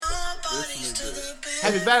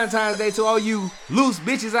Happy Valentine's Day to all you loose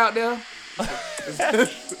bitches out there.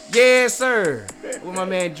 Yes, sir. With my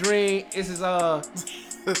man Dream. This is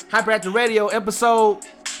Hyperactive Radio episode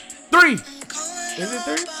 3. Is it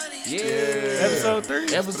 3? Yeah. Episode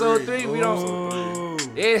 3? Episode 3. We don't.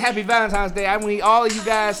 Yeah, happy Valentine's Day. I need all of you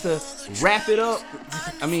guys to wrap it up.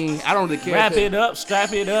 I mean, I don't really care. Wrap it up,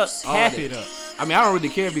 strap it up, cap it up. I mean, I don't really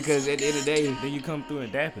care because at the end of the day, then you come through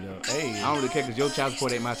and dap it up. Hey, I don't really care because your child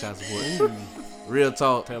support ain't my child support. Real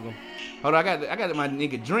talk. Tell them. Hold on, I got my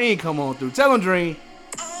nigga Dream come on through. Tell him, Dream.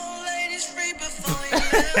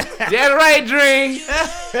 Yeah, right, Dream.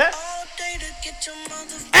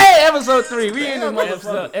 Hey, episode 3. We in this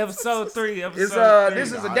motherfucker. Episode 3.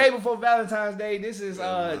 This is the day before Valentine's Day. This is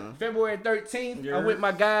February 13th. Yeah. I'm with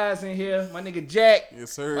my guys in here. My nigga Jack.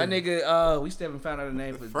 Yes, sir. My nigga, we still haven't found out the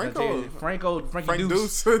name for Frankie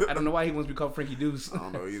Deuce. I don't know why he wants to be called Frankie Deuce. I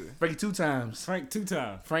don't know either. Frankie 2 times. Frank 2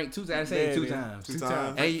 times. I say it 2 times. 2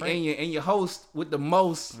 times. And your host with the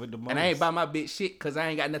most. With the most. And I ain't buy my bitch shit because I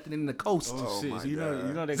ain't got nothing in the coast. Oh, Oh shit. my You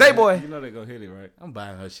know they Zay boy. You know they go hit it, right? I'm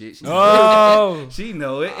buying her shit. She Oh. she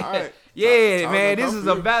know it. All right. Yeah, Talk man, about this is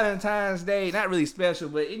a you. Valentine's Day. Not really special,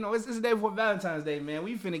 but you know, it's the day before Valentine's Day, man.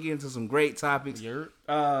 We finna get into some great topics.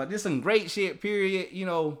 There's some great shit, period. You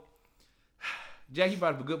know, Jack, you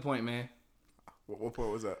brought up a good point, man. What point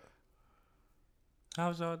was that? How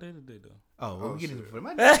was y'all day today, though? Oh, well, Oh, we get shit. into it.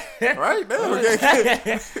 My day. Right now.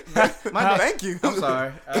 Okay. Thank you. I'm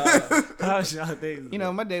sorry. How was y'all day today? You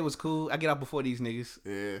know, my day was cool. I get out before these niggas.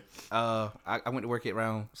 Yeah. I went to work at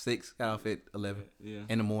around 6, got off at 11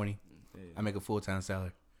 in the morning. Yeah. I make a full-time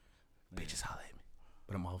salary. Bitches holler at me.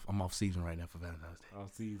 But I'm off season right now for Valentine's Day.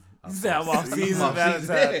 Off season. You said I'm off season Valentine's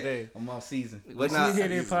Day. I'm off season. When she hear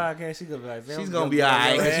this podcast, she gonna be like, She's gonna be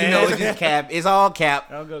alright because you know it's just cap. It's all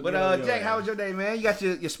cap. I'll go But get on your Jack, ass. how was your day, man? You got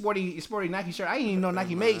your sporty Nike shirt. I didn't even know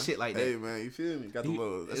Nike made shit like that. Hey, man, you feel me? Got the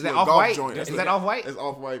little. Is that off white? Is that off white? It's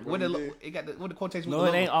off white. What the quotation? No,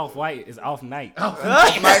 it ain't off white. It's off night. Off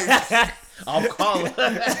collar.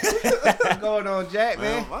 What's going on, Jack,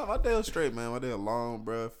 man? My day was straight, man. My day was long,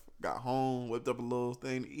 bruh. Got home, whipped up a little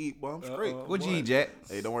thing to eat, boy. I'm straight. What'd you eat, Jack?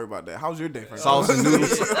 Hey, don't worry about that. How's your day, Frank? Salsa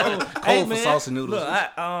noodles. Hey, Cold for man, salsa noodles.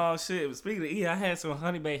 Look, shit. Speaking of eat, I had some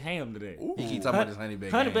honey baked ham today. Ooh. You keep talking about this honey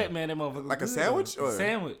baked. Honey baked, man, that motherfucker. Like a good. sandwich, or?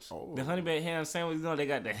 Sandwich. Oh. The honey baked ham sandwich. You know they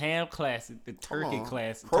got the ham classic, the turkey on.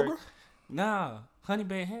 classic. Kroger? Nah, honey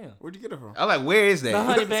baked ham. Where'd you get it from? I'm like, where is that? The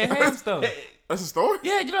honey baked ham store. That's a store?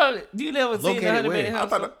 Yeah, you never seen the Located honey where? baked I ham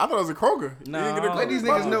store. thought it was a Kroger. You No. didn't get it Let these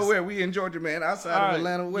Kroger. niggas know where we in Georgia, man. Outside of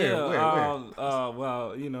Atlanta, where? Yeah, Where?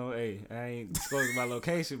 well, you know, hey, I ain't disclosing my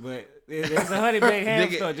location, but there's a honey baked ham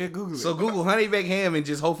Nigga, store. Just Google it. So Google honey baked ham and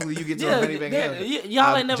just hopefully you get to a honey baked ham.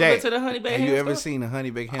 Y'all ain't never Jack, been to the honey baked ham Have you store? ever seen a honey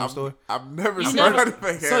baked ham store? I've never You seen never- honey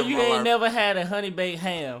baked ham. So in you my ain't life. never had a honey baked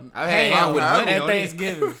ham? I had ham with honey at on it.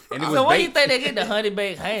 Thanksgiving. And it was So where you baked. think they get the honey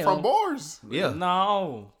baked ham? From Boars. Yeah.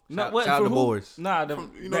 No. Shout what, out from to who? Boars. Nah, You know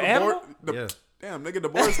the the animal? boar, the, Yeah. Damn, nigga, the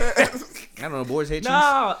Boars had. I don't know, boys head cheese.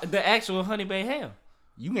 Nah, the actual honey baked ham.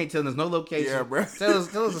 You ain't telling us no location. Yeah, bro. Tell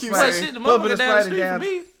us You the keep slider. saying- Shit, the Pull up in motherfucker down the street down. from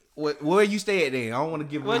me. Where you stay at then? I don't want to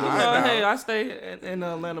give Well, you them. know, Alright, hey, now. I stay in the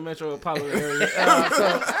Atlanta metropolitan area.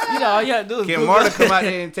 So, you know, all you gotta do is Can Google Marta it. come out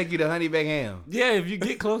there and take you to honey baked ham? Yeah, if you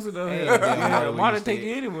get closer to Ain't her. no damn Marta Yeah, where Marta you take stay.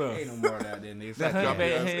 you anywhere. Ain't no Marta out there, nigga. The honey Yeah,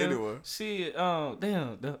 baked that's ham. anywhere. Shit,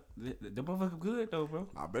 damn, the motherfucker good though, bro.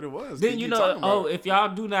 I bet it was. Then Keep you know, talking about it. if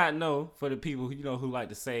y'all do not know, for the people who like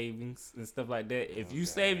the savings and stuff like that, if you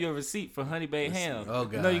save your receipt for honey baked ham, Oh,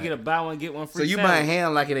 you know you God. get a buy one get one So free. you buying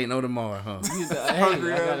ham like it ain't no tomorrow, huh? Hey,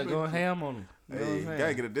 Hungry I ass gotta nigga. go ham on them. You know what Hey, I'm you saying?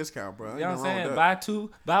 gotta get a discount, bro. You know what I'm saying?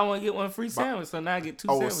 Buy one get one free sandwich. So now I get two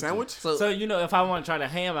Oh, a sandwiches. sandwich? So you know, if I want to try the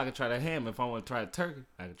ham, I can try the ham. If I want to try the turkey,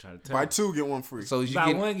 I can try the turkey. Buy 2, get 1 free. So is you Buy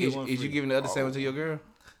getting, one, get is, one is you free. giving the other sandwich to your girl?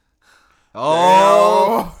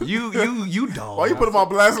 Oh, you dog. Why you put him on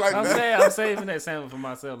blast like I'm that? saying I'm saving that sandwich for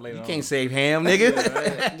myself later. You on. can't save ham, nigga.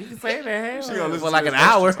 Yeah, you can save that ham. She gonna listen For like to an this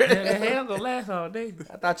hour. Yeah, the ham gonna last all day.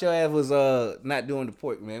 I thought your ass was not doing the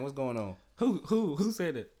pork, man. What's going on? Who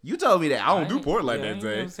said it? You told me that. I don't do ain't- pork like yeah, I that, ain't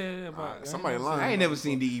Zay. never said that about- Somebody I ain't never lying. I ain't never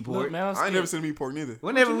seen D eat said- pork. Look, man, I ain't never seen me pork neither.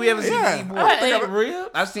 Whenever we ever seen Yeah. you eat pork, I ate ribs.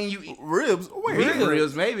 I've seen you eat Ribs? Wait,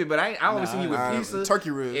 ribs maybe, but I only seen you with pizza, turkey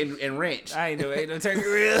ribs. and ranch. I ain't never ate no turkey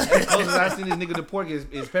ribs. Closest I seen this nigga the pork is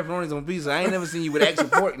pepperonis on pizza. I ain't never seen you with actual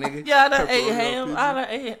pork, nigga. Yeah, I done ate Pepperoni on ham. pizza. I done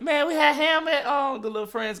ate. Man, we had ham at the little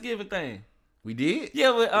Friendsgiving thing. We did?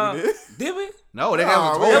 Yeah, but We did? did we? No, that Nah, guy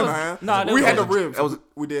was we had 12. no ham. Nah, that we had the was- ribs. that was-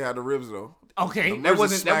 We did have the ribs though. Okay. That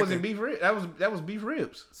wasn't smacking. beef ribs. That was beef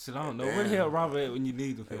ribs. Shit, I don't know. Where the hell Robert at when you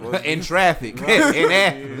need him? In traffic. In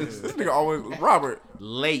Athens. This nigga always Robert.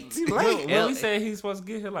 Late. Well, we said he's supposed to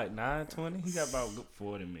get here like 9:20. He got about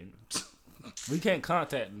 40 minutes. We can't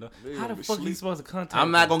contact him. Though. How the fuck we supposed to contact him?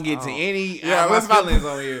 I'm not gonna get to any Yeah, my let's not- feelings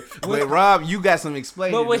on here. But Rob, you got some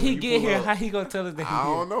explaining. But when to do he you get pull here, up. how he gonna tell us that he I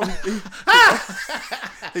here? don't know.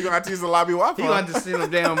 He gonna have to use the lobby Wi-Fi. He gonna have to send them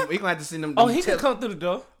down. He gonna have to send them. Oh, he can come through the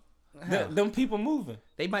door. How? Them people moving.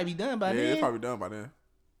 They might be done by Yeah, then. it's probably done by then.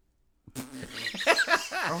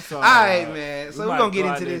 I'm sorry. All right, man. So We we're might gonna get go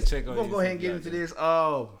out into there and this. check We're on gonna you go ahead and if get you into got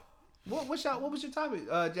this. What was your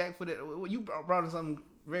topic, Jack? For that, you brought us something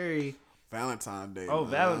very. Valentine's Day. Oh,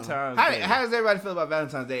 man. Valentine's How, Day. how does everybody feel about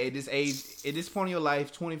Valentine's Day at this age, at this point in your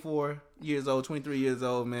life? 24 years old, 23 years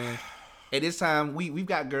old, man. At this time, we've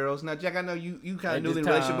got girls now. Jack, I know you kind At of new in this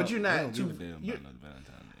the relationship, time, but you're we not don't too. give a damn you're- about no Valentine's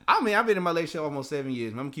Day. I mean, I've been in my relationship almost 7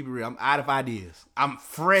 years. I'm gonna keep it real. I'm out of ideas. I'm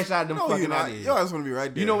fresh out of them No, you're fucking not. ideas. Yo, I just want to be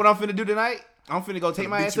right there. You know what I'm finna do tonight? I'm finna go take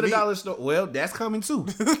my beat ass to your the meat. dollar store. Well, that's coming too.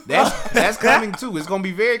 That's coming too. It's gonna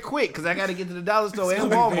be very quick because I gotta get to the dollar store and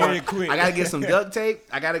gonna be very Walmart. quick. I gotta get some duct tape.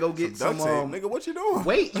 I gotta go get Duct some. tape, nigga. What you doing?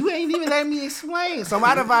 Wait, you ain't even letting me explain. So I'm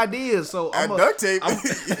out of ideas. So I'm Duct tape.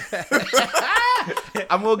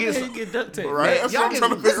 I'm gonna get Yeah, some. you get duct tape. Right. That's Y'all what I'm trying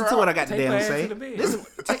to listen figure to what out. I got to Take my damn ass say. to the bed. Listen,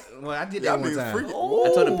 well, I did Y'all that one niggas time. freaking-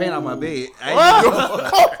 I told the paint off my bed.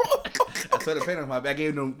 I told the paint off my bed. I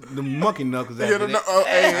gave them the monkey knuckles. Yeah, After the that. knuck-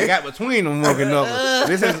 hey. I got between them monkey knuckles.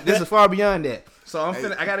 This is far beyond that. So I'm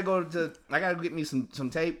finna. I gotta get me some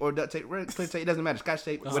tape or duct tape. Clear tape. It doesn't matter. Scotch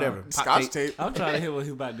tape, whatever. Pop Scotch tape. I'm trying to hear what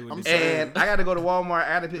he about to do with I'm this. saying- And I gotta go to Walmart.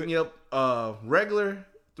 I gotta pick me up regular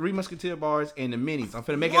Three Musketeer bars and the minis. I'm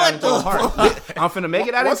finna make it out into a heart. I'm finna make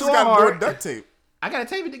it out What's into this a got to do with heart. duct tape? I gotta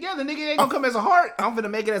tape it together, nigga. It ain't gonna come as a heart. I'm finna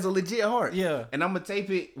make it as a legit heart. Yeah. And I'm gonna tape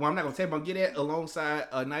it. Well, I'm not gonna tape it. I'm gonna get it alongside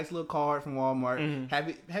a nice little card from Walmart. Mm-hmm.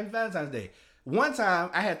 Happy Valentine's Day. One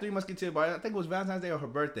time I had Three Musketeer bars. I think it was Valentine's Day or her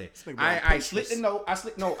birthday. nigga I buying slit the note. I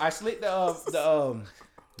slit the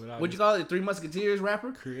what you call it? Three Musketeers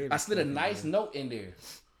wrapper. Creative I slid a nice note in there.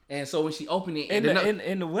 And so when she opened it, In the the note-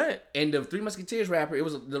 in the what? and the Three Musketeers wrapper, it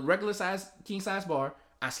was the regular size king size bar.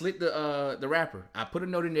 I slit the wrapper. I put a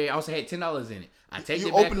note in there. I also had $10 in it. I taped You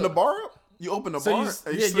it back opened up. the bar up? You opened the So bar? you,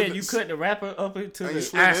 and yeah, slid yeah, it- you cut the wrapper up into And you the.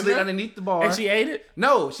 slid I in slid there? underneath the bar. And she ate it.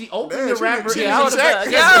 No, she opened Man, the she wrapper. didn't- she Yeah, didn't I was check.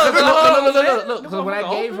 about- Yeah, look. Because when I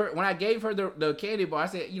Open. gave her the candy bar, I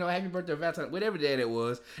said, happy birthday, Valentine, whatever day it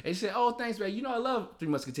was, and she said, oh, thanks, man. I love Three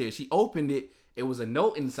Musketeers. She opened it. It was a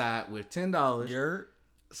note inside with $10. Yerp.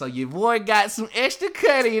 So your boy got some extra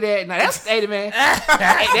cutty that night. That's stated, man. At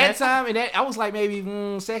that time, I was like maybe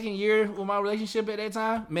second year with my relationship at that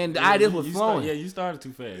time. Man, the ideas was flowing. You started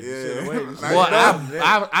too fast. You Yeah. should've waited. Now Boy, you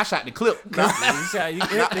know. I shot the clip. You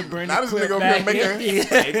empty, bring Now the this nigga clip over back. here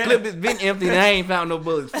making- The clip has been empty and I ain't found no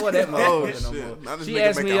bullets for that Oh, motherfucker no shit. more. Now this She nigga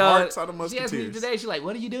asked me, making hearts out of she asked me Musketeers. today, she's like,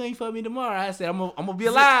 what are you doing for me tomorrow? I said, I'm gonna be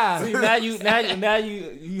alive. See, now you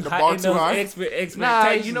The bar heighten too those high? expectations.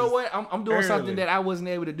 Nah, you know what? I'm doing Early. something that I wasn't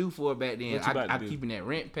able to do for her back then. What you about to I'm do? keeping that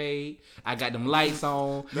rent paid. I got them lights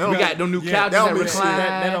on. We don't- got them new yeah, couches that that don't mean shit. recline.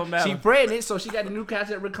 That don't matter. She pregnant, so she got the new couch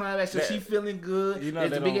that recline back, so she feeling good. You know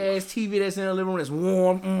There's that the big don't- ass TV that's in the living room that's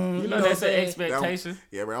warm. You know what that's I'm an saying? expectation.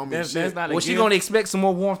 Yeah, bro, I don't mean That's shit. not a Well, she gift. gonna expect some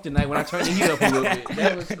more warmth tonight when I turn the heat up a little bit.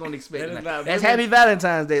 That's what she gonna expect. That is tonight. not That's really- Happy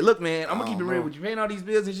Valentine's Day. Look, man, I'm gonna keep it real know. with you. Paying all these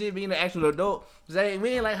bills and shit, being an actual adult. 'Cause we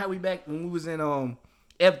ain't like how we back when we was in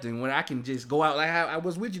Epton, when I can just go out like how I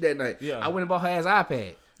was with you that night. Yeah. I went and bought her ass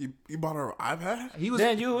iPad. You bought her an iPad? He was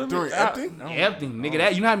Then you with me? During Epton? Epton, nigga.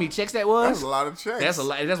 That you know how many checks that was? That's a lot of checks. That's a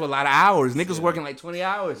lot. That's a lot of hours. Niggas working like 20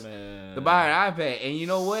 hours Man. to buy an iPad. And you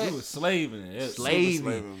know what? You was slaving. Yeah, Slaving.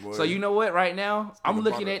 slaving, boy. So you know what? Right now, I'm Nigga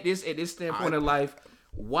looking bought at this standpoint of life.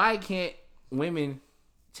 Why can't women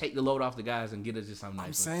take the load off the guys and get us just something nice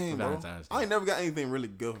I'm for saying, bro. Valentine's Day? I ain't never got anything really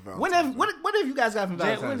good for What Valentine's. have you guys got from Jack,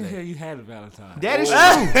 when Valentine's the Day? hell you had a Valentine? That is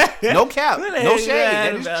true. No cap. When the No hell shade. you had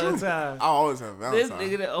That a is true. Valentine? I always have This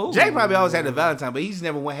Valentine's. nigga that oh. Jay probably always had a Valentine, but he's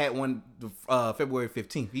never had one February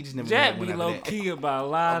 15th. He just never Jack had be one low after that. key about a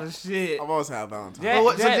lot of shit. I've always had Valentine's. Jack-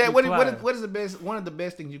 So Jay, be what quiet. is the best? One of the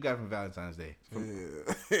best things you got from Valentine's Day, Yeah.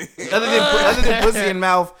 other than pussy and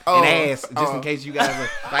mouth Oh, and ass, just oh. in case you guys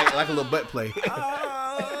are like a little butt play.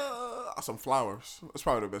 Some flowers. That's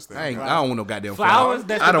probably the best thing. I don't want no goddamn Flowers? flowers.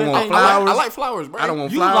 That's I the don't best want thing. flowers. I like flowers, bro. I don't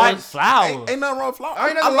want You flowers. like flowers? Ain't nothing wrong with flowers.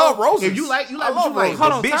 Ain't I nothing love wrong. roses. If you like I what love you like. roses. Hold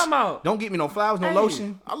But on, bitch, time out. don't get me no flowers, no Hey,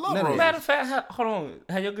 lotion. I love none of roses. that. Matter of fact, hold on.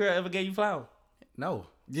 Have your girl ever gave you flowers? No.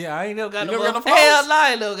 Yeah, I ain't never got You no never got no flowers. Hell flowers? no,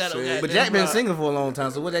 I ain't never got no. Shit. goddamn But Jack been flowers. single for a long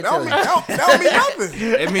time, so what that That tell don't you? mean, that don't mean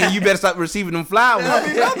nothing. That mean you better stop receiving them flowers. That don't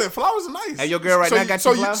mean nothing. Flowers are nice. Hey, your girl right now got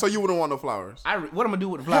you flowers? So you wouldn't want no flowers. What I'm gonna do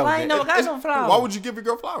with the Hell, flowers? I ain't never got no flowers. Why would you give your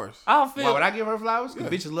girl flowers? I don't feel. Why would I give her flowers? Because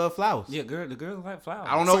bitches love flowers. Yeah, the girls like flowers.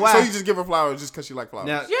 I don't know So why. you just give her flowers just because she like flowers.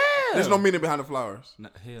 Now, Yeah. There's no meaning behind the flowers. Nah,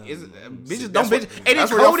 hell. Is no. bitches that's don't what- bitches ain't it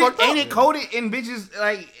that's where y'all coded? fucked up. Ain't it coded in bitches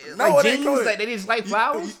like No, like it ain't jeans coded. that they just like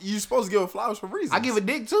flowers? You supposed to give her flowers for reasons. I give a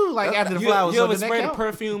dick too, like after the You, flowers. you So ever does that spray the count?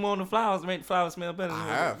 perfume on the flowers to make the flowers smell better? I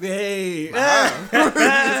have. Hey. I have.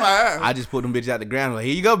 Yes, I have. I just put them bitches out the ground. Like,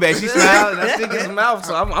 here you go, babe. She smiled and I stick in some mouth,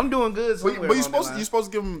 so I'm doing good. But somewhere you're along supposed that to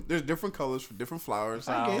line. give them. There's different colors for different flowers,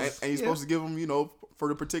 I and, guess, and you're yeah. supposed to give them, for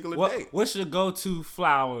the particular day. What's your go-to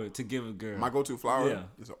flower to give a girl? My go-to flower Yeah.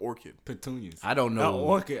 is an orchid. Petunias. I don't know.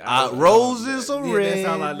 orchid. Roses are Yeah, red. that's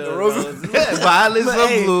all I know. Roses. Violets But, are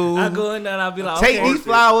hey, blue. I go in there and I'll be like, Take okay, these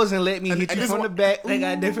flowers and let me hit and you this from one- the back. They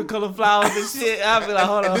got different color flowers and shit. I'll be like,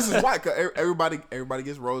 hold And on. this is why, cause everybody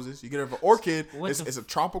gets roses. You get her for orchid. What It's, the it's a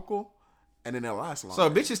tropical, and then they'll last long. So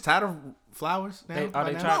bitches tired of flowers now? Are by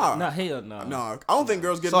they now? trying? Nah. No, hell no. No, I don't think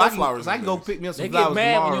girls get So no I can, flowers. so I can go these pick me up some They flowers get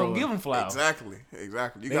mad when you tomorrow. don't give them days. flowers. Exactly.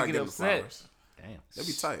 You They gotta get give them upset. flowers. Damn. That'd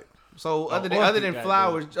be tight. So other orchid than got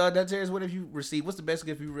flowers, Terrence, what have you received? What's the best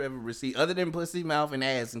gift you ever received other than pussy, mouth, and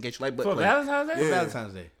ass? In case you like butt For play? Valentine's Day? For Yeah.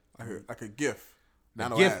 Valentine's Day. Like a gift.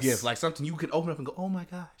 Not no gift, ass. gift, like something you could open up and go, oh my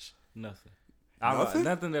gosh. Nothing. Nothing?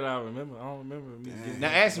 Nothing that I remember. I don't remember me getting. Now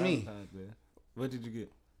ask me. Valentine's Day. What did you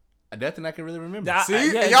get? Nothing I can really remember. I- See, yeah,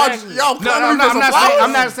 and y'all exactly. y'all No,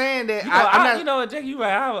 I'm not saying that. I'm not. You know what, Jack? You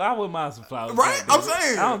right. I wouldn't mind some flowers. Right? goddamn I'm it.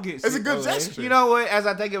 saying. I don't get. It's a shit good though, man. gesture. You know what? As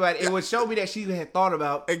I think about it, it would show me that she had thought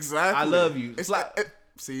about. Exactly. I love you. It's Like- like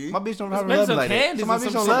see, My bitch don't have Maybe love some like candies that. So my or bitch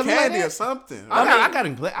some don't love me like candy or that. something. I got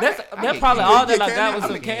him. That's probably all that I get got was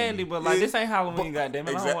candy. some candy, but like Yeah. this ain't Halloween, goddamn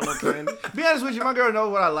it. I don't want no candy. Be honest with you, my girl knows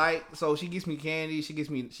what I like, so she gets me candy.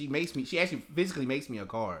 She actually physically makes me a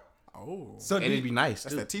card, Oh, So and it'd be nice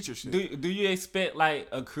that's too. that teacher shit. do you expect like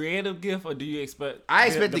a creative gift, or do you expect? I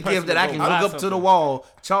expect the person gift that to I go can buy hook up to the something? wall,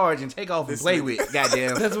 charge, and take off and This play nigga. with.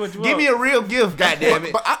 Goddamn, That's what you give want. me a real gift. Goddamn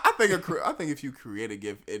it. But I think if you create a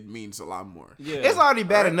gift, it means a lot more. Yeah, It's already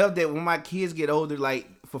bad enough that when my kids get older, like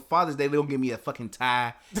for Father's Day, they don't give me a fucking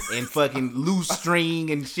tie and fucking loose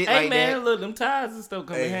string and shit Hey like man, that. look, them ties and stuff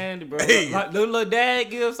come in Hey. handy, bro. Hey. Like them little dad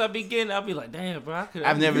gifts I be getting, I'll be like, damn, bro, I could.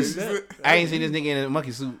 I've never, that. I ain't seen this nigga in a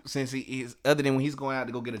monkey suit since he is, other than when he's going out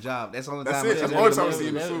to go get a job. That's the only That's time. it. I That's see the only him. time I see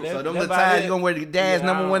him in suit. So them That little about ties, it. you gonna wear the dad's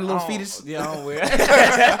number one little I don't- fetus? Yeah, I don't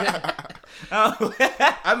wear.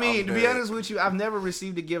 I mean, to be dead. honest with you, I've never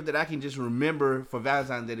received a gift that I can just remember for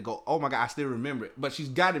Valentine's Day to go, oh my God, I still remember it. But she's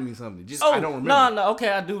gotten me something. Just I don't remember. No, okay,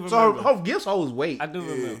 I do remember. So her gifts holds weight. I do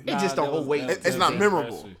remember. It just don't hold weight. It's not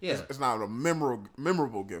memorable. Yeah. It's not a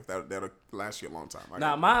memorable gift that'll last you a long time.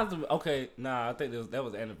 Nah, mine's okay. Nah, I think that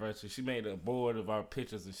was anniversary. She made a board of our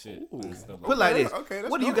pictures and shit. And stuff Put it like this. Okay, that's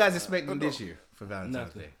What do you dope. guys expecting That's this dope. year for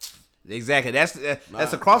Valentine's Nothing. Day? Exactly.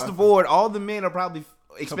 That's across the board. All the men are probably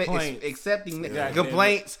Complaints. accepting Yeah.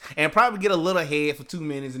 complaints and probably get a little head for 2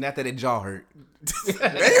 minutes and after that jaw hurt.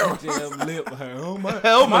 Damn. Damn lip hurt. Oh my!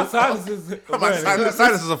 Oh my- my sinuses. My sinuses.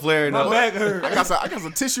 Sinuses are flaring My up. back hurt. I got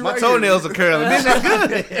some tissue My right toenails here. are curling. Bitch,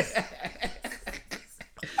 that's good.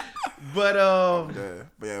 But Yeah,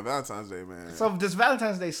 but yeah, Valentine's Day, man. so does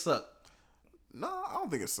Valentine's Day suck? No, I don't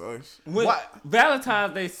think it sucks. What?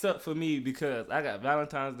 Valentine's Day sucked for me because I got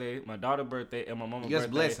Valentine's Day, my daughter's birthday, and my mama's That's a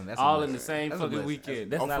birthday blessing. That's a all in the blessing. same That's a fucking blessing.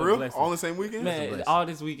 weekend. That's Oh, not for a real? blessing. All in the same weekend? That's a Man, blessing. all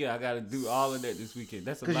this weekend I gotta do all of that this weekend.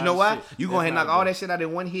 That's a Because lot you know of why? shit. You go That's ahead and not knock all a that shit out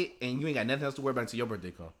in one hit, and you ain't got nothing else to worry about until your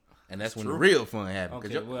birthday comes. And that's when the True. real fun happens.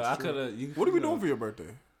 'Cause Okay, your- well I could have. What are we doing for your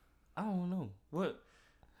birthday? I don't know what.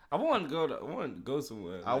 I want to go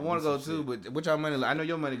somewhere. I like, want to do go some too, shit. but what y'all money? I know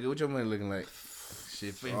your money good. What your money looking like?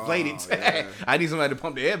 Shit, inflated. yeah. I need somebody to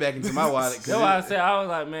pump the air back into my wallet. 'cause That's why I said I was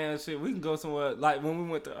like, man, shit, we can go somewhere. Like when we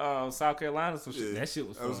went to South Carolina, some shit. Yeah, That shit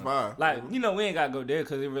was that fun. was fine. Like we ain't gotta go there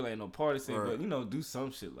because it really ain't no party scene. Right. But do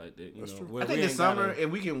some shit like that. You That's know, true. where I think we this ain't summer, gotta- if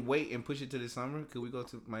we can wait and push it to this summer, could we go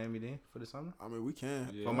to Miami then for the summer? I mean, we can.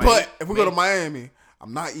 Yeah. For But Miami- if we go to Miami,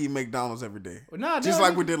 I'm not eating McDonald's every day. Well, nah, Just no,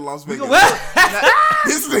 like we did in Las Vegas. What?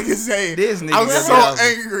 This nigga saying, This nigga I'm got so McDonald's.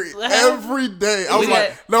 angry every day. I was We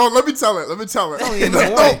like, no, let me tell it. only in the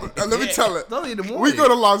No, morning. let me tell it. It's only in the We morning. go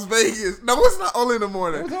to Las Vegas. No, it's not only in the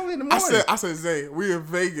morning. It's only in the I morning. said, Zay, we in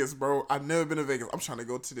Vegas, bro. I've never been to Vegas. I'm trying to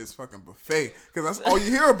go to this fucking buffet because that's all you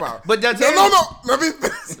hear about. But that's no. Let me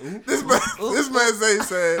finish. This man Zay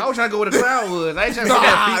said. I was trying to go where the crowd was. I ain't trying to sit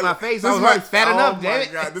there and feed my face. I was already fat enough, damn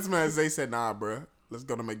it. God, this man Zay said, nah, bro. let's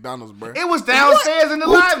go to McDonald's, bro. It was downstairs in the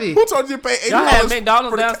lobby. Who told you to pay $80? Y'all had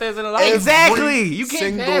McDonald's downstairs in the lobby. Exactly. You can't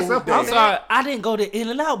single pass up day. on I'm sorry, I didn't go to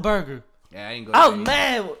In-N-Out Burger. Yeah, I ain't go. I was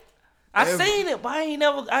mad. I seen it, but I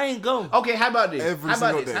ain't go. Okay, how about this? Every How about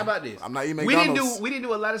single this? day. How about this? I'm not eating We McDonald's. didn't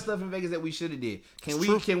do a lot of stuff in Vegas that we should have did. Can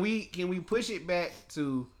we push it back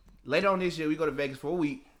to later on this year? We go to Vegas for a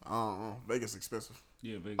week. Vegas expensive.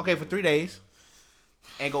 Yeah, big. Okay, for 3 days,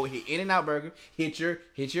 and go hit In-N-Out Burger, hit your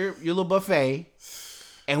little buffet,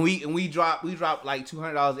 and we drop like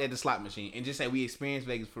 $200 at the slot machine, and just say we experienced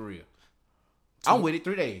Vegas for real. I'm with it.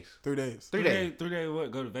 3 days. 3 days. 3 days. 3 days. What?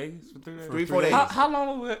 Go to Vegas for 3 days? 3-4 days. How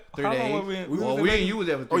long were we? 3 how days. long were we? You was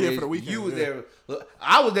there for 3 days. for the weekend. You was yeah. there. Look,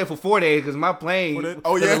 I was there for 4 days because my plane. 4 days?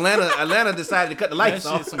 Oh, yeah. Atlanta decided to cut the lights That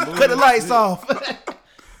off. shit's some Cut the bullshit. lights off.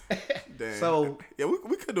 Damn. So yeah,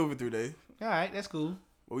 we could do it for 3 days. all right, that's cool.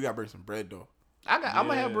 But we gotta bring some bread though. I'm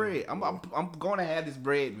gonna have Yeah. bread. I'm gonna have this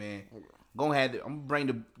bread, man. I'm gonna bring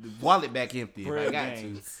the wallet back empty if I Bread got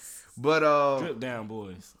gang. to. But Drip down,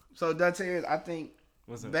 boys. so Dante, I think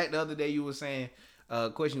What's up? back the other day you were saying,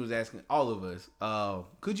 question you was asking all of us.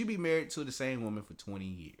 Could you be married to the same woman for 20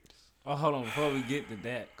 years? Oh, hold on. Before we get to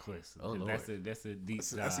that question, Oh, Lord. that's a deep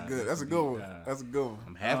dive. That's a good one. That's a good one.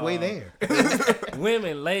 I'm halfway there.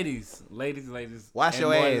 Women, ladies. Wash and your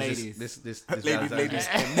more ass. Ladies. This Ladies.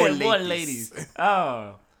 and More more ladies. ladies.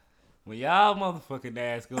 Oh, when y'all motherfucking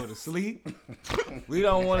ass go to sleep, we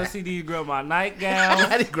don't want to see these grandma nightgowns.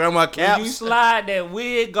 I just grab my When you caps. slide that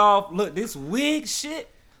wig off, look, this wig shit.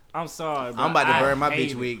 I'm sorry, bro. I'm about to burn my hate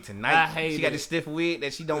bitch it. wig tonight. I hate She got it. this stiff wig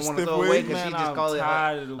that she don't The want to stiff throw away wig? because she Man, just I'm call it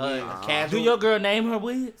tired of the wig. casual. Do your girl name her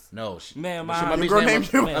wigs? No, Man, my my bitch girl name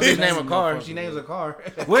named you my a bitch bitch. name a car. Motherfucker. She names a car.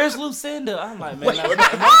 Where's Lucinda? I'm like, man, that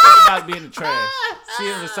motherfucker about to be in the trash. She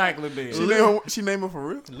a recycling bin. She named her for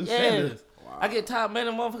real. Yes. I get tired, man.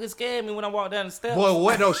 The motherfucker scared me when I walk down the steps. Boy,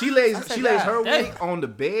 what? No, she lays I said, she lays God her damn. wig on the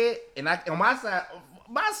bed, and I on my side.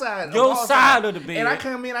 Your wall side of the bed. And I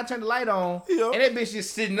come in, I turn the light on, Yeah. and that bitch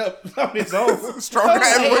just sitting up on its own. Strong I'm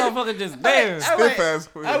ass like, wig. Motherfucker just there. I'm like, Stiff ass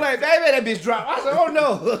wig. I'm like, baby, that bitch dropped. I said, oh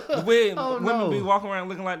no. Women no. be walking around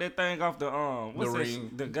looking like that thing off the what's The that ring.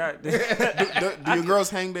 shit? The goddamn. Do your girls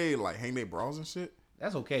hang they bras and shit?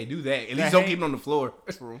 That's okay. Do that. At That least don't hang- keep it on the floor.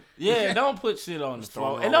 True. Yeah, don't put shit on the throw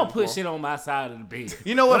floor, it and on don't the put floor. shit on my side of the bed.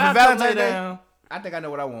 You know what? When For I come Valentine's lay Day, down, I think I know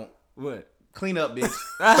what I want. what? Clean up, bitch.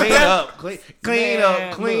 Clean up. Clean Man,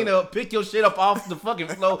 up. Clean look. up. Pick your shit up off the fucking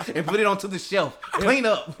floor and put it onto the shelf. Clean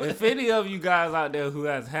up. If any of you guys out there who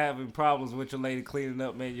has having problems with your lady cleaning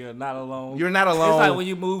up, man, you're not alone. You're not It's alone. like when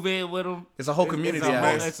you move in with them. It's a whole community It's out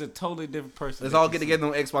here. it's a totally different person. Let's that all you get see. together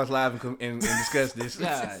on Xbox Live and discuss this.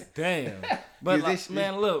 God damn. But Is like, this-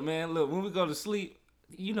 man, look. When we go to sleep,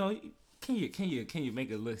 you know, can you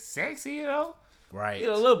make it look sexy? You know, Right. you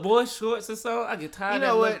know, little boy shorts or so. I get tired You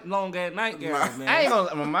know of what? that long ass nightgown, man. I ain't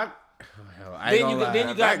gonna. I ain't then you gonna lie. then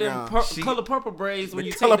you got them Background. color purple braids when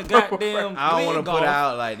you color take the purple goddamn. I don't want to wig put it off.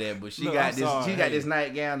 out like that, but she Look, got I'm this. sorry. She got this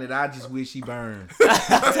nightgown that I just wish she burned.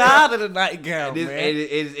 I'm tired of the nightgown, This,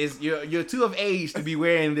 man. you're too of age to be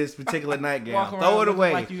wearing this particular Walk nightgown. around Throw it looking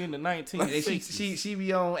away. like you in the And 1960s. she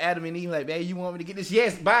be on Adam and Eve like, babe, you want me to get this?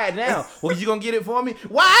 Yes, buy it now. Well, you gonna get it for me?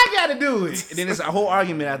 Why I gotta do it? And then it's a whole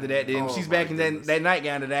argument after that. Then Oh, she's my back in that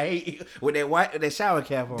nightgown that I hate with that shower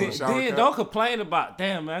cap on. Then don't complain about,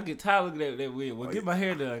 damn, man, I get tired of that wig. Well, get my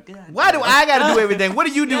hair done. God Why do I gotta do everything? What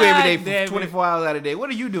do you do God every damn day it. for 24 hours out of the day? What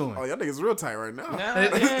are you doing? Oh, y'all niggas real tight right now.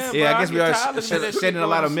 Yeah, I guess we are shedding a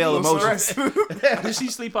lot of male emotions. Did she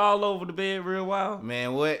sleep all over the bed real wild?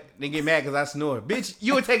 Man, what? They get mad because I snore. Bitch,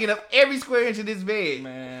 you were taking up every square inch of this bed.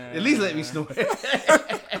 Man. At least let me snore.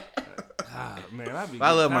 God, man,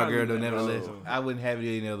 I love my tired girl of though, that, nevertheless. bro. I wouldn't have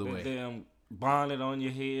it any other That way. damn bonnet on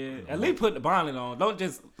your head. At least put the bonnet on. Don't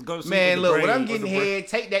just go to sleep Man, with the look, when I'm braids. getting head,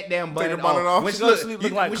 take that damn bonnet, the bonnet off. When She she, go to look, sleep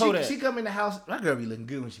looking like when Kodak. she come in the house, my girl be looking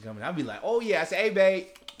good when she come in. I be like, oh yeah. I say, hey babe.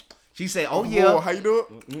 She say, oh Whoa, yeah. how you do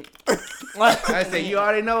it? I say, you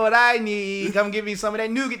already know what I need. Come give me some of that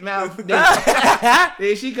nougat mouth.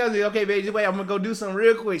 Then she comes in, okay, baby, just wait, I'm gonna go do something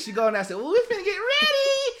real quick. She go and I said, oh, we finna get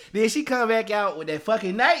ready. Then she come back out with that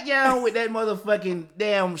fucking nightgown with that motherfucking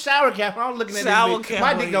damn shower cap. I'm looking at Shower this bitch. cap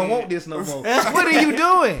My on dick your don't head. want this no more. What are you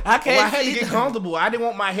doing? I can't Well, I had to see get that. comfortable. I didn't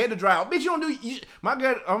want my hair to dry out. Bitch, you don't do. My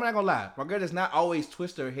girl, I'm not gonna lie. My girl does not always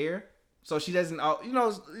twist her hair, so she doesn't. You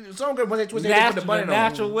know, some girls when they twist their hair, they put the bunny on.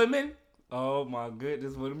 natural women. Oh my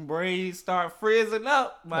goodness, when them braids start frizzing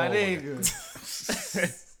up, my Oh,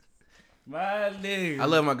 nigga. My nigga. I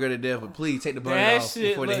love my girl to death, but please take the bunny that off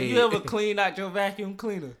shit. before Look, the head. you ever clean out your vacuum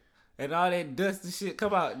cleaner and all that dust and shit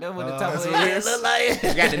come out. That's what the top of that's her what it head is. look like.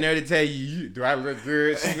 You got the nerve to tell you, do I look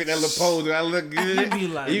good? She with that little pose, do I look good? You be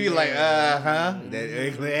like, you be like, man. that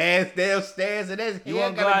ugly ass downstairs, and that's You you want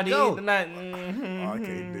ain't to go out gotta to eat go. tonight? I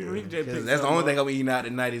can't do it. Cause that's the only thing I'm eating out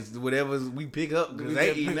tonight is whatever we pick up. Cause they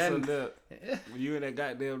ain't eating nothing. When you in that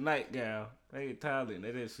goddamn nightgown, they ain't tiling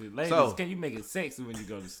that shit. Ladies, So- can you make it sexy when you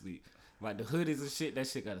go to sleep? Like the hoodies and shit, that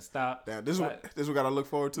shit gotta stop. Damn, this Like, what we gotta look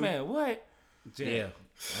forward to. man, what? Yeah.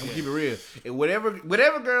 I'm gonna keep it real. And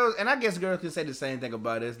whatever girls, and I guess girls can say the same thing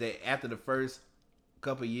about us, that after the first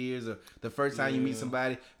couple years or the first time you meet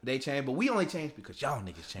somebody, they change. But we only change because y'all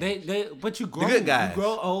niggas change. But you grow, good guys. you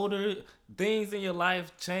grow older. Things in your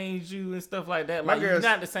life change you and stuff like that. Like you're girls-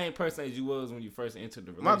 not the same person as you was when you first entered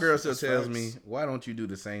the relationship. My girl still That's tells facts. me, why don't you do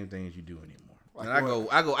the same things you do anymore? Like And I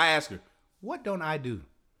what? I ask her, what don't I do?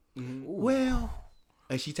 Well,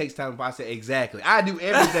 and she takes time. I say, exactly. I do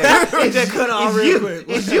everything. It's just cut off it's real you. quick.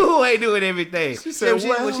 It's you who ain't doing everything. She said,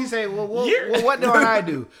 well, she said, well, what don't I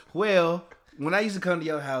do? Well, when I used to come to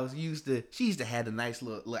your house, she used to have the nice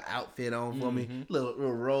little outfit on for me, little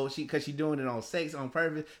roll. Cause she doing it on sex on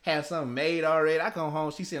purpose. Have something made already. I come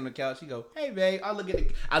home, she sit on the couch. She go, hey babe, I look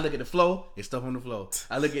at the floor. It's stuff on the floor.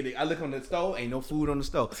 I look on the stove. Ain't no food on the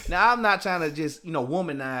stove. Now I'm not trying to just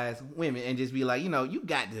womanize women and just be like, you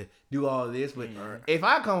got to do all of this. But if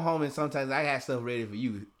I come home and sometimes I have stuff ready for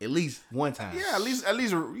you, at least one time. Yeah, at least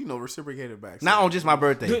reciprocated back. Not on just my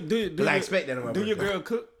birthday. Do Because I expect that on my Do birthday. your girl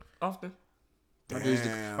cook often?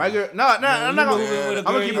 Damn. My girl, no, I'm not gonna. With a I'm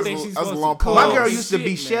gonna girl, keep you it. think she's that's a supposed long to cook? pause. My girl Shit, used to be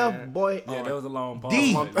man. chef, boy. Yeah, that was a long pause.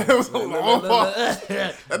 D. That was a long pause.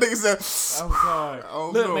 That nigga said, I'm sorry.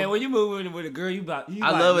 Oh, Look, no. man, when you move in with a girl, you like,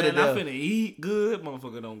 I love it man, to I'm death. finna eat good.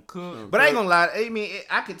 Motherfucker don't cook. But I ain't gonna lie. I mean,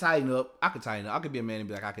 I could tighten up. I could be a man and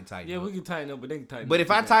be like, I could tighten Yeah, up. we can tighten up, but they can tighten up. But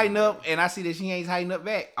if I tighten up and I see that she ain't tighten up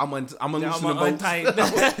back, I'm gonna loosen the boat.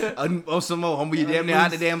 untighten. On some more, I'm gonna be damn near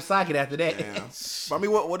out the damn socket after that. damn. But I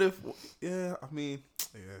mean, what if? Yeah, I mean,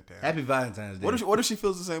 yeah, damn. Happy Valentine's Day. What if she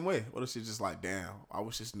feels the same way? What if she's just like, damn, I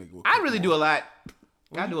wish this nigga would I cook really more. do a lot.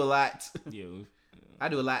 I do a lot. Yeah, I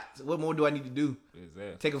do a lot. What more do I need to do?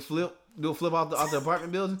 exactly. Take a flip, do a flip off the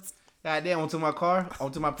apartment building. Goddamn, onto my car,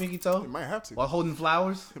 onto my pinky toe, You might have to. while holding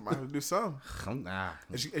flowers. You might have to do something. Nah.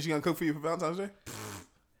 Is she gonna cook for you for Valentine's Day?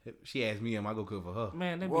 She asked me, am I gonna cook for her?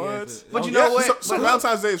 Man, they be What? asking- But you Oh, know what? So But-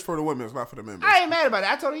 Valentine's Day is for the women. It's not for the men. I ain't mad about it.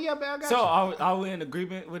 I told her, yeah, man, I got So you. are we in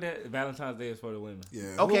agreement with that? Valentine's Day is for the women.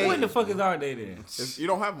 Yeah. Okay. When the fuck is our day then? You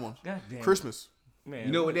don't have one. God damn. Christmas. Man,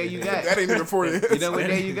 You know what day you got? That ain't even for you. You know what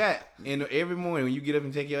day you got? And every morning when you get up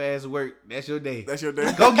and take your ass to work, that's your day. That's your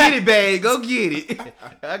day. Go get it, babe. Go get it.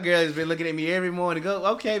 That girl has been looking at me every morning. Go,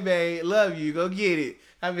 okay, babe. Love you. Go get it.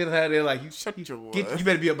 I've been out there like, Shut your you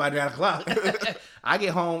better be up by 9 o'clock. I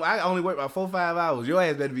get home. I only work about 4-5 hours. Your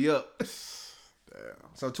ass better be up. Damn.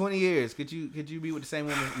 So 20 years. Could you be with the same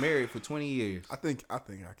woman married for 20 years? I think I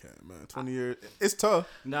can, man. 20 years. It's tough.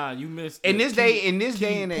 Nah, you missed. In the this key- day, in this key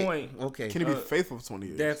day and age. point. Okay. Can you be faithful for 20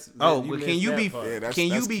 years? That's Oh, you but can missed you that be? part. Yeah, that's- Can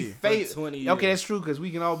you that's be key. faithful? 20 years. Okay, that's true because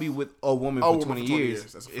we can all be with a woman A for 20 years,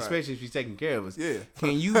 That's a fact. especially if she's taking care of us. Yeah.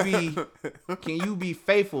 Can you be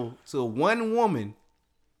faithful to one woman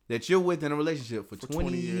that you're with in a relationship for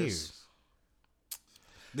 20 years?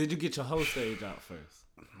 Did you get your whole stage out first?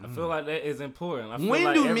 I feel like that is important. I feel When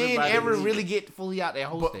like do men everybody ever needs- really get fully out their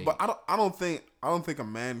whole stage? But I don't think a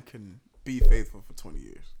man can be faithful for 20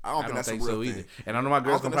 years. I don't think that's a real thing. either. And I know my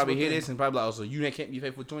girls think gonna that's probably a real hear thing. this and probably like, oh, so you can't be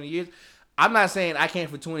faithful for 20 years. I'm not saying I can't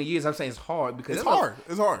for 20 years. I'm saying it's hard because It's hard.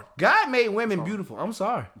 It's hard. God made women beautiful. I'm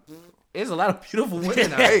sorry. There's a lot of beautiful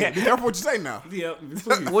women out Hey, there. be careful what you say now. Yeah,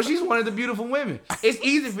 please. Well, she's one of the beautiful women. It's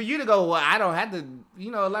easy for you to go, well, I don't have to,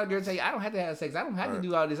 a lot of girls tell you, I don't have to have sex. I don't have to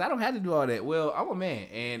do all this. I don't have to do all that. Well, I'm a man,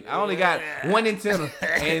 and I only got one antenna,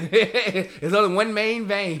 and there's only one main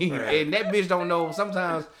vein, and that bitch don't know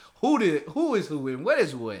sometimes who is who and what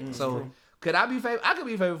is what. So, could I be faithful? I could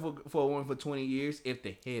be faithful for a woman for 20 years if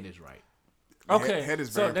the head is right. Okay, Head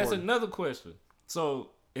is so very that's important. another question. So,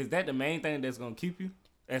 is that the main thing that's gonna keep you?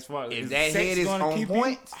 As far as If is that sex head is gonna on keep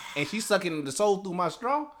point, and she's sucking the soul through my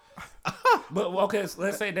straw, But okay, so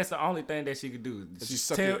let's say that's the only thing that she could do. She's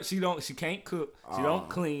sucking- She can't cook. She don't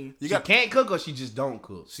clean. You she got. can't cook or she just don't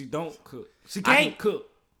cook. She don't cook. She I can't can- cook.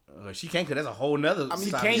 She can't cook. That's a whole nother. I mean,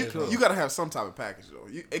 side can't of it. cook. You gotta have some type of package though.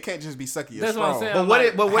 It can't just be sucking your That's what I'm straw. saying. But what?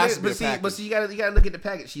 Like, But what? has to be a But package. see, you gotta look at the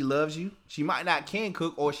package. She loves you. She might not can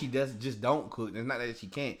cook, or she just don't cook. It's not that she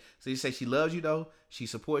can't. So you say she loves you though. She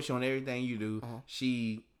supports you on everything you do.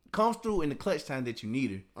 She comes through in the clutch time that you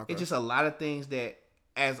need her. Okay. It's just a lot of things that,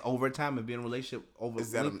 as over time and being in a relationship over.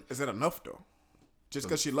 Is that enough though? Just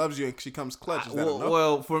because she loves you and she comes clutch, is that enough?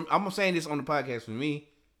 well, I'm saying this on the podcast for me.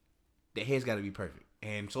 The head's got to be perfect.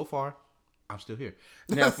 And so far, I'm still here.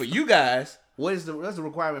 Now, for you guys, what's the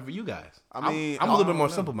requirement for you guys? I mean, I'm a little bit more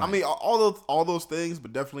simple minded. I mean, all those things,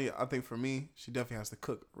 but definitely, I think for me, she definitely has to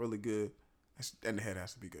cook really good, and the head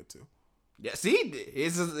has to be good too. Yeah, see,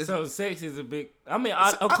 it's so sex is a big. I mean,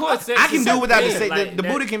 of course, sex I can is do a without the thing, sex. like, The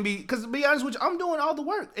booty can be, because to be honest with you, I'm doing all the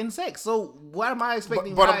work in sex. So what am I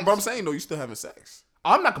expecting? But I'm saying though, you still having sex.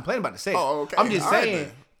 I'm not complaining about the sex. Oh, okay. I'm just All right, saying.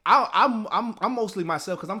 then. I'm mostly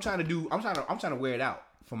myself because I'm trying to wear it out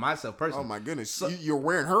for myself personally. Oh my goodness, you're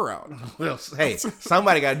wearing her out. Well, hey,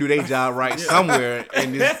 somebody got to do their job right somewhere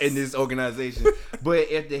in this organization. But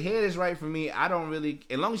if the head is right for me, I don't really.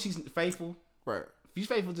 As long as she's faithful, Right. If she's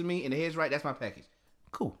faithful to me and the head's right, that's my package.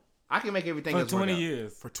 Cool. I can make everything for else 20 work out.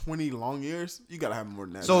 years. For 20 long years, you gotta have more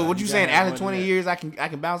than that. So what you saying? gotta have After more 20 than years, I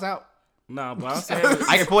can bounce out. Nah, but I'm saying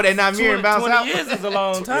I can pull that 9 mirror and bounce 20 out. years is a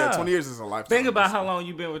long time. Yeah, 20 years is a lifetime. Think about how long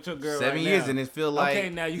you been with your girl. 7 right years now. and it feel like okay,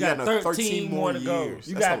 now you You got got 13 more to go. years.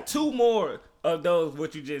 You That's got a- 2 more of those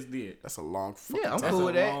what you just did. That's a long fucking Yeah, I'm time. cool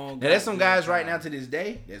with a that. long Now there's some goddamn guys right time. now to this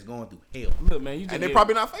day that's going through hell. Look, man, you just And they're get-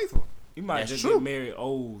 probably not faithful. You might That's just true. get married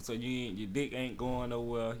old, so your dick ain't going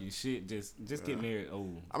nowhere. Your shit just get married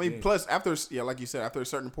old. I mean, Yeah. plus like you said, after a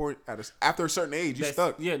certain point, after a certain age, you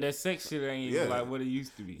stuck. Yeah, that sex shit ain't Yeah. like what it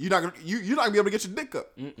used to be. You're not gonna be able to get your dick up.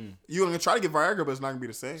 You're gonna try to get Viagra, but it's not gonna be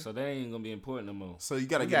the same. So that ain't gonna be important no more. So you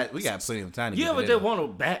gotta We got plenty of time to You get ever to just that. want a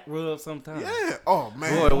back rub sometimes? Yeah. Oh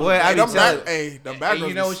man. Boy, what I Hey, be them telling- the back Hey,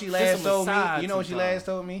 you know what she last Just a told me? massage You know what she sometimes. last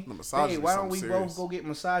told me? The massage Hey, is why don't we something both go get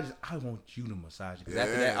massages? I want you to massage it. Because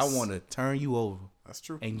after that, Yes. I want to turn you over That's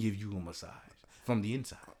true. and give you a massage from the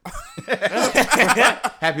inside.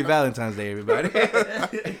 Happy Valentine's Day, everybody.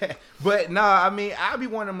 But nah, I mean, I be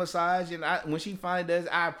wanting a massage, and when she finally does,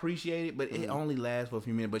 I appreciate it. But it only lasts for a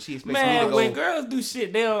few minutes. But she expects me Man, to go. when girls do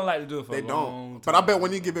shit, they don't like to do it for They a long don't. time. But I bet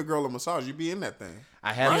when you give a girl a massage, you be in that thing.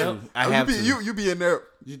 I have to. I You have be, to. You be in there.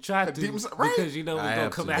 You try to deep massage, right? because you know I we're gonna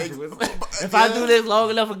have come to. afterwards. If Yeah. I do this long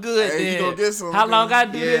enough for good, Hey, you then gonna get some, how long I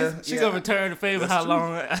man. do Yeah, this, she yeah. gonna return the favor. That's How true.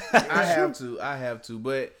 long? I have to.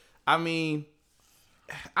 But I mean,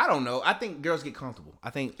 I don't know. I think girls get comfortable. I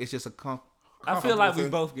think it's just a I feel like we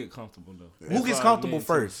thing. both get comfortable though. Who gets As far as comfortable men, too.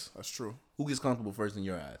 first? That's true. Who gets comfortable first in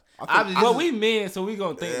your eyes? I think- Obviously, Well, this is- we men, so we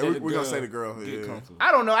gonna think Yeah, that we gonna say the girl, get yeah. comfortable.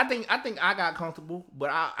 I don't know. I think I got comfortable, but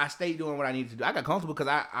I stayed doing what I needed to do. I got comfortable because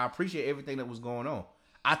I appreciate everything that was going on.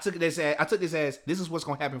 I took this as this is what's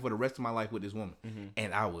gonna happen for the rest of my life with this woman,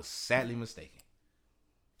 and I was sadly mistaken.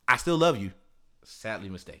 I still love you, sadly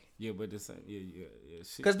mistaken. Yeah, but this yeah.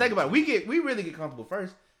 Shit. Because think about it, we really get comfortable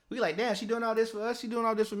first. We like, damn, she doing all this for us. She doing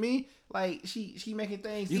all this for me. Like she making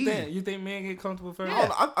things easy. You think men get comfortable first? I, don't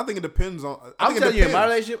know. I think it depends on. I I'm think telling it you, in my depends.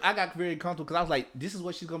 relationship, I got very comfortable because I was like, "This is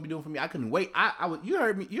what she's gonna be doing for me." I couldn't wait. I was. You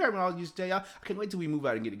heard me when I used to tell y'all. I couldn't wait till we move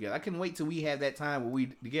out and get together. I couldn't wait till we have that time where we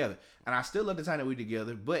together. And I still love the time that we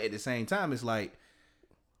together. But at the same time, it's like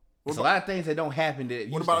there's a lot of things that don't happen that.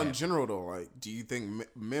 What used about to in happen. general though? Like, do you think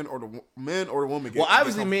men or the woman get? Well,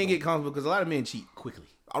 obviously, get men comfortable? get comfortable because a lot of men cheat quickly.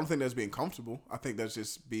 I don't think that's being comfortable. I think that's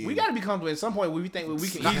just being. We got to be comfortable at some point where we think we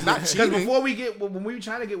can Not- easily. not Because cheating. before we get when we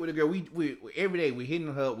trying to get with a girl, we every day we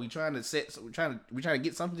hitting her up. We trying to set. We trying to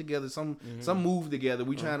get something together. Some move together.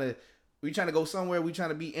 We trying to go somewhere. We trying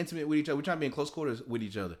to be intimate with each other. We trying to be in close quarters with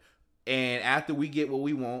each other. And after we get what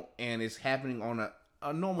we want, and it's happening on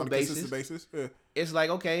a normal on a basis, consistent basis. Yeah. it's like,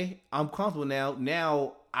 okay, I'm comfortable now.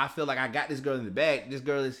 Now I feel like I got this girl in the bag. This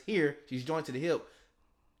girl is here. She's joined to the hip.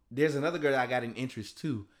 There's another girl that I got an interest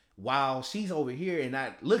to. While she's over here and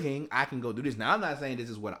not looking, I can go do this. Now, I'm not saying this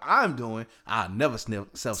is what I'm doing. I'll never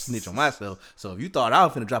self-snitch on myself. So if you thought I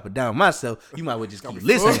was finna drop it down myself, you might well just keep be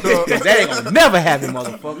listening. fucked up. Because that ain't gonna never happen,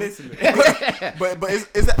 motherfucker. Listen, But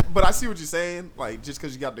is that? But I see what you're saying. Like, just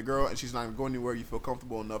because you got the girl and she's not going anywhere, you feel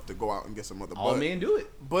comfortable enough to go out and get some other. All butt. men do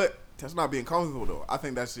it. But that's not being comfortable though. I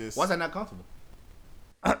think that's just Why's that not comfortable?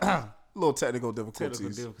 little technical difficulties.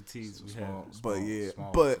 technical difficulties we have. But yeah,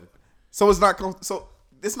 small. but so it's not so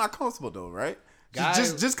it's not comfortable though, right?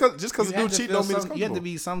 Guys, just because You a have dude to cheat feel don't mean it's some- you have comfortable. to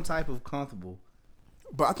be some type of comfortable.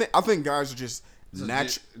 But I think guys are just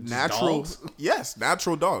just natural. dogs? Yes,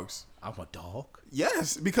 natural dogs. I'm a dog.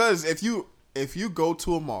 Yes, because if you go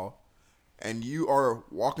to a mall and you are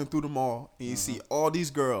walking through the mall and you see all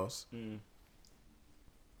these girls,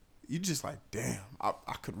 you just like, damn, I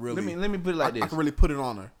could really Let me put it like I this. could really put it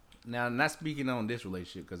on her. Now, not speaking on this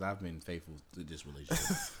relationship because I've been faithful to this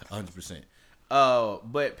relationship, 100%.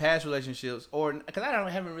 But past relationships, or because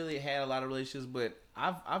haven't really had a lot of relationships, but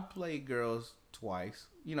I've played girls twice.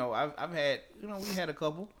 You know, I've had, we had a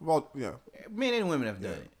couple. Well, yeah, Men and women have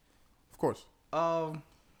done it. of course.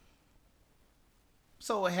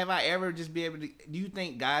 So have I ever just be able to? Do you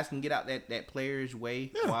think guys can get out that player's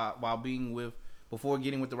way while being with before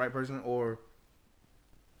getting with the right person, or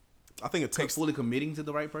I think it takes fully committing to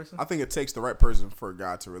the right person? I think it takes the right person for a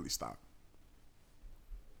guy to really stop.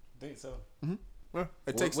 Think so. Yeah,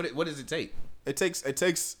 it takes What does it take? it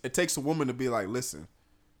takes a woman to be like, listen,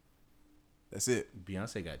 that's it.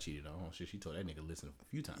 Beyonce got cheated on. She told that nigga listen a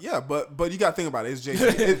few times. Yeah, but you gotta think about it. It's Jay Z.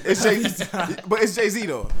 It's Jay Z. But it's Jay Z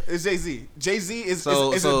though. It's Jay Z. Jay Z is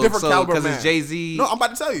a different caliber man. It's Jay-Z. No, I'm about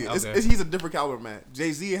to tell you. Okay. He's a different caliber man.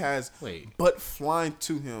 Jay Z has butt flying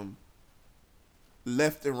to him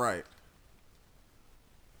left and right.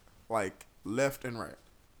 Like left and right.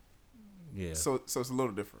 Yeah. So it's a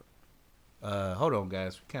little different. Hold on,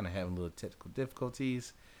 guys. We're kind of having a little technical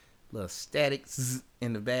difficulties. Little static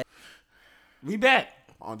in the back. We back.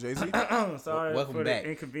 On Jay Z. Sorry Welcome for back.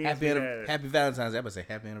 the inconvenience. Happy Valentine's Day. I'm about to say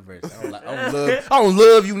happy anniversary. I don't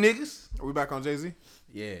love you niggas. Are we back on Jay Z?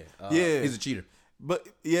 Yeah. Yeah. He's a cheater. But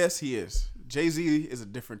yes, he is. Jay Z is a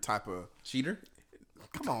different type of Cheater?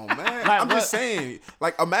 Come on, man. I'm just saying.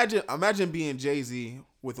 Like, imagine being Jay Z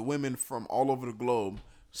with women from all over the globe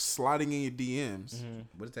sliding in your DMs. Mm-hmm.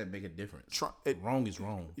 What does that make a difference? Wrong is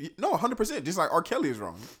wrong. No, 100%. Just like R. Kelly is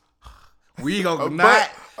wrong. We gonna not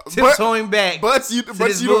tiptoeing back. But you don't want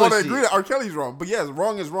to bullshit. agree that R. Kelly's wrong. But yes,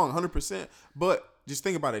 wrong is wrong, 100%. But just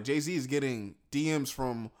think about it. Jay Z is getting DMs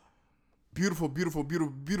from beautiful, beautiful,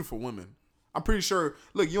 beautiful, beautiful women. I'm pretty sure.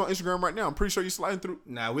 Look, you on Instagram right now. I'm pretty sure you're sliding through.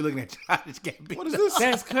 Nah, we're looking at Childish Gambino. What is this?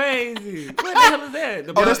 That's crazy. What the hell is that?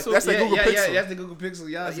 The That's the Google Pixel. Yeah, that's the Google Pixel.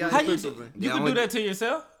 Yeah. How you can do that to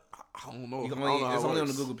yourself? I don't know. It's only on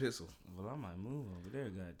the Google Pixel. Well, I might move over there,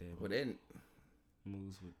 goddamn. Well, then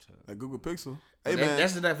Moves with Chuck. A Google Pixel. Hey, man,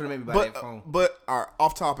 that's the for maybe buy that phone. But all right,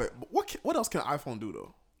 off topic. What else can an iPhone do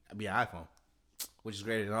though? It'd be an iPhone, which is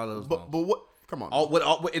greater than all those But phones. but what? Come on.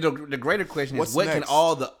 The greater question What's is, what next? can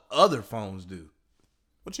all the other phones do?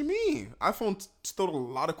 What you mean? iPhone stole a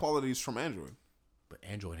lot of qualities from Android. But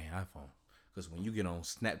Android ain't iPhone. Because when you get on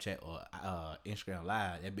Snapchat or Instagram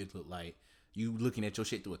Live, that bitch look like you looking at your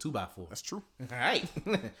shit through a 2x4. That's true. All right.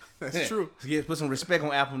 That's true. Yeah, put some respect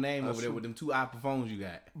on Apple name over there with them 2 Apple phones you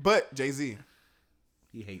got. But Jay-Z.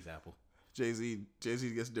 He hates Apple. Jay-Z gets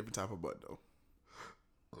a different type of butt though.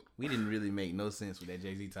 We didn't really make no sense with that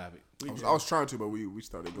Jay-Z topic. I was trying to, but we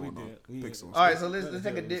started going on Pixels. All right, so let's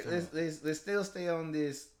take let's still stay on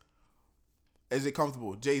this. Is it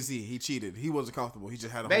comfortable? Jay-Z, he cheated. He wasn't comfortable. He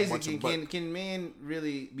just had a whole bunch Basically, of butt. can men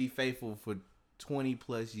really be faithful for 20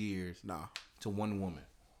 plus years Nah. to one woman?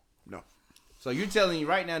 No. So you're telling me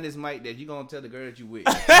right now in this mic that you're gonna tell the girl that you with?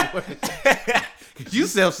 You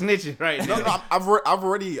self snitching right now. No, I've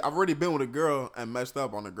already been with a girl and messed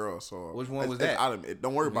up on a girl. So which one was that?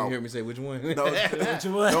 Don't worry about. You hear me say which one? No, Which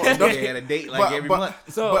one? They had a date like every month.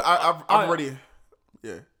 So, but I've already.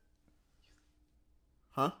 Yeah.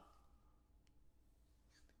 Huh?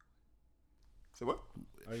 Say what?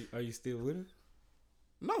 Are you still with her?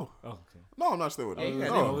 No. Oh, okay. No, I'm not still with her. Hey,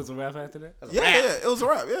 Oh, No. it was a rap after that? Yeah, it was a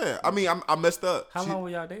wrap. Yeah, I mean, I messed up. How long were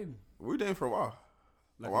y'all dating? We were dating for a while.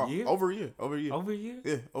 Like while. a year? Over a year. Over a year?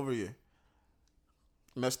 Yeah, over a year.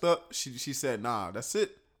 Messed up. She said, "Nah, that's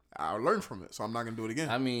it. I learned from it, so I'm not gonna do it again."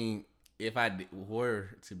 I mean, if I were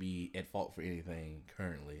to be at fault for anything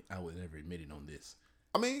currently, I would never admit it on this.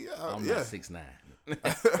 I mean, I'm yeah. not 6'9".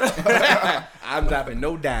 I'm dropping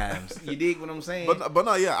no dimes. You dig what I'm saying? But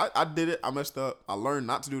no, yeah, I did it. I messed up. I learned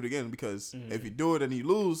not to do it again because if you do it and you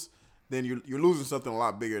lose, then you're losing something a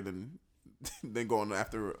lot bigger than going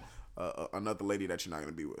after another lady that you're not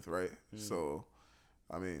gonna be with, right? So,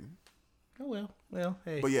 I mean, oh well,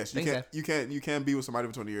 hey. but yes, you can't be with somebody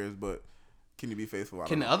for 20 years, but can you be faithful?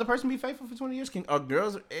 Can the other person be faithful for 20 years? Are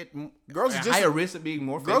girls at Girls are just higher risk of being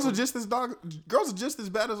more faithful? Girls are just as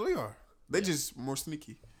bad as we are. They just more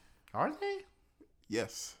sneaky. Are they?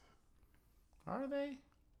 Yes. Are they?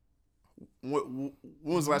 When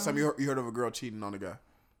was the last time you heard of a girl cheating on a guy?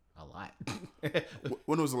 A lot.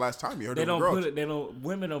 When was the last time you heard They of a don't girl? put it. They don't.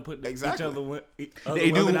 Women don't put Exactly. each other.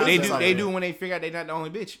 They do. women out there. They do when they figure out they're not the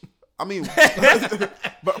only bitch. I mean,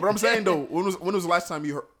 but I'm saying though, when was the last time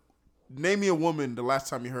you heard? Name me a woman the last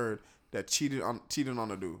time you heard that cheated on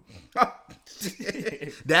a dude.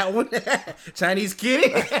 That one, Chinese kitty.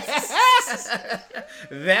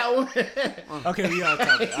 That one. Okay, we all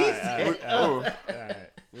talking. All right. Oh,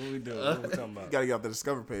 What we doing? What we talking about? you gotta get off the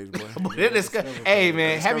Discover page, boy. Hey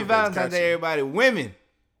man, happy Discovery page Valentine's catchy. Day, everybody. Women,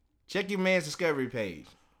 check your man's Discovery page.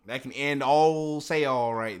 That can end all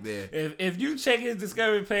right there. If you check his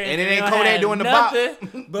Discovery page And it ain't don't Kodak have doing the bop.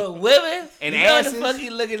 nothing but women And you know what the asses. fuck he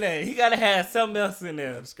looking at? He gotta have something else in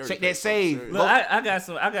there. Check that save. Look, I got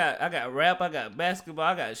some. I got rap. I got basketball.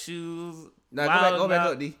 I got shoes. Now go back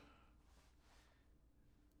Wild up, D.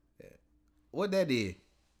 What that did?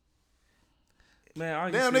 Man, are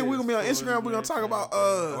you Damn, we gonna be on serious? Instagram. We gonna talk about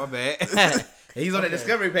My bad. He's on the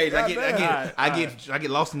discovery page. I get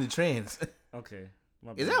lost in the trends. Okay.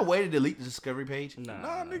 My Is bad. there a way to delete the discovery page? Nah,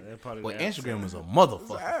 nigga. they're part of Well, the app, Instagram sir. is a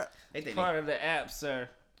motherfucker. that? Part of the app, sir.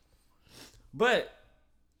 But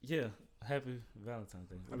yeah, happy Valentine's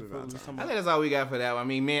Day. What the fuck we talking I about? think that's all we got for that. I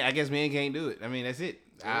mean, man, I guess men can't do it. I mean, that's it.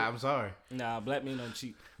 I'm sorry. Nah, black men don't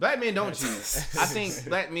cheat. Black men don't cheat. I think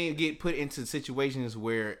black men get put into situations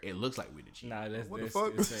where it looks like we're the cheat. Nah, that's What the that's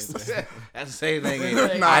fuck? the same thing. That's the same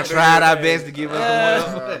thing. Nah, I tried our best to give us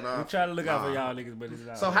the one. Nah. We try to look out for y'all niggas, but it's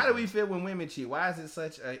not. So how do we feel when women cheat? Why is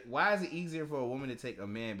it easier for a woman to take a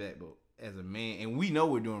man back, but as a man, and we know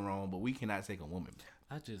we're doing wrong, but we cannot take a woman back?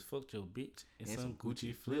 I just fucked your bitch in And some some Gucci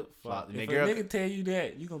Gucci flip flip-flop. flop. And If that a girl- nigga tell you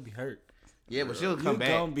that, you gonna be hurt. Yeah, but she'll You come back.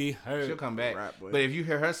 gonna be hurt. She'll come back. Right, boy. But if you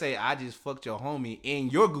hear her say, "I just fucked your homie in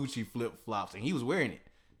your Gucci flip flops," and he was wearing it,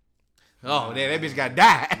 oh, that bitch got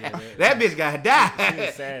die. That bitch got She a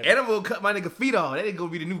die. savage. And I'm gonna cut my nigga feet off. That ain't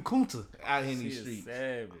gonna be the new Kunta out here in She these a streets.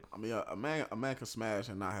 savage. I mean, a man can smash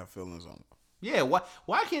and not have feelings on it. Yeah,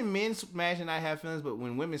 why can men smash and not have feelings, but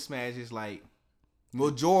when women smash, it's like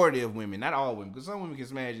majority of women, not all women, because some women can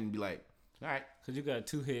smash and be like, all right. Cause you got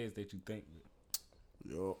two heads that you think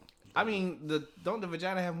with. Yo, I mean, don't the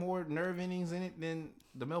vagina have more nerve endings in it than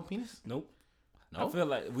the male penis? Nope. No? I feel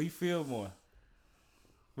like we feel more.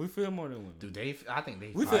 We feel more than women. Do they? I think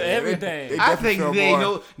they. We feel yeah, everything. they- I definitely think feel they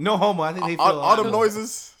more. no homo. I think they feel all them them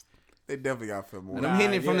noises, they definitely got to feel more. When I'm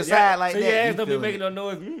hitting it from the yeah. side like so that. your ass you don't be feel making it. no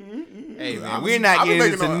noise. Hey man, I we're was- not I been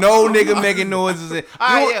getting making into no- no nigga making noises. All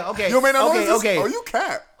right, yeah, okay. You made no okay, noises? okay. Oh, you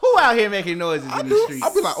cap. Who out here making noises in the do. streets?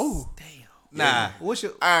 I be like, oh, Nah. What's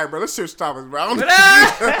your? all right, bro. Let's switch topics, bro.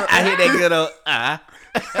 I hear that good old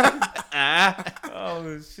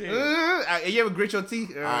Oh shit. You ever grit your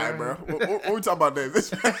teeth? All right, bro. What we talking about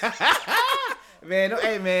this? Man,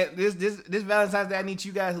 hey man, this Valentine's Day, I need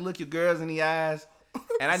you guys to look your girls in the eyes,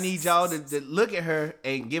 and I need y'all to look at her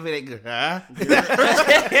and give her that good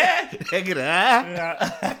that good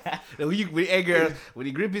hey girl, when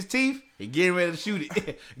he grip his teeth, he getting ready to shoot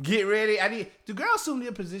it. Get ready. Do girls assume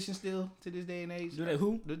their position still to this day and age? Do they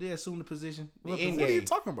who? Do they assume the position? The What end are you game.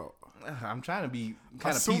 talking about? I'm trying to be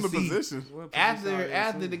kind of Assume PC. the position. What position are they After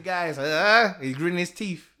assuming? the guy's he's gritting his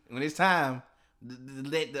teeth when it's time.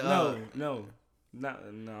 Let the No, I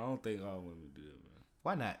don't think all women do it, man.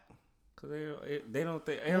 why not? Cause they don't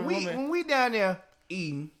think every woman. When we down there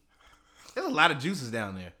eating, there's a lot of juices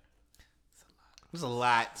down there. There's a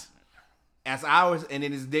lot. That's ours, and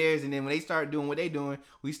then it's theirs, and then when they start doing what they doing,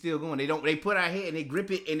 we still going. They put our head and they grip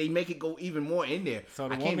it and they make it go even more in there. So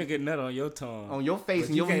the I woman can't get nut on your tongue. on your face But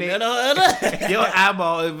and you your can't neck, nut on her. your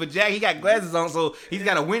eyeball. But Jack, he got glasses on, so he's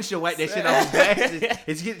got a windshield wipe that shit off his glasses.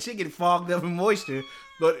 It's shit get fogged up in moisture.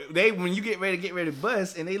 But when you get ready to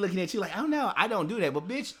bust, and they looking at you like, oh no, I don't do that. But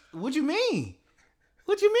bitch, what you mean?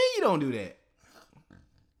 What you mean you don't do that?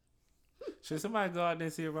 Should somebody go out there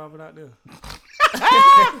and see a Robert out there?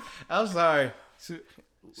 I'm sorry. Should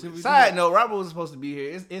we do Side that? note, Robert was supposed to be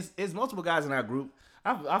here. It's multiple guys in our group.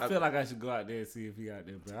 I feel like I should go out there and see if he out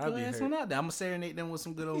there, bro. I'll be That's hurt. one out there. I'm gonna serenade them with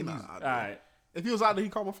some good old music. All right. If he was out there, he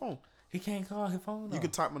call my phone. He can't call his phone. You though.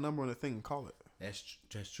 could type my number on the thing and call it.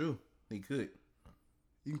 That's true. He could.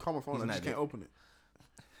 You can call my phone. He's I not just there. can't open it.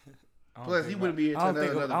 I don't Plus, think he wouldn't be here I don't till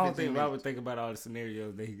think, another I don't 15 think minutes. Robert think about all the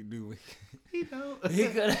scenarios that he could do. He don't. He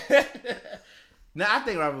could. No, I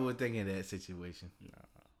think Robert would think in that situation.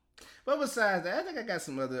 But besides that, I think I got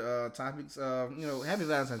some other topics. Happy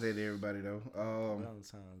Valentine's Day to everybody, though.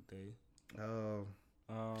 Valentine's Day.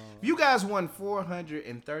 If you guys won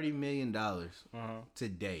 $430 million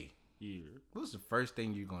today, Yeah. what's the first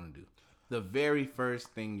thing you're gonna do? The very first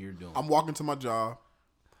thing you're doing. I'm walking to my job.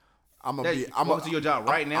 I'm gonna be. I'm going to your job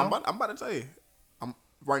right now. I'm about to tell you.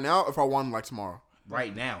 Right now. If I won like tomorrow.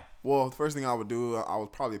 Right now. Well, the first thing I would do, I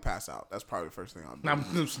would probably pass out. That's probably the first thing I'd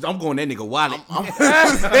do. I'm going that nigga wallet.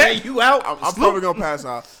 You out? I'm probably gonna pass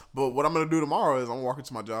out. But what I'm gonna do tomorrow is I'm walking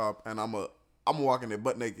to my job and I'm walking there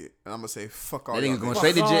butt naked and I'm gonna say fuck all That y'all. nigga going niggas.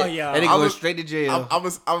 straight to Fuck jail. all y'all. That nigga I going was- straight to jail. I'm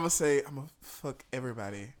gonna say I'm gonna fuck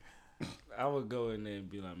everybody. I would go in there and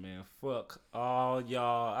be like, man, fuck all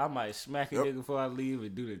y'all. I might smack a Yep. nigga before I leave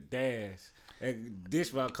and do the dash. And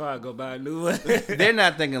ditch my car and go buy a new one. They're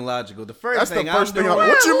not thinking logical. The first That's thing the first I'm thing. doing.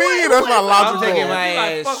 What you mean? That's not I'm logical. taking my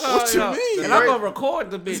Like, ass. fuck all What you y'all. mean? And I'm gonna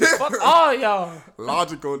record the bitch. Fuck all y'all.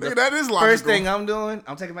 Logical. Nigga, that is logical. First thing I'm doing,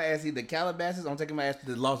 I'm taking my ass either Calabasas. I'm taking my ass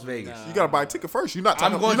to Las Vegas. You gotta buy a ticket first. You're not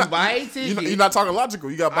talking. I'm going you're to not- buy a You're ticket. not talking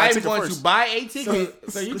logical. You gotta buy a I'm ticket going first. to buy a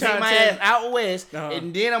ticket. So you take trying my to tell- ass out west, Uh-huh.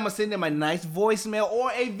 and then I'm gonna send them a nice voicemail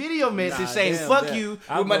or a video message Nah, saying damn "fuck that. you"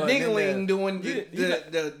 I'm with my going in dingaling there. doing You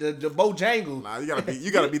the Bojangles. cool. Nah,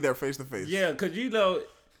 you gotta be there face to face. Yeah, cause you know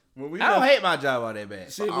when we I don't left, hate my job all that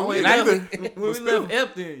bad. shit, I don't when we, hate left, either. when we left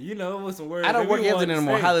Epton, you know, with some words. I don't that work we Epton wanted to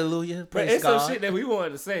anymore. say. Hallelujah. But Praise it's God. some shit that we wanted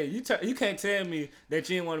to say. You can't tell me that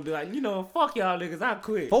you didn't want to be like, you know, fuck y'all niggas, I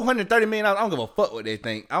quit. $430 million. I don't give a fuck what they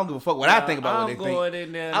think. I don't give a fuck what I think about what they I'm think. going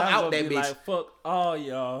in there and I'm I'm out gonna that be bitch. like, fuck all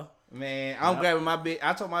y'all. Man, I'm grabbing my bitch.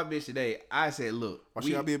 I told my bitch today. I said, look. Why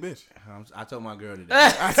should I be a bitch? I told my girl today.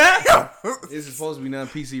 This is supposed to be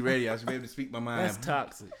non-PC radio. I should be able to speak my mind. That's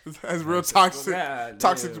toxic. That's real toxic. God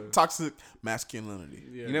Toxic damn. toxic masculinity.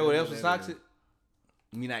 Yeah, You know what yeah, else was that toxic?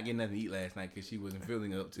 Me not getting nothing to eat last night because she wasn't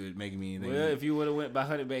feeling up to it, making me anything. Well, to eat. if you would have went by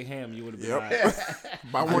Honey Baked Ham, you would have been Yep.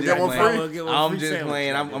 right. Buy I'm one just get one playing. free. Get one I'm free just sandwich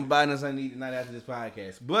playing. out there. I'm buying us something to eat tonight after this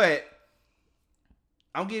podcast. But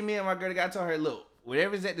I'm getting me and my girl together. I told her, look,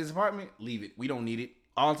 whatever's at this apartment, leave it. We don't need it.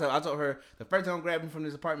 All the time, I told her the first time I'm grabbing from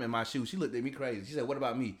this apartment, my shoes. She looked at me crazy. She said, "What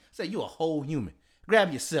about me?" I said, "You a whole human.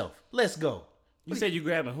 Grab yourself. Let's go." You said you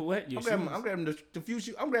grabbing who? What? Your I'm grabbing the few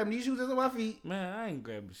shoes. I'm grabbing these shoes that's on my feet. Man, I ain't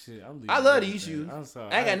grabbing shit. I'm leaving I love everything. these shoes. I'm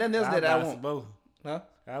sorry. I ain't got nothing else that I buy want. some both. Huh?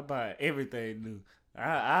 I buy everything new.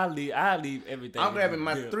 I leave everything. I'm grabbing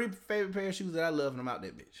my good. 3 favorite pair of shoes that I love, and I'm out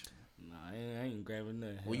that bitch. Nah, I ain't grabbing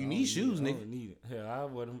nothing. Well, you I need don't shoes, I nigga. don't need it. Hell, I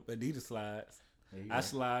wear them Adidas slides. There you I go.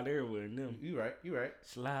 slide everywhere in them. You right. You right.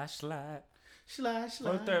 Slide. Slide.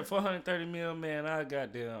 430 mil, man. I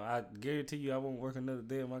guarantee you, I won't work another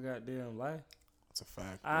day of my goddamn life. That's a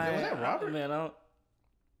fact. Was that Robert? Man, I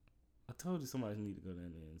told you somebody need to go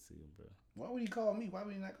down there and see him, bro. Why would he call me? Why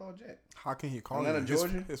would he not call Jack? How can he call Atlanta, you?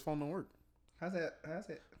 Georgia? His phone don't work. How's that?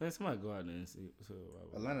 Man, somebody go out there and see.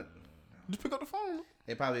 Atlanta. Just pick up the phone.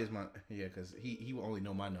 It probably is my because he will only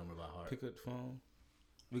know my number by heart. Pick up the phone.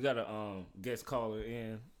 We got a guest caller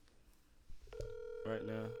in right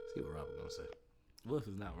now. See what Robert gonna say. What if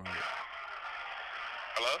it's not Robert?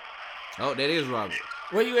 Hello? Oh, that is Robert.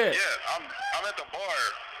 Where you at? Yeah, I'm at the bar.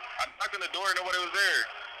 I knocked on the door, nobody was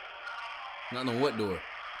there. Not on what door?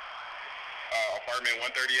 Apartment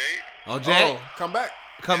 138. Oh, Jack, Come back.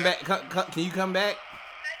 come back. Can you come back?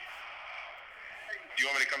 You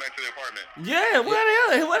want me to come back to the apartment? Yeah,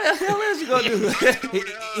 what the hell else you gonna do?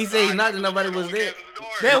 He said he knocked and nobody was there.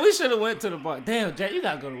 Damn, we should have went to the bar. Damn, Jack, you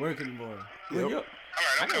gotta go to work in the morning. Yep. All right,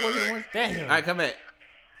 I'm coming back. Damn. All right, come back.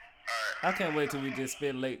 I can't wait till we just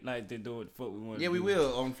spend late night to do what the fuck we want. Yeah, we do.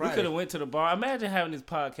 will on We Friday. could have went to the bar. Imagine having this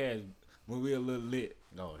podcast when we a little lit,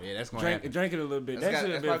 Oh, yeah, that's gonna happen. drinking a little bit. That's That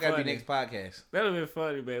should have been probably gotta funny. be next podcast. That'd have been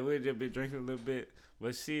funny, man. We'd just been drinking a little bit,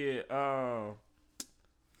 but shit.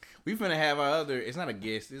 We finna have our other. It's not a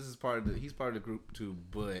guest. This is part of the. He's part of the group too,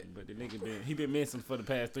 but But the nigga been missing for the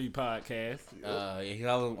past 3 podcasts. yeah, he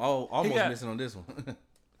almost got- missing on this one.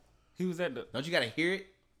 He was at the Don't you gotta hear it?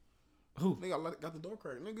 who? Nigga, got the door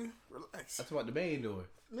cracked. Nigga, relax. That's about the main door.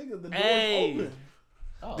 Nigga, the door's Hey, open.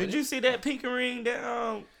 Oh, did you see that pinky ring?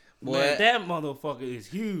 That Boy. man, that motherfucker is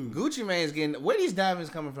huge. Gucci Mane's getting. Where these diamonds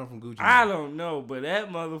coming from Gucci? I Mane? don't know, but that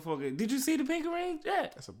motherfucker. Did you see the pinky ring? Yeah.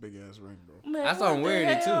 That's a big ass ring, bro. Man, I saw him what the wearing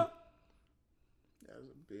it, too. hell? That's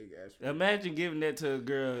a big ass ring. Imagine giving that to a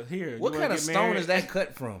girl here. What you kind wanna of get stone married? is that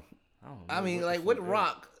cut from? I don't know I mean, what like the what fuck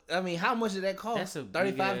rock? I mean, how much did that cost? That's a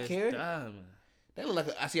 35 big-ass carat. diamond. That look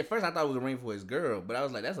like. I see. At first, I thought it was a ring for his girl, but I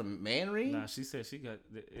was like, that's a man ring. Nah, she said she got.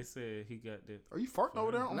 It said he got that. Are you farting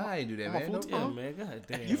over there? Nah, I ain't do that, on my man. futon? Yeah, man, god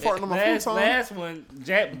damn. You farting on my last, futon? Last one,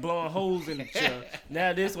 Jack blowing holes in the chair.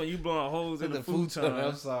 Now this one, you blowing holes in the futon.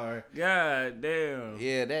 I'm sorry. God damn.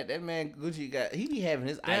 Yeah, that man Gucci got. He be having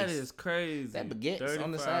his That ice. is crazy. That baguettes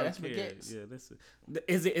on the 35 side, that's carats. baguettes. Yeah, that's.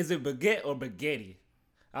 Is it baguette or baguette?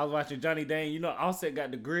 I was watching Johnny Dane. You know, Offset got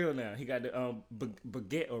the grill now. He got the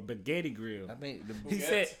baguette or baguette grill. I think He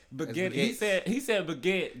said baguette. baguettes. He said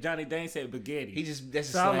baguette. Johnny Dane said baguette. he just that's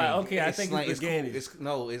So a I'm slang. like, okay, I think slang. it's cool.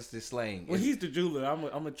 baguette. It's the slang. Well, It's- he's the jeweler. I'm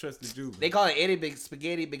gonna trust the jeweler. they call it Eddie Big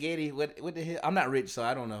Spaghetti. What the hell? I'm not rich, so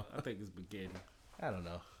I don't know. I think it's baguette. I don't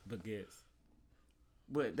know. Baguettes.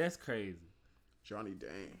 But that's crazy. Johnny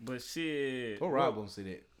Dang. But shit. What Rob gonna sit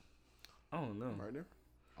at? I don't know. Right there.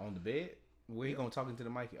 On the bed? Where he gonna talk into the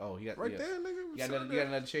mic? Oh, he got Right yeah. there, nigga. You got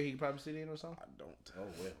another chair he can probably sit in or something? I don't. Oh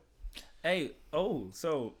well. Hey,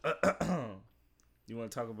 so you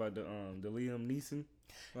want to talk about the Liam Neeson?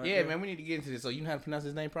 right Yeah, there? man, we need to get into this. So you know how to pronounce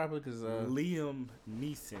his name properly? Because Liam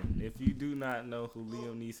Neeson. If you do not know who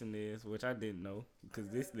Liam Neeson is, which I didn't know, because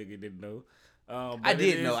this nigga didn't know. But I it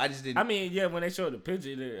did know. is- I just didn't. I mean, yeah, when they showed the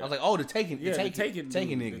picture, I was like, oh, the taking dude, dude. taking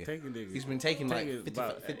nigga. nigga. He's been taking like Taking 50,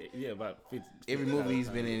 about 50 about 50. every movie he's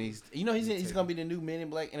been in. He's he's gonna be the new Men in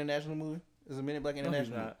Black international movie. Is a Men in Black No, he's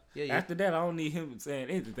international? not. Yeah. After that, I don't need him saying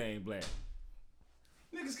anything black.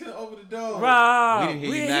 Nigga, Niggas can't open the door. Rob, We didn't hear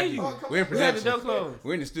you hear knocking. you. Oh, come We're in on. We had the door production. closed.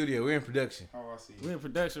 We're in the studio. We're in production. Oh, I see. We're in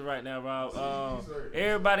production right now, Rob.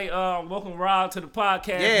 Everybody, welcome Rob to the podcast.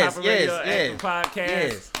 Yes, Hyper Radio yes, Active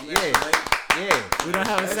Podcast. Yeah. We don't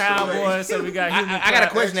have a soundboard, so we got. I got a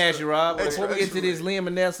question to ask you, Rob. Before we get to this Liam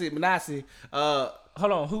Manassi,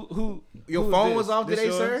 Hold on, who? your who phone is was this? off This today,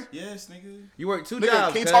 yours? sir? Yes, nigga. You work 2 Nigga,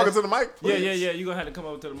 jobs. keep cuz. talking to the mic. Yeah, Please. yeah. You gonna have to come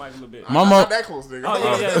over to the mic a little bit. I'm not that close, nigga. Oh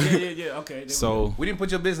yeah. Okay. There we So We didn't put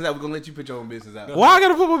your business out. We're gonna let you put your own business out. why I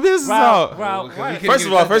gotta put my business go. out? Rob, Because why- we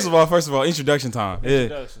can't- First of all, introduction time. Yeah,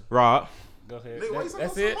 Introduction. Rob. Go ahead. Nigga, why you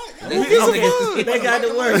That's talking it. to the mic? Okay, they got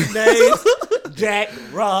the worst names. Jack,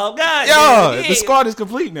 Rob, God. Yo, damn, the squad is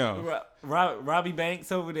complete now. Robbie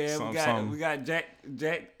Banks over there. Some. We got Jack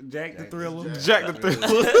the Thriller. Jack the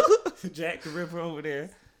Thriller. Jack the Ripper over there.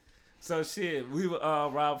 So shit, we were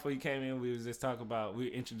Rob, before you came in, we was just talking about, we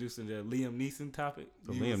were introducing the Liam Neeson topic.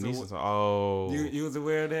 Liam Neeson. Oh. You was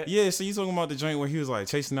aware of that? Yeah, so you talking about the joint where he was like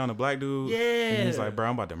chasing down the black dude? Yeah. And he was like, bro,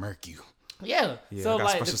 I'm about to murk you. Yeah. Yeah, So I got a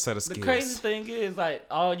like special set of the skills. crazy thing is, like,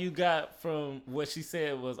 all you got from what she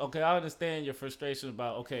said was, okay, I understand your frustration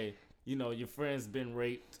about, okay, you know, your friend's been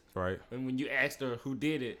raped. Right. And when you asked her who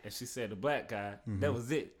did it, and she said the black guy, that was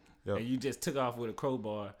it. Yep. And you just took off with a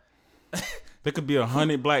crowbar. There could be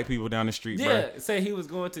 100 black people down the street, bro. Yeah, say he was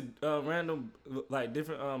going to random, like,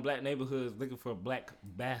 different black neighborhoods looking for black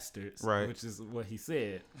bastards, Right. which is what he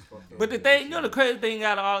said. But the thing, you know, the crazy thing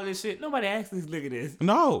out of all this shit, nobody actually look at this.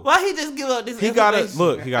 No. Why he just give up this? He got a information?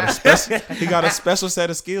 look. He got a special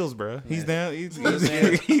set of skills, bro. He's down. He's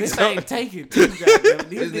This ain't taking too goddamn.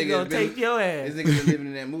 These This niggas nigga gonna been- take your ass. This nigga been living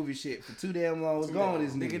in that movie shit for too damn long. What's going on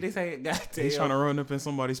with this Nigga, nigga? this ain't goddamn. He's trying to run up in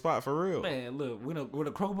somebody's spot for real. Man, look, with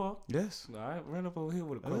a crowbar. Yes. All right, run up over here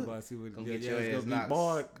with a crowbar. See what Gonna yeah, get your it's ass gonna be knocked.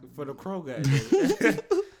 barred for the crow guy.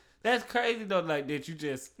 That's crazy though. Like that, you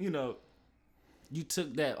just you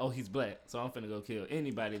took that. Oh, he's black, so I'm finna go kill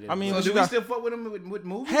anybody. That I mean, So but do you we got- still fuck with him with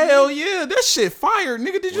movies? Hell yeah, that shit fire,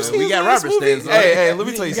 nigga. Did you see we his got last Robert movie? Stans on Hey, let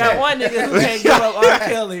me tell you you got something. one nigga who can't give up R.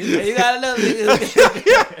 Kelly, and you got another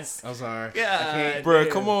nigga. I'm sorry. Yeah, Bro,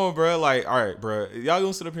 come on, bro. Like, all right, bro. Y'all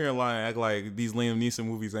gonna sit up here and lie and act like these Liam Neeson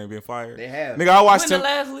movies ain't been fired? They have. Nigga, I watched When the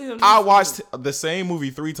him. last Liam I Neeson watched the same movie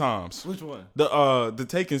 3 times. Which one? The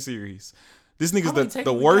Taken series. This How many nigga's Taken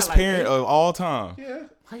the we got, worst like parent 8? of all time. Yeah.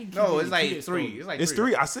 How you No, keep it's like kids 3. from- It's like It's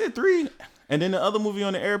 3. 3. I said 3. And then the other movie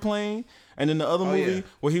on the airplane. And then the other movie yeah.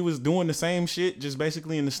 where he was doing the same shit, just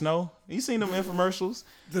basically in the snow. You seen them infomercials?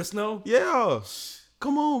 The snow. Yeah.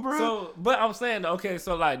 Come on, bro. So, but I'm saying, okay,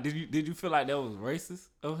 so like, did you feel like that was racist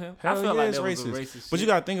of him? Hell I feel yeah, like it's that was racist. a racist. But you shit.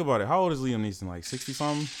 gotta think about it. How old is Liam Neeson? Like 60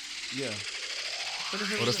 something? yeah. Oh,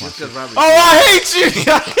 that's my Just 'cause Robert. Oh, I hate you.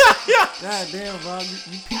 God damn, Rob, you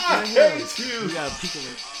peeked right here. You got a peek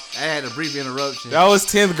of it. I had a brief interruption. That was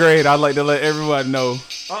 10th grade. I'd like to let everybody know.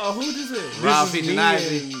 Who this is? Rob This is featuring me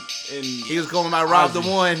Ivy. and He was calling my Rob the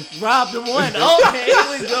One. Rob the one. Okay,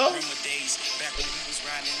 here we go.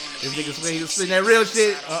 This nigga swear he was spitting that real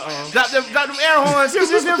shit. Drop them air horns.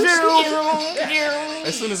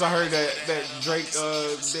 as soon as I heard that Drake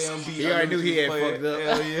damn beat, He I already knew knew he had was fucked up.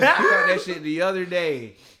 Hell He yeah. caught that shit the other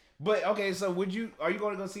day. But okay, so are you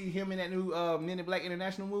going to go see him in that new Men in Black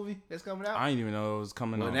International movie that's coming out? I didn't even know it was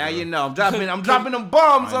coming Well, out. now bro. you know. I'm dropping them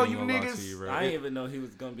bombs I on ain't you even gonna lie to niggas. you, bro. I didn't even know he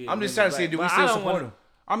was gonna be. I'm just trying to see, do we still support him?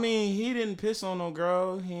 I mean, he didn't piss on no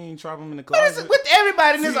girl. He ain't trap him in the What is closet. it with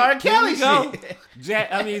everybody in this R. Kelly go.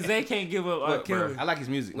 shit? Zay can't give up R. Look, bro, Kelly. I like his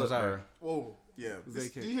music. No, Look, sorry. bro. Whoa. Yeah. Zay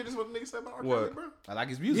Did you hear this? What the nigga said about R. What? Kelly, bro? I like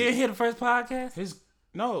his You music. didn't hear the first podcast?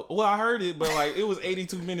 No, well, I heard it, but like it was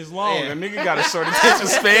 82 minutes long. Yeah. A nigga got a short attention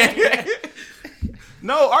span.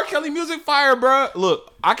 No, R. Kelly music fire, bro.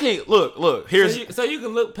 Look, I can't look. Here's So you can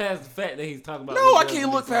look past the fact that he's talking about. no, I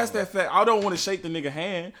can't look past that fact. I don't want to shake the nigga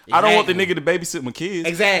hand. I don't want the nigga to babysit my kids.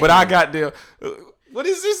 Exactly. But I got there. What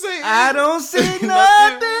is this saying? I don't see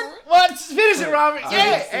nothing. What? Finish it, Robert.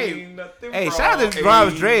 Yeah. Hey, shout out to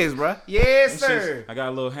Robert Dre's, bro. Yes, sir. I got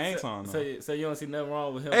a little hang on. So you don't see nothing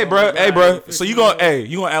wrong with him. Hey, bro. So you gonna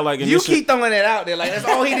act like You Ignition? keep throwing that out there like that's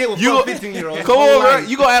all he did was You fuck go- 15-year-olds. Come on, bro.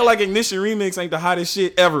 You gonna act like Ignition Remix ain't the hottest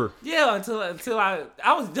shit ever? Yeah, until I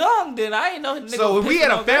was young, then I ain't know. Nigga So if we pissing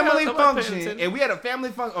had a on girls, family nobody paying function, attention. and we had a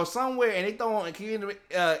family function or somewhere, and they throw on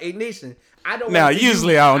Ignition, I don't. Now, wanna see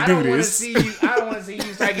usually you, I don't do wanna this. See you, I don't want to see you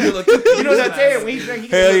start getting a little. You know what I'm saying? When he drink, he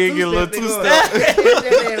Hell, get you get a little two-step.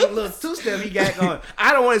 That little two-step he got going.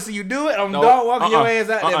 I don't want to see you do it. I'm dog walking your ass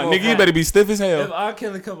out there. Nigga, you better be stiff as If hell. R.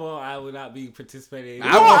 Kelly come on, I would not be participating.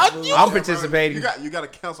 I'm participating. You got to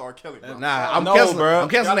cancel R. Kelly, bro. Nah, I'm No, canceling. bro. I'm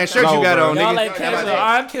canceling that shirt No, you got bro. on, Y'all nigga. like How about cancel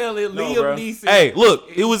that? R. Kelly, Liam bro. Neeson. Hey, look,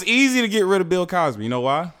 it was easy to get rid of Bill Cosby. You know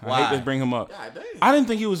why? I Why? hate to bring him up. God damn. I didn't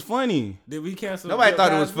think he was funny. Did we cancel? Nobody Bill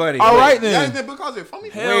thought it was Cosby? funny. All right Y'all then. ain't think Bill Cosby funny?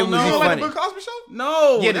 Hell Wait, was no. he You don't like funny? the Bill Cosby show?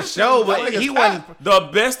 No. Yeah, the that's- show, but nigga's he fat. wasn't. The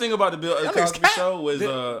best thing about the Bill That nigga's Cosby cat. show was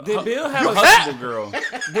Did Bill have a Huxtable Girl.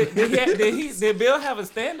 did Bill have a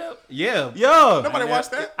stand up? Yeah. Yeah. Nobody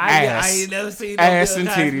watched that? I Ass. ain't never seen no Ass Bill and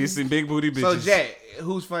Cosby. titties and big booty bitches. So Jack,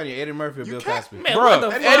 who's funnier, Eddie Murphy or Bill can't- Cosby? Man, what Bro,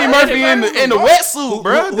 the fuck? Eddie Murphy in the wetsuit,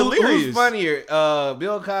 bro. Delirious. Who's funnier,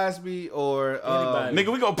 Bill Cosby or Anybody.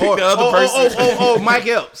 Nigga, we gonna pick the other person. Mike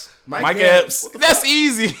Epps. Mike Epps. That's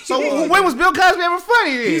easy. So when was Bill Cosby ever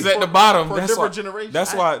funny? Then? He's at the bottom. For That's different why. generations.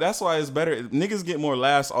 That's why it's better. Niggas get more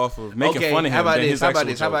laughs off of making Okay, fun of him how about than this? his How about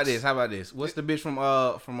actual this? How about jokes. this? How about this? What's the bitch from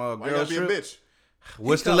Why you Girls gotta be a Trip? bitch?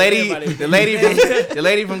 What's the called lady? everybody The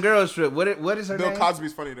lady from Girls Trip. What is her Bill name?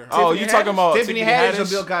 Cosby's funnier than her. Oh, you talking about Tiffany Haddish or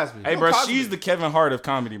Bill Cosby? Hey, bro, Cosby. she's the Kevin Hart of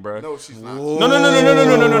comedy, bro. No, she's not. No. That's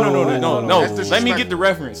Let me get disrespectful. the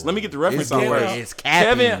reference. Let me get the reference It's out Kevin- first. it's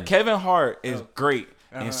capping. Kevin Hart is great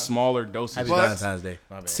in smaller doses. Happy But- Valentine's Day.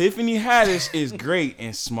 My bad. Tiffany Haddish is great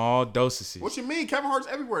in small dosages. What you mean? Kevin Hart's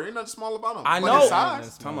everywhere. Ain't nothing small about him. I But know. his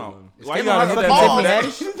size. Come on. Is Why you Kevin gotta Hart hit fucking that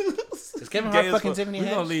Tiffany ball? Haddish? Is Kevin Gay Hart as fucking fuck. Tiffany We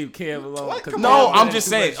gonna Haddish? leave Kev alone. What? 'cause Come No, on, I'm man. just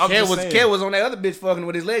saying. I'm just saying. Kev was on that other bitch fucking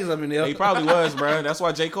with his legs up in there. He probably was, bro. That's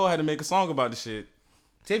why J. Cole had to make a song about the shit.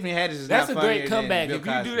 Tiffany Haddish is That's a not great funnier than comeback. Bill If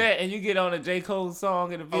you Cosby. do that and you get on a J. Cole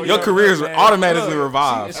song in a video, Your career's man, automatically look,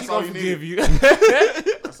 revived. She That's all gonna you forgive need. you.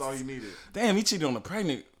 That's all he needed. Damn, he cheated on a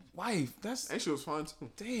pregnant wife. That's And she was fine too.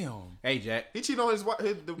 damn. Hey Jack, He cheated on his wife,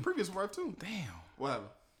 the previous wife too. Damn. What happened?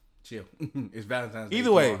 chill. It's Valentine's Day.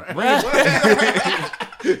 Either way, tomorrow. bring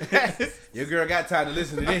it. Your girl got time to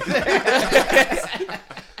listen to this.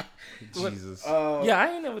 Jesus. Yeah,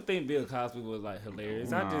 I ain't never think Bill Cosby was like hilarious.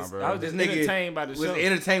 Nah, bro. I was just entertained by the was show.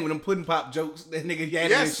 entertained with them pudding pop jokes that nigga had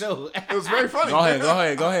Yes. in his show. It was very funny. Go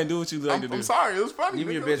ahead, and do what you like to do. I'm sorry. It was funny. Give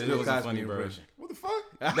me your nigga. best It Bill wasn't Cosby funny, bro. impression. What the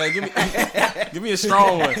fuck? Like, give me a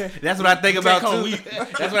strong one. That's what I think about home too. weak.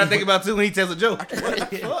 That's what I think about too when he tells a joke.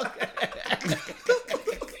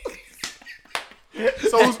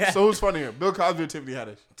 So who's funnier, Bill Cosby or Tiffany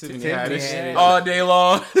Haddish? Tiffany Haddish. All day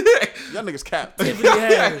long. Y'all niggas cap. Tiffany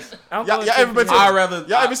Haddish. I'm Y'all going ever been to? Tiffany I'd rather.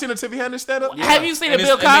 Y'all ever seen a Tiffany Haddish stand up? Have you seen And a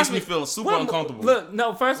Bill it makes Cosby? me feel super What- uncomfortable. Look,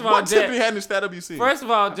 no. First of all, What Tiffany Jack, Haddish stand up you seen? first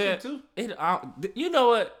of all, Jack, too. you know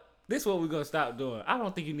what? This is what we're gonna stop doing. I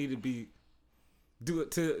don't think you need to do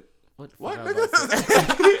it to. What? What, I was about to say.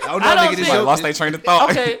 nigga? Oh no, I don't nigga, this think- joke. lost their train of thought.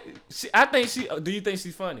 Okay, I think she. Do you think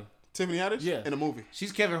she's funny? Tiffany Haddish? Yeah. In a movie.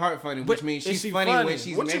 She's Kevin Hart funny, which But means is she's she funny funny? when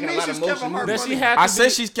she's What you making mean a lot she's of motion Kevin Hart movies. Does she funny? have to I said be-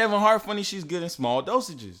 she's Kevin Hart funny. She's good in small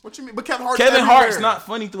dosages. What you mean? But Kevin Hart. Kevin Hart's not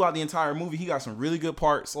funny throughout the entire movie. He got some really good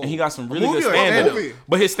parts and he got some really movie good or stand up. movie?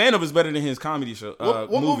 But his stand up is better than his comedy show. What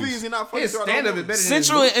movie movies. is he not funny? His throughout the stand up whole is better than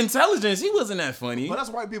Central his Intelligence. He wasn't that funny. But that's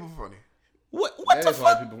white people funny. What That the is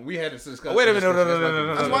white fuck? people. We had this discussion. Wait a minute.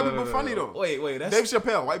 No. That's white people funny though. Wait. That's Dave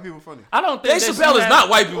Chappelle, white people funny. I don't think Dave that Chappelle she is had- not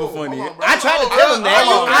white people funny. Hold on, bro. I tried to tell him that.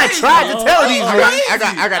 Oh, I tried to tell these niggas. I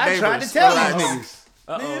got I neighbors. tried to tell Relax. these niggas.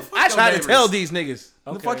 Uh-oh. I tried to tell these niggas.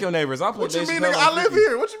 Fuck your neighbors. I'll put What you Dave mean, Chappelle nigga? I on live 50.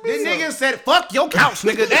 here. What you mean? This nigga said, "Fuck your couch,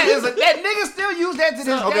 nigga." That nigga still use that to this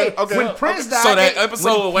day. okay, When okay. Prince died, So that they-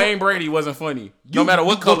 episode when- with Wayne Brady wasn't funny. No matter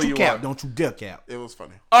what color you cap, are. don't you dare cap. It was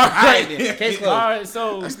funny. All All right, right. then. Case All closed. right,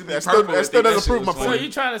 so That still Purple would think that doesn't shit prove my was so point.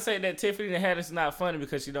 you trying to say that Tiffany Haddish is not funny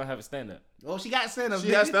because she don't have a stand up? Well, she got stand up. She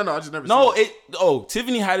has stand up. I just never. No, seen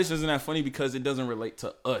Tiffany Haddish isn't that funny because it doesn't relate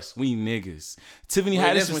to us. We niggas. Tiffany Well,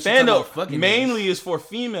 that's Haddish's when she stand talking up about fucking mainly is for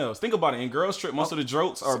females. Think about it. In Girls Trip, most of the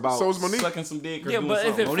jokes are about So is Monique. sucking some dick or Yeah, doing but is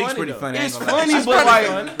something. it Monique's funny pretty though? funny. I ain't It's gonna lie. funny, She's but funny.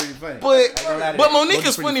 like, She's pretty funny. but I ain't gonna lie to but that. Monique Monique's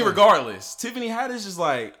is pretty funny funny. regardless. Tiffany Haddish is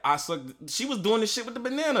like I sucked. She was doing this shit with the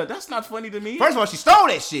banana. That's not funny to me. First of all, she stole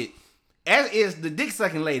that shit. As is the dick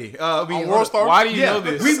sucking lady. On World Star. Why do you Yeah, know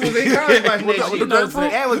this? we was in college watching With that the shit.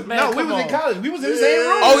 grapefruit? That was, Man, no, we come was in on. college. We was in the same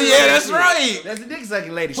room. Oh yeah, that's right. That's the dick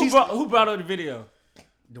sucking lady. Who She's brought up the video?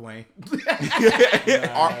 Dwayne.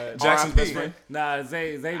 Jackson's best friend. Nah,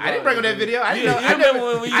 Zay. I didn't bring up that video. I You, didn't know. you I remember never,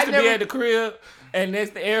 when we used I to never, be at the crib and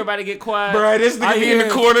next to everybody get quiet? Bruh, this I nigga be in the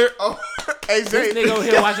hear- corner. Oh, Hey, This nigga over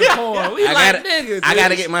here watching porn. We I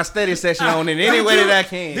gotta get my study session on in any way that I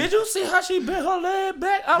can. Did you see how she bent her leg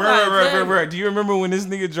back? I'm like, Bro. Do you remember when this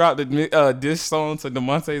nigga dropped the diss song to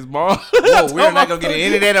DeMonte's mom? Whoa, we're not gonna get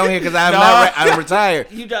into that on here because I'm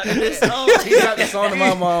retired. You dropped this song. He dropped the song to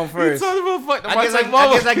my mom first. Talking about fuck I guess DeMonte's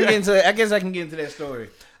mama. I guess I can get into that story.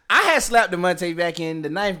 I had slapped DeMonte back in the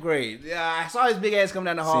 9th grade. I saw his big ass come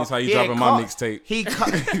down the hall. Seems how you He had dropping my mixtape.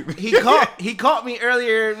 He caught me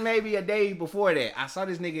earlier, maybe a day before that. I saw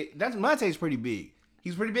this nigga. That's DeMonte's pretty big.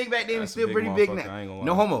 He's pretty big back then. That's He's still a big pretty big motherfucker, I ain't now. gonna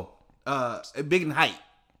No lie. homo. Big in height.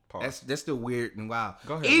 Pause. That's still weird and wild.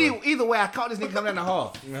 Go ahead, Either way, I caught this nigga coming down the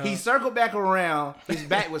hall. He circled back around. His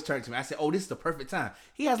back was turned to me. I said, "Oh, this is the perfect time."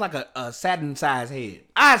 He has like a satin-sized head.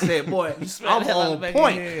 I said, "Boy, I'm the hell out on the back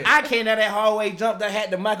point." of your head. I came down that hallway, jumped. I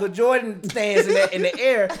had the Michael Jordan stands in the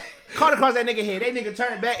air. Caught across that nigga head. That nigga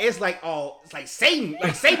turned back. It's like Satan.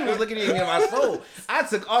 Like Satan was looking at me in my soul. I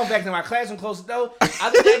took off back to my classroom, closed the door. I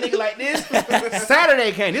looked at that nigga like this.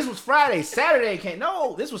 Saturday came. This was Friday. Saturday came.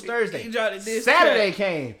 No, this was Thursday. He dropped it this Saturday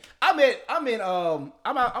came. I'm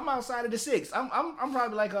outside of the 6. I'm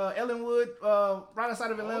probably like Ellenwood, right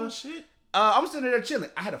outside of Atlanta. Oh shit. I'm sitting there chilling.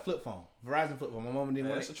 I had a flip phone, Verizon flip phone. My mom didn't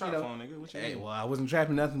want That's it. a trap phone, nigga. What you Hey, mean? well, I wasn't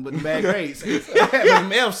trapping nothing but the bad grades. But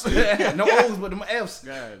them F's, no O's, but them F's.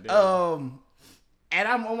 God damn. And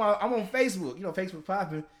I'm on Facebook. You know, Facebook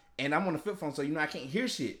popping, and I'm on the flip phone, so I can't hear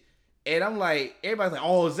shit. And I'm like, everybody's like,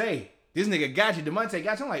 "Oh, Zay, this nigga got you, DeMonte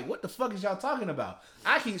got you." I'm like, what the fuck is y'all talking about?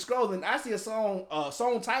 I keep scrolling. I see a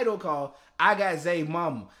song title called "I Got Zay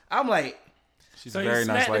Mama." I'm like, She's So a you very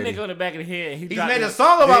nice smacked the lady. nigga on the back of the head. he made a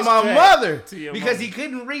song about my mother because because he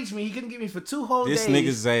couldn't reach me. He couldn't get me for 2 whole This days.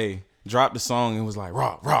 nigga Zay dropped the song and was like,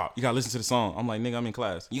 Rob, you gotta listen to the song. I'm like, nigga, I'm in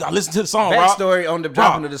class. You gotta listen to the song, Rob. Backstory on the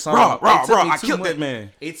dropping of the song. Rob, It took me I 2 killed months. that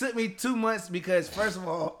man. It took me 2 months because first of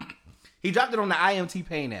all, he dropped it on the IMT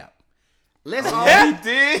Pain app. Let's all. He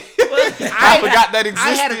did. I forgot that I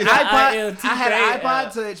had an existed. iPod. I had an IMT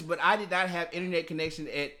iPod Touch, but I did not have internet connection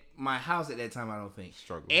at my house at that time. I don't think.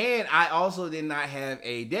 Struggle. And I also did not have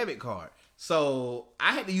a debit card, so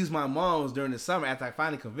I had to use my mom's during the summer. After I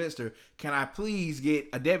finally convinced her, can I please get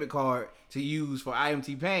a debit card to use for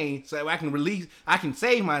IMT Pain so that I can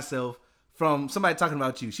save myself from somebody talking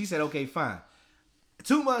about you. She said, okay, fine.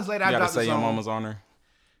 2 months later, I You gotta dropped the say your song. mama's on her.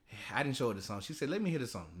 I didn't show her the song. She said, let me hear the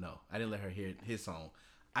song. No, I didn't let her hear his song.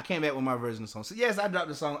 I came back with my version of the song. So, yes, I dropped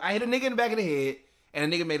the song. I hit a nigga in the back of the head,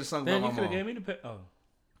 and a nigga made a song Then about you my could have mom. gave me the. Oh,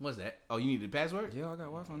 What's that? Oh, you need the password? Yeah, I got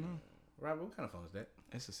Wi-Fi now. Robert, what kind of phone is that?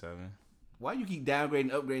 It's a 7. Why you keep downgrading,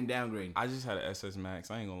 upgrading? I just had an SS Max.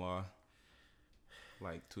 I ain't gonna lie.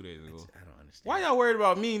 Like 2 days ago. I don't understand. Why y'all worried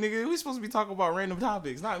about me, nigga? We supposed to be talking about random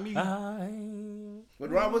topics, not me. But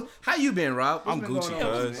Rob, how you been, Rob? What's I'm been Gucci, going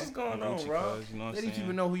on? cuz. What's going I'm on, Gucci, Rob? cuz, you know what I'm Let these saying?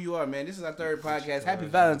 people know who you are, man. This is our 3rd podcast. Happy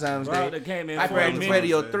Valentine's Rob Day. that came in Hyper 4 Active minutes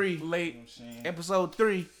Radio 3, late. episode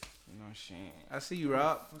 3. You know what I'm saying? I see you,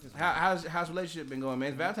 Rob. How's relationship been going, man?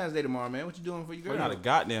 It's Valentine's Day tomorrow, man. What you doing for your Well, girl? not a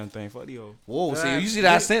goddamn thing. Fuck the old. Whoa, see, you see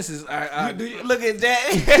our senses. Look at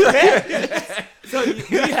that. So do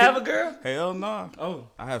you have a girl? Hell nah. Oh,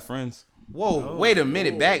 I have friends. Whoa, wait a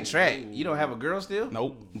minute. Backtrack. You don't have a girl still?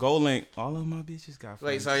 Nope. Gold Link. All of my bitches got friends.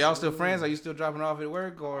 Wait, so y'all still friends? Are you still dropping her off at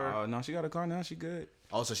work or? No, she got a car now. She good.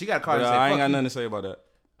 Oh, so she got a car. But, and said, I ain't "Fuck got you." nothing to say about that.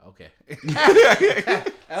 Okay.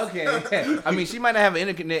 Okay. I mean, she might not have an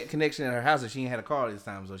internet connection at her house if she ain't had a car this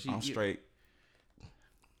time. So I'm straight.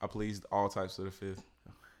 I pleased all types of the 5th.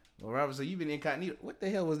 Well, Robert, so you've been incognito. What the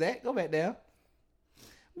hell was that? Go back down.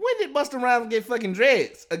 When did Busta Rhymes get fucking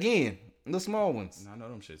dreads again? The small ones. I know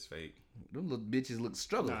them shit's fake. Them little bitches look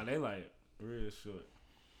struggling. nah, they like real short.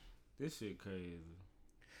 This shit crazy.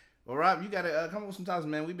 Well, Rob, you gotta come up with some topics,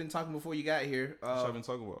 man. We've been talking before you got here. What y'all been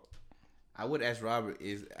talking about? I would ask Robert: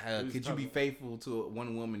 Is was could you talking be about? faithful to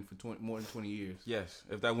one woman for more than 20 years? Yes.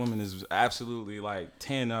 If that woman is absolutely like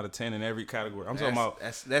 10 out of 10 in every category. I'm talking about.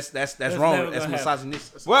 That's never wrong. That's gonna happen.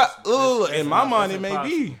 misogynistic. Well, in my that's mind, it may be.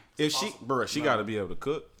 impossible. If she, bruh, she got to be able to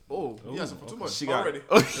cook. Oh, yes, too much She got. already.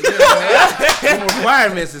 Them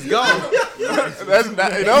requirements is gone. That's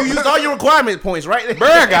not, you know, You used all your requirement points, right?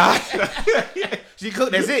 Bruh, guy. She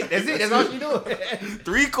cooked. That's it. That's all she doing.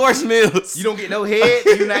 3-course meals. You don't get no head.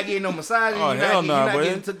 You're not getting no massage. Oh, you're hell not, nah, you're not boy.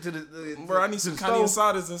 getting took to the. Bro, I need to some the carne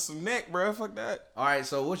stove. asadas and some neck, bro. Fuck that. All right.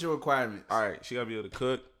 So what's your requirement? All right, she gotta be able to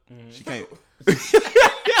cook. She can't.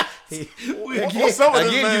 What's up with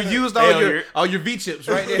this, Again, man? you used Hell yeah. all your V chips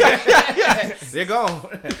right there. They're gone.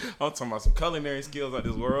 I'm talking about some culinary skills out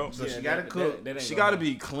this world. So she gotta cook. She gotta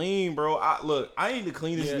be clean, bro. I ain't the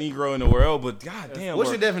cleanest Negro in the world, but goddamn, What's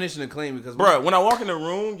bro. your definition of clean? Because Bro, when I walk in the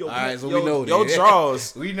room, yo, Alright, so yo, we know your that.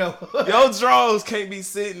 drawers, we know. your drawers can't be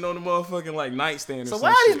sitting on the motherfucking like nightstand. So or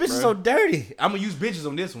why some are these shit, bitches bro. so dirty? I'm gonna use bitches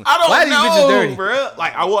on this one. I don't why know, are these bitches dirty? bro.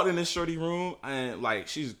 Like I walked in this shorty room and like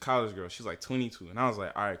she's a college girl. She's like 22, and I was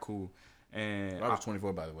like, all right, cool. And I was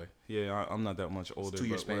 24, by the way. yeah, I'm not that much older, 2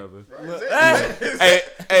 years but span. whatever. Hey,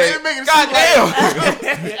 Hey, making goddamn.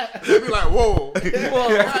 They be like, whoa.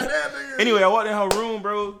 Anyway, I walked in her room,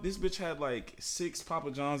 bro. This bitch had like 6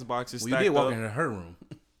 Papa John's boxes Well, you stacked did walk up. into her room.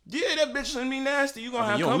 Yeah, that bitch shouldn't be nasty. You gonna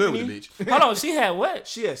have You don't company. live with the bitch. Hold on, she had what?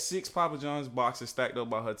 She had 6 Papa John's boxes stacked up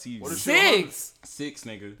by her TV. 6. 6,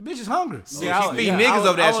 nigga. The bitch is hungry. Yeah, she feed niggas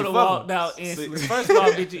over there. I She would have fuck walked 'em. out instantly. First of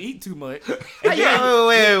all, bitch, you eat too much. And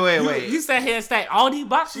Yeah, wait. You sat here and stacked all these She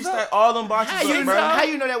boxes up. stacked all them boxes How up, you, bro. know, how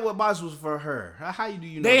you know that what box was for her? How do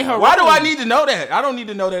you know? They that? her Why do room. I need to know that? I don't need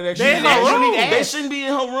to know that. They in her You room. need to They ask. shouldn't be in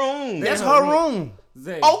her room. That's her room.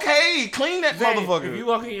 Zay, Okay, clean that Zay, motherfucker. If you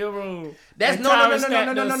walk in your room, That's and no. Tyra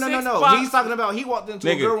stacked them 6 boxes- He's talking about he walked into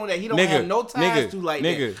a Nigga, girl room that he don't nigga, have no ties nigga, to like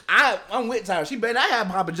nigga. that. I'm with Tyra. She better not have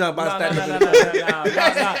Papa John box No, stacked no, up no, in no,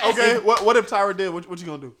 the- no. Okay, what if Tyra did? What you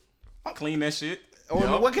gonna do? Clean that shit.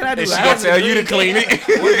 What can I do? And she I gonna have tell you to clean it.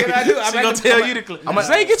 What can I do? She gonna tell you to clean.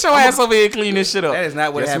 Say, get your ass over here and clean this shit up. That is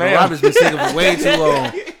not what Yes, happened. ma'am. Robert's been single for way too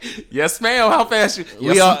long. Yes, ma'am. How fast you?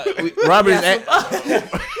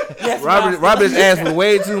 Robert's asked for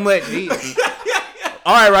way too much.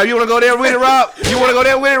 All right, Rob, you want to go there with it, Rob? You want to go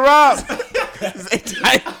there with it, Rob?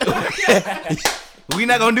 We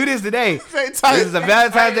not gonna do this today. This is a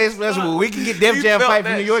Valentine's Day special where we can get Def Jam felt fight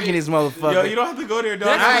from that New York shit. in this motherfucker. Yo, you don't have to go there, dog.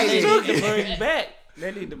 That's I what they ain't need to bring back.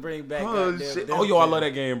 They need to bring back. Oh, goddamn shit. Def Oh, yo, I Jam. love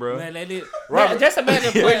that game, bro. Man, they did. Robert, Man, just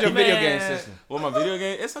imagine. Where's your video man. game system? What, my video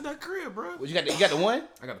game? It's at that crib, bro. What, you got the one?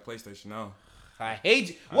 I got a PlayStation now. I hate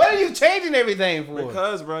you. What are you changing everything for?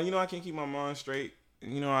 Because, bro, you know I can't keep my mind straight.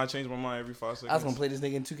 You know I change my mind every 5 seconds. I was gonna play this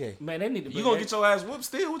nigga in 2K. Man, they need to. You gonna get your ass whooped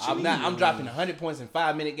still? What you I'm mean? not. I'm dropping 100 points in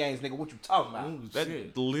 5-minute games, nigga. What you talking about?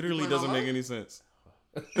 That literally doesn't make any sense.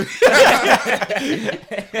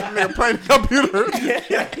 Nigga playing the computer.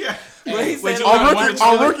 Well, he said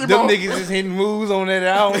on rookie Them mode. niggas is hitting moves on that.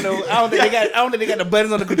 I don't know. I don't think they got the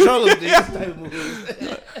buttons on the controller.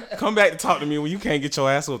 Come back to talk to me when you can't get your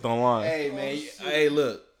ass whooped online. Hey man. Hey,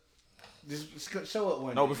 look. Just show up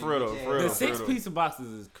one. No, day, but for real though, for real. The for 6 real. piece of boxes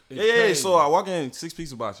is Yeah, yeah. crazy. So I walk in 6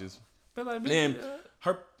 pieces of boxes. But like, Then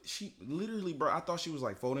she literally, bro. I thought she was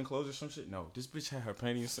like folding clothes or some shit. No, this bitch had her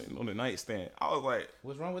panties sitting on the nightstand. I was like,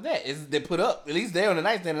 What's wrong with that? Is they put up at least there on the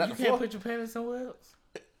nightstand, not you the can't floor. put your panties somewhere else.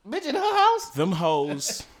 Bitch in her house. them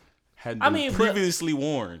hoes had been I mean, but- previously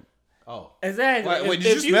worn. Oh. Exactly. Wait, If-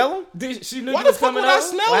 did if you smell them? She knew Why you the was fuck coming would I over?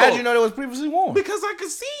 smell Well, how'd them? you know that was previously worn? Because I could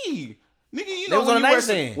see. Nigga, you That know was when on you, the wear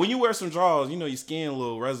some, nightstand. when you wear some drawers, you know your skin a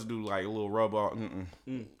little residue, like a little rub off.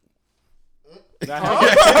 She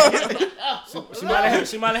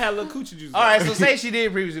might have had a little coochie juice. All right, so say she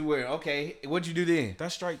did previously wear. Okay, what'd you do then?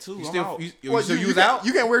 That's strike 2. You I'm still, out. What, so you was can't- out?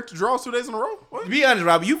 You can't wear drawers 2 days in a row? What? Be honest,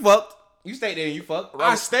 Robbie. You fucked. You stayed there and you fucked.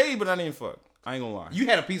 I stayed, but I didn't fuck. I ain't gonna lie. You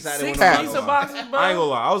had a piece out there. 6 when piece of boxes, bro. I ain't gonna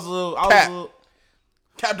lie. I was a little.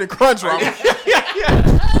 Captain Crunch, Robert.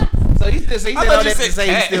 So he still say thought all you that to said say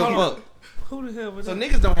he cat. still Hold on. fucked. Who the hell was So that?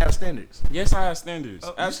 niggas don't have standards. Yes, I have standards.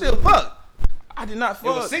 You still fucked. I did not It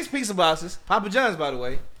was fuck. 6 piece of boxes, Papa John's by the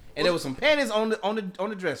way, and there was some panties on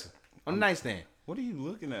the dresser, on the nightstand. What are you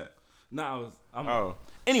looking at? Nah, I'm. Oh.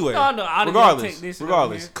 Anyway, No, no, I didn't take regardless, this shit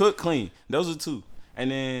regardless, over here. cook, clean. Those are 2. And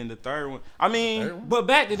then the third one. I mean, But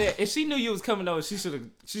back to that, if she knew you was coming over, she should have.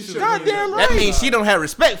 goddamn right. That means she don't have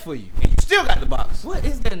respect for you, and you still got the box. What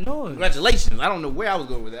is that noise? Congratulations. I don't know where I was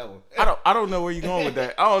going with that one. I don't know where you're going with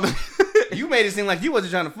that. I don't know. You made it seem like you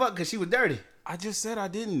wasn't trying to fuck because she was dirty. I just said I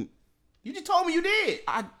didn't. You just told me you did.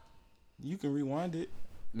 You can rewind it.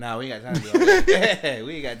 Nah, we ain't got time to do all that.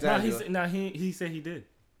 We ain't got Nah, time to do it. he said he did.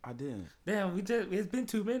 I didn't. Damn, it's been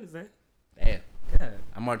 2 minutes, man. Damn. God,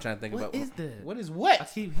 I'm already trying to think What about is that? What is I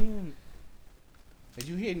what? keep hearing. Did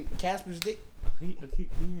you hear Casper's dick? I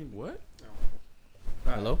keep hearing What?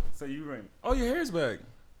 Hello? So you ring. Oh, your hair's back.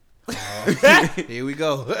 Here we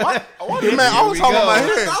go. Man, I was talking about my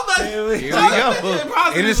hair. Here we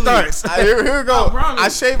go. And it starts. Here we go. promise. I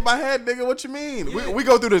shaved my head, nigga. What you mean? We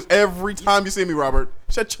go through this every time you see me, Robert.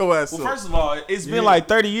 Shut your ass Well, up. first of all, it's been like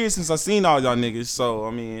 30 years since I seen all y'all niggas. So,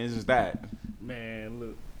 I mean, it's just that. Man,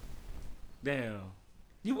 look. Damn.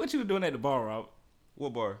 What you were doing at the bar, Rob?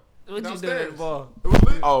 What bar? What you doing at Downstairs. the bar? It was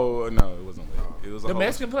lit. Oh, no, it wasn't lit. It was a The whole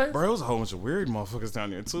Mexican place? Bro, it was a whole bunch of weird motherfuckers down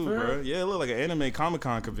there too, For bro. real? Yeah, it looked like an anime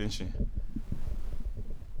Comic-Con convention.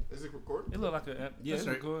 Is it recording? It looked like a yeah. That's It's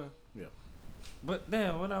right. recording. Yeah. But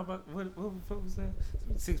damn, what the fuck was that?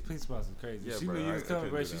 6 piece spots is crazy. Yeah, She bro, knew you was I coming, couldn't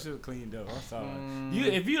bro. do She that. should have cleaned up. I'm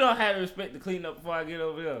sorry. If you don't have the respect to clean up before I get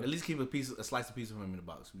over there, At least keep a slice of pizza from him in the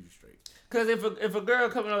box. We straight. because if a girl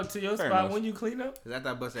coming over to your Fair spot, enough. when you clean up, Cause after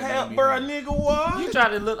I bust that Hell, down, bro, nigga, what? you try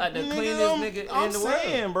to look like the Nigga, cleanest nigga I'm in the world.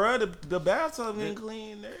 saying, bro, the bathtub ain't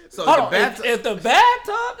clean there. So Hold the on, bathtub. if the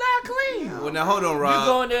bathtub not clean, Well, now hold on, Rob. you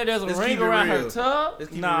go in there, there's a let's ring keep it around real. her tub.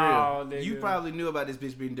 Let's keep No, it real. nigga. You probably knew about this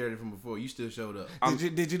bitch being dirty from before. You still showed up.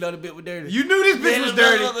 Did you know the bit was dirty? You knew this bitch Yeah, was the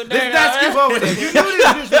dirty. motherfucker Let's dirty, not skip alright? over that. You knew this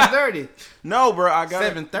bitch was dirty. No, bro, I got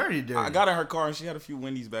 7:30 dirty. I got in her car and she had a few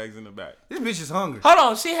Wendy's bags in the back. This bitch is hungry. Hold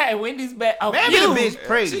on, she had Wendy's back. A Maybe few. the bitch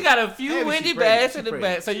pregnant. She got a few Maybe she Wendy pregnant. bags She in the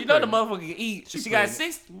pregnant. back, so She you know the pregnant. motherfucker can eat. She got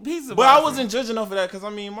pregnant. 6 pieces. But I wasn't judging off of that because I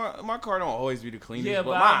mean my car don't always be the cleanest. Yeah,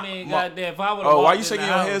 but my- I mean, my- goddamn, if I would have. Oh, why you shaking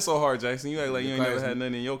your head so hard, Jackson? You act like you ain't Because never had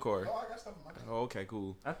nothing in your car. Oh, I got stuff in my car. Oh, okay,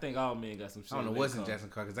 cool. I think all men got some shit. I don't know in what's their in car.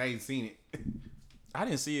 Jackson's car because I ain't seen it. I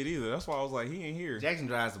didn't see it either. That's why I was like, he ain't here. Jackson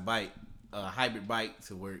drives a bike, a hybrid bike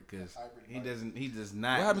to work because he does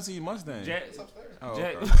not. What happened to your Mustang? Jack, It's upstairs. Oh,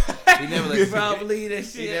 Jack, okay. He never lets you us probably believe that He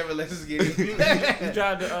shit. never lets us get You it.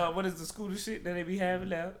 drive the what is the scooter shit that they be having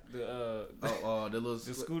now? The The little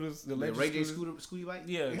the scooters, the the electric Ray J scooters. scooty bike.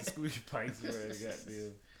 Yeah, the scooter bikes, bro.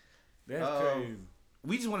 Goddamn. That's Um, crazy.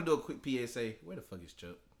 We just want to do a quick PSA. Where the fuck is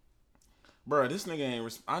Chuck? Bro, this nigga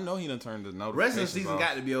ain't. I know he done turned the notifications Wrestling season off.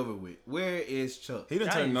 got to be over with. Where is Chuck? He done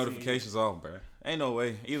I turned ain't notifications off, bro. Ain't no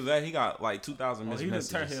way. Either that, he got like 2,000 Oh, missed he done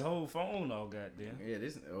messages. turned his whole phone off, goddamn. Yeah,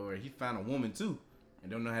 this or he found a woman too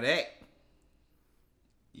and don't know how to act.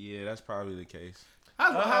 Yeah, that's probably the case.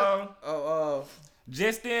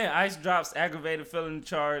 Just then, Ice drops aggravated felony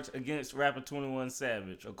charge against rapper 21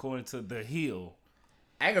 Savage, according to The Hill.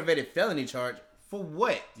 Aggravated felony charge for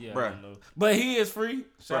what? Yeah, Bruh. I don't know. But he is free.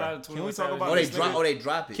 Shout Bruh, out to can 21 we talk Savage. about Oh, they this drop. nigga- Oh, they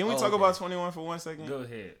drop it. Can we Oh, talk okay. about 21 for 1 second? Go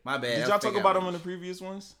ahead. My bad. Did That's y'all fake talk about him in outrage. the previous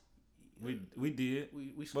ones? We did. We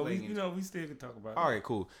But we, swaying. you know, we still can talk about it. All right,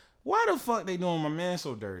 cool. Why the fuck they doing my man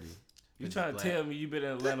so dirty? You trying to black. tell me you been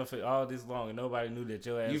in Atlanta for all this long and nobody knew that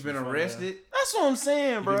your ass You've was been from arrested. That's what I'm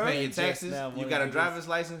saying, You've bro. been paying Just taxes. now, You one got a of the driver's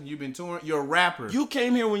license. You've been touring. You're a rapper. You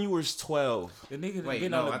came here when you was 12. there. The nigga that Wait,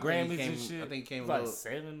 been no, on the I think he Grammys came- and shit. I think he came a like little-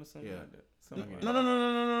 7 or something Yeah. like that. Something like No, that.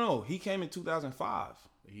 no. He came in 2005.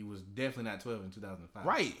 He was definitely not 12 in 2005.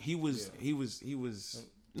 Right. He was. No. He was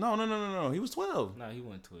 12. Nah, he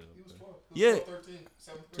wasn't 12. He was bro. 12. Yeah. 13,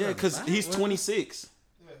 7, Yeah, because he's 26.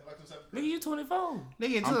 Yeah, like the 7. Nigga, you 24.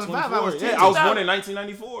 Nigga, in I'm 2005, I was 24. 10. Yeah, I was born in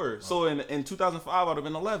 1994. So in 2005, I'd have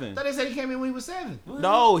been 11. I thought they said he came in when he was 7.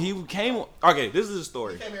 No, he came. Okay, this is the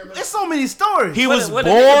story. Came here, There's so many stories. He was what a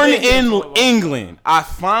born nigga been in here for a long England. I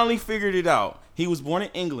finally figured it out. He was born in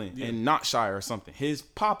England, in Notshire or something. His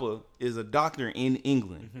papa is a doctor in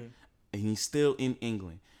England, and he's still in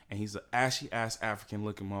England, and he's an ashy ass African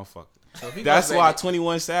looking motherfucker. he That's goes why back-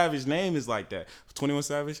 21 Savage name is like that. 21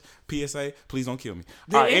 Savage, PSA, please don't kill me.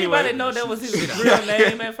 Did All right, anybody anyway. know that was his real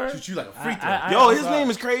name at first? Shoot you like a free throw. Yo, his name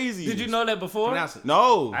is crazy. Did you know that before? Pronounce it.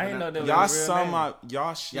 No. I didn't know that was his real name.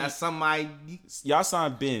 Y'all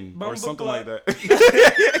signed Ben or Bumba something Clark. like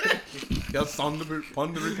that. That's on the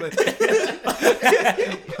replay.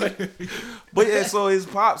 But yeah, so his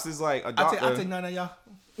pops is like a I'll doctor. take 9 of y'all.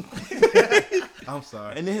 I'm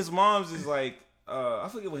sorry. And then his mom's is like, I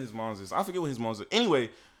forget what his mom's is. Anyway,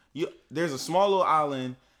 there's a small little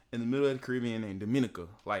island in the middle of the Caribbean named Dominica,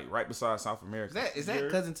 like right beside South America. Is that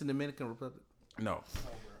cousin to Dominican Republic? No,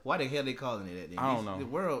 Why the hell they calling it that? Then? I don't know.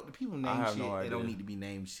 The people name have shit. no They don't idea. need to be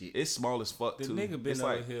named shit. it's small as fuck The too. nigga been it's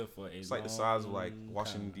over like here for a it's like the size of like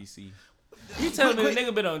Washington D.C. You telling me Quick. the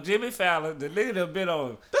nigga been on Jimmy Fallon? The nigga done been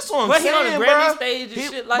on. That's what I'm What, he on saying, the bro. Grammy stage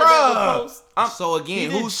and shit like that with Post? So He again,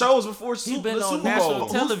 did whose shows before He been the on Super national Bowl.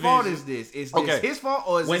 television. whose fault is this? Is this Okay. his fault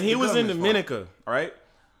or is When this he the was in government's fault? Dominica, right?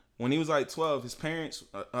 When he was like 12, his parents,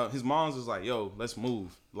 his mom's was like, "Yo, let's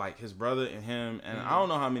move." Like his brother and him, and I don't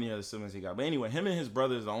know how many other siblings he got, but anyway, him and his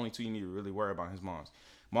brother is the only two you need to really worry about. His mom's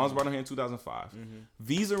brought him here in 2005.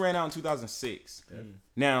 Visa ran out in 2006.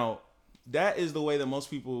 Now that is the way that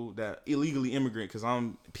most people that illegally immigrate, because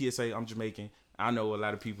I'm PSA, I'm Jamaican. I know a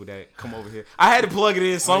lot of people that come over here. I had to plug it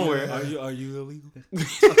in somewhere. Are you illegal?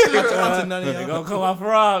 None of They y'all. gonna come off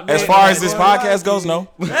Rob. As far as this podcast goes, no.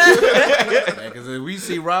 Because if we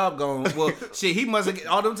see Rob going, well, shit, he must have,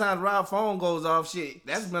 all them times Rob's phone goes off, shit,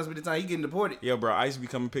 that must be the time he getting deported. Yeah, bro. I used to be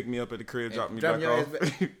coming pick me up at the crib, drop me Drop back your off.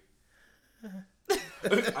 ass back.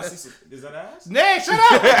 I see some, is that ass? Nah, shut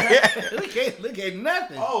up! We can't Look at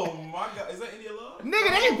nothing. Oh my God, is that India Love? Nigga,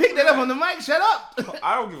 they didn't pick that up on the mic. Shut up.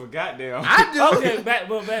 I don't give a goddamn. I do. Okay, back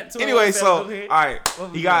to Anyway, so okay. all right, What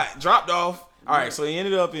he was got dropped off. All right, so he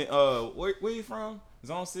ended up in where you from?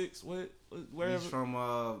 Zone 6? Wherever. He's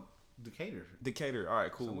from Decatur. Decatur. All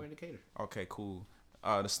right, cool. Somewhere in Decatur. Okay, cool.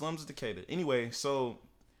 The slums of Decatur. Anyway, so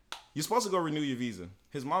you're supposed to go renew your visa.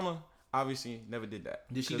 His mama obviously never did that.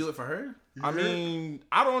 Did she do it for her? I mean,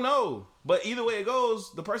 I don't know, but either way it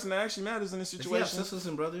goes, the person that actually matters in this Does he have situation. sisters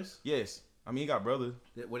and brothers? Yes, I mean he got brother.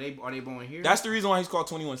 Are they born here? That's the reason why he's called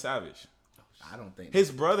 21 Savage. I don't think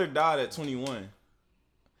His brother died at 21,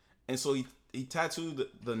 and so he tattooed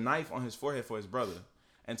the knife on his forehead for his brother,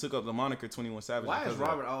 and took up the moniker 21 Savage. Why because is of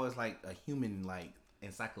that. Robert always like a human like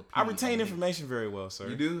encyclopedia? I retain information very well, sir.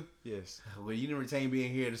 You do? Yes. Well, you didn't retain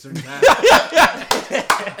being here at a certain time.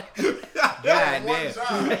 God damn.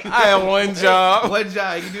 I have one job. One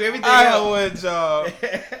job. You can do everything I have else. one job.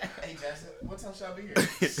 Hey, Jackson, what time should I be here?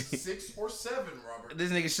 6 or 7, Robert.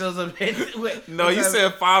 This nigga shows up. Wait, No, you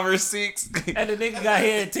said 5 or 6. And the nigga got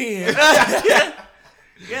here at 10.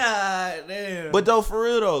 God damn. But though, for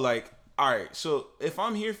real though, like, all right, so if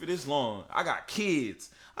I'm here for this long, I got kids.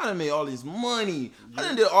 I done made all this money. I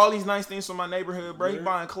done did all these nice things for my neighborhood, bro. He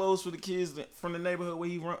buying clothes for the kids from the neighborhood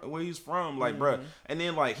where he's from, like, bro. And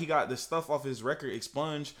then like he got the stuff off his record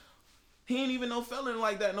expunged. He ain't even no felon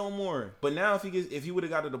like that no more. But now if he would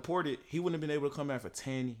have got deported, he wouldn't have been able to come back for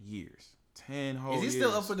 10 years. 10 whole Is he years.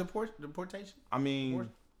 still up for deportation? I mean,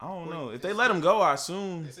 I don't know. If they let him go, I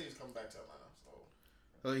assume. They say he's coming back to Atlanta, so.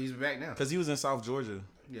 Oh, he's back now. Because he was in South Georgia.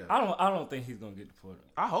 Yeah. I don't think he's gonna get deported.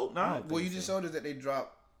 I hope not. Well, you just showed us that they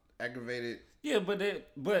dropped aggravated. Yeah, but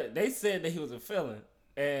they said that he was a felon,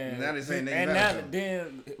 and Now they're saying that he's and not a now felon.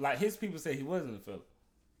 then like his people say he wasn't a felon.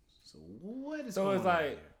 So what is So going it's on like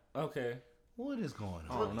here? okay, what is going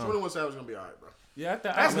on? I don't know. 21 Savage gonna be alright, bro. yeah, I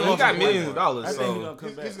thought That's I the mean, He got most millions of dollars. I think he's So gonna come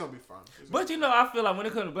He's, back. he's gonna be fine. But you know, I feel like when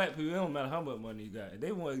it comes to black people, it don't matter how much money you got. If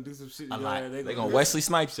they want to do some shit, A lot. they they gonna Wesley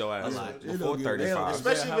Snipes your ass lot. before They don't give- 35.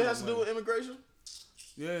 Especially if it has to How do with immigration.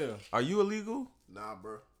 Yeah. Are you illegal? Nah,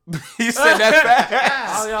 bro. He said that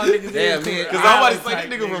fast. All y'all niggas Damn, is man. Because I'm about to island say that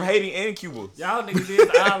type nigga from Haiti and Cuba. Y'all niggas is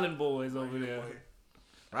island boys over there.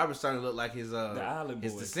 Robert's starting to look like his island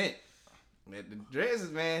his boy. descent. Man, the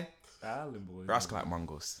dresses, man. The island boys. Rascal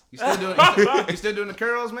Mongos. You still doing? you still doing the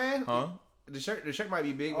curls, man? Huh? The shirt might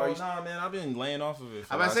be big. Oh, or you, nah, man. I've been laying off of it.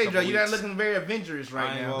 I'm about to say, Joe, you're not looking very adventurous I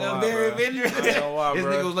right ain't now. gonna lie, very bro. adventurous. I ain't gonna lie, This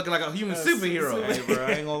bro. nigga was looking like a human superhero. Hey, bro,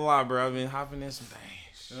 I ain't gonna lie, bro. I've been hopping in some things.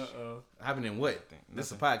 Happening in what? This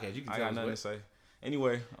is a podcast. You can I tell got us nothing what. to say.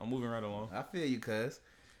 Anyway, I'm moving right along. I feel you, cuz.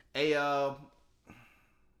 Hey,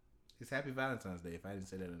 it's Happy Valentine's Day. If I didn't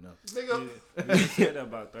say that enough. Nigga. You said that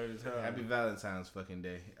about 30 times. Happy Valentine's fucking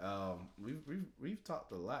day. We've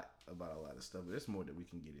talked a lot about a lot of stuff, but there's more that we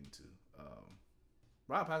can get into.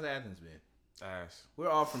 Rob, how's Athens been? Ass. We're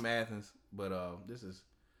all from Athens, but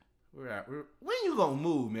we're when you gonna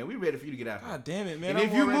move, man? We ready for you to get out here. God damn it, man. And I'm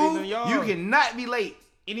if you more ready move, than y'all. you cannot be late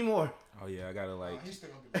anymore. Oh yeah, I gotta like He's still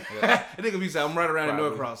gonna be back. I think if you say I'm right around in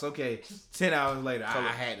Probably. Norcross, okay, 10 hours later, I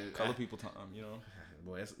had to. color people time. You know.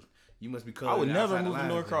 Boy, you must be I colored. would never outside the move to lines,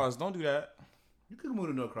 Norcross. Don't do that. man. You could move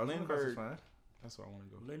to Norcross. Norcross is Lindbergh. fine. That's where I want to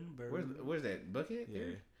go. Lindbergh. Where's that? Buckhead?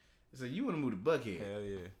 Yeah. So you want to move to Buckhead? Hell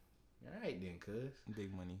yeah. All right then, cuz.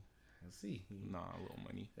 Big money. Let's see. Nah, little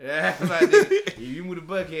money. Yeah, like, if you move to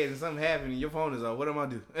Buckhead and something happened and your phone is off, what am I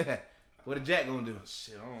do? What a Jack gonna do?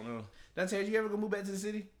 Shit, I don't know. Dante, you ever gonna move back to the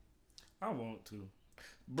city? I want to.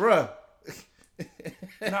 Bruh.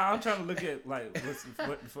 Nah, I'm trying to look at like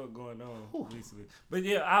what the fuck going on recently. But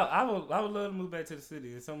yeah, I would love to move back to the city.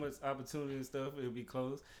 There's so much opportunity and stuff. It'll be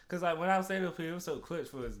close. Cause like when I was staying up here, it was so clutch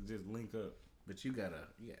for us to just link up. But you gotta,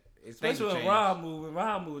 Especially when Rob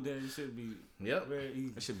moved, then it should be Yep. very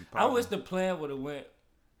easy. It should be. I wish the plan would have went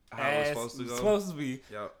How it was as supposed to go. supposed to be.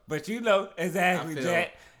 Yep. But you know exactly, I feel-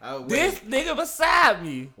 Jack. Wait. This nigga beside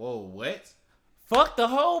me Whoa, what? fucked the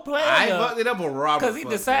whole plan I up fucked it up with Robert. because he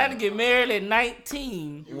fucked decided it to get married at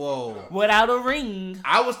 19 up. Whoa. without a ring.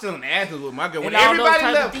 I was still in Athens with my girl. When And all those everybody type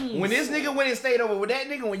of left, things. when this nigga went and stayed over with that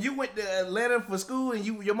nigga, when you went to Atlanta for school and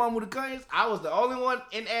your mom moved to Conyers, I was the only one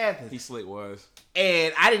in Athens. He slick was.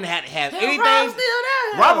 And I didn't have to have Hell, anything. Rob's still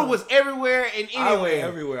there. Robert was everywhere and I went anywhere.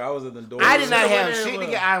 everywhere. I was at the door. I did not Still have there, shit to bro.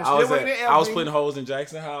 get. I'm I still was working at I was LV. putting holes in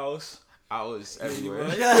Jackson House. I was everywhere.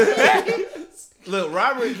 Look,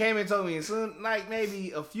 Robert came and told me, and soon, like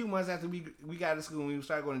maybe a few months after we got to school, we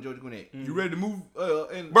started going to Georgia Gwinnett. You ready to move?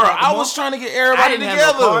 And Bro, I was trying to get everybody I didn't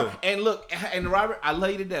have no together. car. And look, and Robert, I love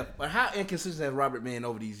you to death. But how inconsistent has Robert been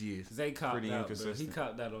over these years? Zay copped Pretty out, bro. inconsistent. He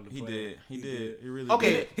copped out on the He play. did. He did. He really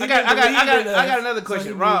Okay, He I got didn't believe in another us, question.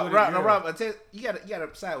 so he Rob, moved with a girl. Rob, you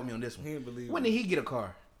gotta side with me on this one. He didn't believe When in did he get a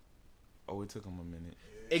car? Oh, it took him a minute.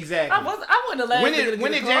 Exactly. I wasn't the last. When nigga did- to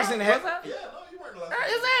when get a did car, Jackson was have- I? Yeah, no, you weren't the last.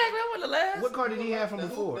 Exactly, I wasn't the last. What car did he have from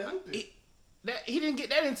before? That hoop did. He didn't get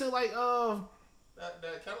that until like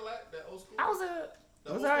That Cadillac, that old school. I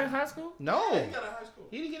was I in high school? no. He got out of high school.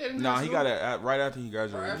 He didn't get that. In Nah, high he school? got it right after he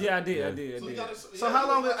graduated. Yeah, I did. So I he did. got So how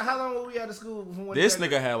long were we out of school from when This he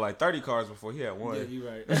nigga had like 30 cars before he had one. Yeah, you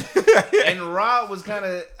right. And Rob was kind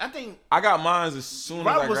of. I think I got mine as soon as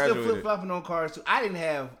I Rob was still graduated. flip flopping on cars too. I didn't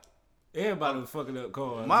have. Everybody was fucking up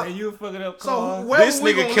cars. My- Zay, you were fucking up So cars. where This were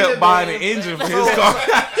we nigga gonna kept live buying at? an engine for his car.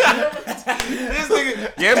 This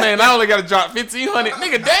nigga, yeah, man, I only got to drop 1,500.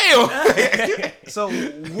 Nigga, damn. So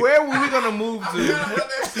where were we gonna move to?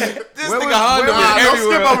 This Where nigga was- Honda where been was- Don't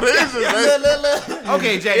skip everywhere. over the engine, man.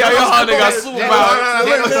 Okay, Jack. Yeah, no, your no, Honda no, got no, super Jack, miles.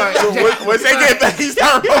 no, Jack, Once they get back, he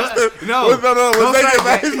start roasting. No. Once Don't they start get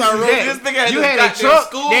back, he that. start roasting. Jack, This nigga had you this had a goddamn truck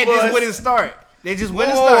school that bus. just wouldn't start. They just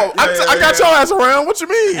wouldn't Whoa, start. I got your ass around. What you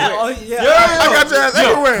mean? Oh yeah. I got your ass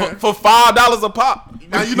everywhere. For $5 a pop.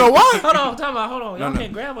 Now you know why? Hold on, time out. Hold on. Y'all no.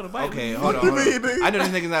 can't grab on the bike. Okay, hold on. you hold mean, on. nigga? I know this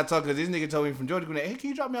nigga's not talking because this nigga told me from Georgia, hey, can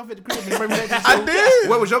you drop me off at the crib and bring me back to the I school? did.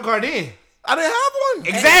 Where was your car then? I didn't have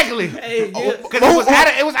one. Exactly. Hey, yeah. Because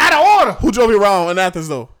it was out of order. Who drove me around in Athens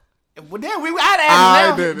though? Well, damn, we were out of I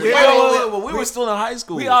Athens now. did it. Wait, We were still in high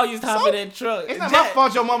school. We all used to hop in that truck. It's not my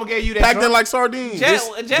fault your mama gave you that Packed truck. in like sardines. Jack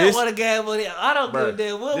This- would have gave with it. I don't give a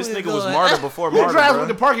damn what This we nigga doing. was martyr before Who martyr, drives bro. with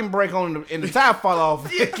the parking brake on and the tire fall off?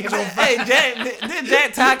 Catch on fire. Hey, Jack, did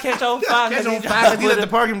Jack tie catch on fire? Catch 'cause he on fire drive because he with let the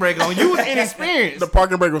parking brake on. You was inexperienced. The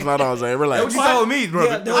parking brake was not on, Zay. That's Relax. what you told me,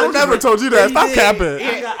 brother. Yeah, I never told you that. Stop did. capping.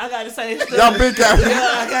 I got to say this. Y'all big capping.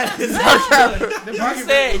 I got to say this. You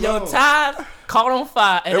said your tires caught on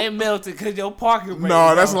fire and they melted because your parking brake. No,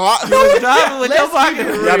 was that's on. a lot. You was driving with your parking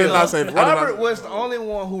brake. Y'all did not say that. Robert was the only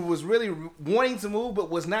one who was really wanting to move, but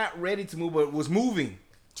was not ready to move, but was moving.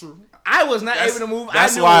 True. I was not able to move.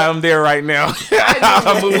 That's I knew why what- I'm there right now. I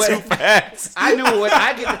I knew moved what- too fast. I knew what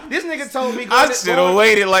I get. This nigga told me. I should have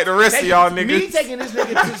waited like the rest of y'all Me niggas. taking this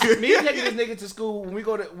nigga to school when we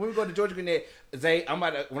go to Georgia Gwinnett. Zay,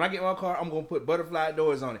 when I get my car, I'm gonna put butterfly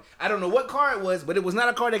doors on it. I don't know what car it was, but it was not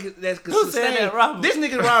a car that could Who said sustain. that, Robert? This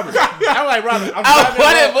nigga Robert. I'm like Robert. I'm I driving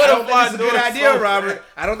wanted along. I don't think butterfly this is a good doors idea, so Robert.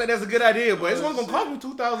 I don't think that's a good idea, but it's only gonna cost me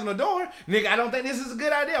 $2,000 a door, nigga. I don't think this is a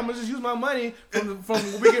good idea. I'm gonna just use my money from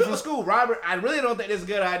what we get from school, Robert. I really don't think this is a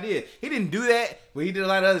good idea. He didn't do that, but he did a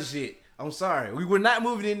lot of other shit. I'm sorry. We were not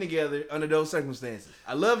moving in together under those circumstances.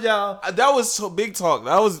 I love y'all. That was so big talk.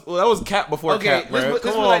 That was cap before Okay, cap, let's bro. put- let's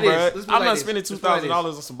Come put it on, like this. bro. Let's put it I'm like not this. spending Let's put it like $2,000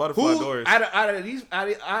 this. on some butterfly doors. Out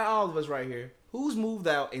of all of us right here, who's moved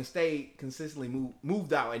out and stayed consistently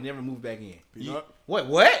moved out and never moved back in? What? Peanut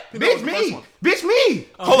was Bitch the first me. one. Bitch me.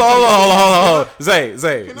 Hold on. Zay. was the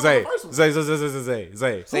first one.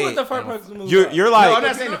 Zay. Who was the first person to move out? You're No, I'm like,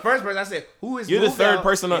 not saying the first person. I said who is you're the moved third out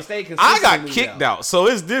person. and stayed I consistently got moved kicked out, so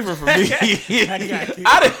it's different for me. I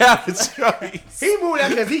didn't have a choice. He moved out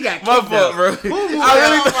because he got kicked My out. fault, bro. Who moved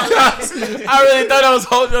I really thought I was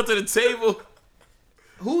holding up to the table.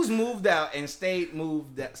 Who's moved out and stayed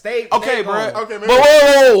moved out? Stayed. Okay, stayed bro. home? Okay, But maybe.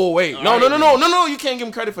 whoa, wait. All No. right, You can't give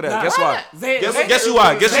him credit for that. Nah, Guess why? Zay- Guess you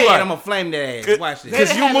why? Guess Say you it, I'm why? gonna flame that ass. Watch this. Because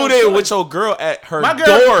They you had no moved in choice. with your girl at her My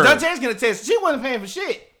girl, dorm. Dante's gonna test. She wasn't paying for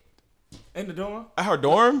shit. In the dorm? At her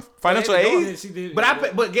dorm? Financial At the dorm. aid? Yeah, she did.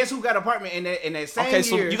 But guess who got an apartment in that same Okay,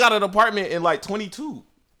 so year? you got an apartment in like 22.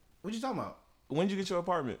 What you talking about? When did you get your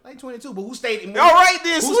apartment? Like 22, but who stayed? All right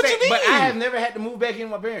then, so Who what stayed? you But I mean? have never had to move back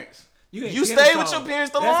in with my parents. You stayed with your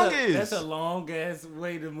parents the longest. That's a long ass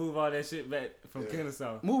way to move all that shit back from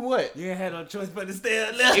Kennesaw. Move what? You ain't had no choice but to stay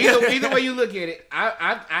out there. Either way you look at it,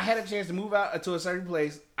 I had a chance to move out to a certain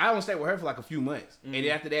place. I only stayed with her for like a few months, and then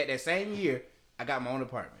after that same year, I got my own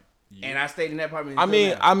apartment, and I stayed in that apartment. I until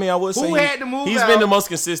mean, now. I would say Who had to move he's out? been the most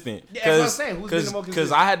consistent. Yeah, that's what I'm saying. Who's been the most Because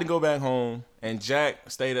consistent? I had to go back home, and Jack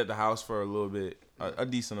stayed at the house for a little bit, a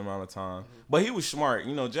decent amount of time. But he was smart.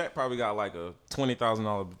 You know, Jack probably got like a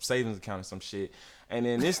 $20,000 savings account or some shit. And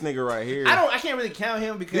then this nigga right here. I can't really count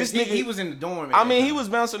him because This nigga- he was in the dorm. at I that mean, time. he was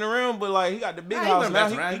bouncing around, but like he got the big Nah, he house wasn't now.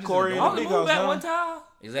 bouncing around, he He just Corey in in the the I only big moved house back now. one time.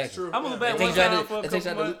 Exactly. I moved back They one take you out time to- for a they take you couple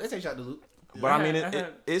out to- months. they take you out to loop. But I mean,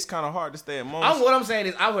 it's kind of hard to stay at most. What I'm saying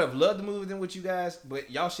is, I would have loved to move in with you guys,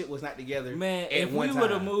 but y'all shit was not together. Man, at if one we time.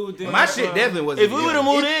 would have moved in, My shit definitely wasn't. If we would have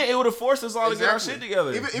moved in, it would have forced us all to get our shit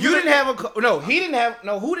together. If You didn't have a car. No, he didn't have.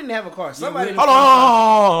 No, who didn't have a car? Somebody. Hold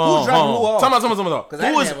on. Who dropped who off? Time out. 'Cause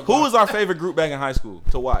I didn't have a car. Who was our favorite group back in high school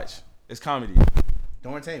to watch? It's comedy.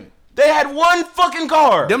 Entertainment. They had one fucking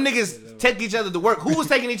car. Them niggas take each other to work. Who was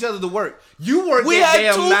taking each other to work? You worked We that had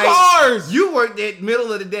damn 2 night. cars. You worked at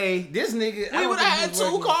middle of the day. This nigga. We would have had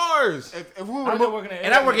 2 cars. If we I'm would not working at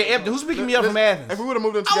And I work at Epton. Who's picking me up from Athens? If we would have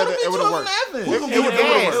moved in I together, would it have would been have worked. Who gonna It give would've you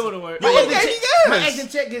worked. gas? It would have worked. My You acting gave check- me gas. my acting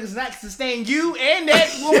check does not sustain you and that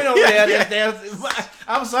woman over there.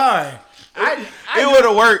 I'm sorry. It would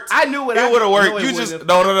have worked. I knew what It would have No, worked. it You just wouldn't.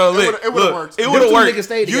 no. It would've worked. It Them would have two worked. niggas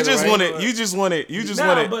stayed You together, just right? want it. You just want it. You just Nah,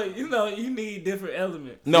 want it. but you need different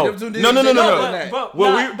elements. No, Them two no, niggas no, no, stayed no, together. no. But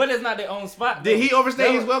Well, nah, we- but it's not their own spot. Did though. he overstay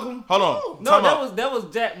That his was- welcome? Hold on. No, Time that out. was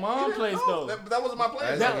Jack Mom's place though. That wasn't my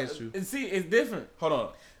place. That's against you. And see, it's different. Hold on.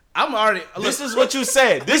 I'm already. This is what you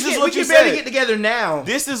said. This is we what you can barely get said. together now.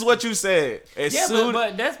 This is what you said. As Yeah, soon.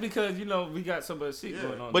 but that's because we got so much shit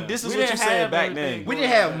going on. But now. this is We what didn't you said have back everything then. We going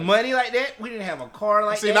didn't have on. money like that. We didn't have a car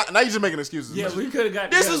like See, that. now you're just making excuses. Yeah, we could have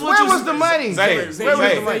got. This together. is what Where you was the money? Zay, Where was Zay, the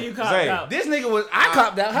Zay, money? You copped Zay. out. This nigga was. I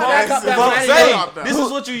copped out. How did I cop out? Well, when I Zay, didn't Stop know? that. this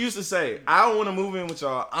is what you used to say. I don't want to move in with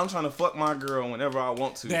y'all. I'm trying to fuck my girl whenever I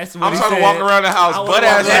want to. That's what I'm he trying to said. walk around the house I wanna butt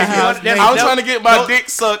walk ass around the naked. house naked. I'm No, trying to get my no, dick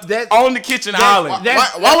sucked that- on the kitchen island.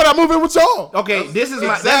 Why would I move in with y'all? Okay, this is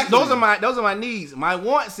my. Exactly. Those are my needs. My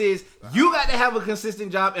wants is you got to have a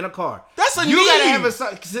consistent job in a car. That's a You got to need. have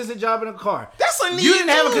a consistent job in a car. That's a need. You didn't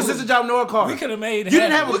have a too. consistent job nor a car. We could have made it. You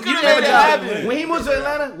didn't have a, happen. you could've didn't have a made it job. happen. When he moved to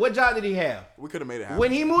Atlanta, what job did he have? We could have made it happen.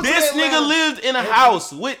 When he moved This to Atlanta, nigga lived in a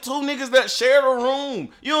house with 2 niggas that shared a room.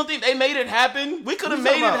 You don't think they made it happen? We could have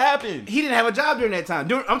made it happen. He didn't have a job during that time.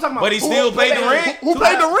 I'm talking about. But he still paid the rent. Who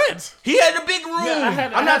paid the rent? He had a big room.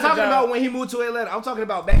 I'm not talking about when he moved to Atlanta. I'm talking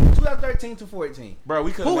about back in 2013 to 14. Bro,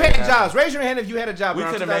 we could Who had jobs? Raise your hand if you had a job. We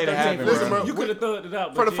around coulda made it 2013, happen, 14. Listen, bro. You could have thrown it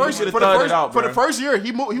out For the first should've for the thugged it first out, for the bro. first year,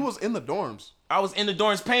 he was in the dorms. I was in the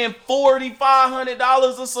dorms paying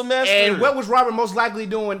 $4,500 a semester. And what was Robert most likely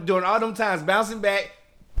doing during all them times? Bouncing back.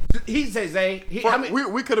 He says, Zay.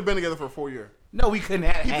 We could have been together for a 4 year. No, we couldn't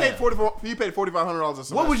have. He paid $4,500 a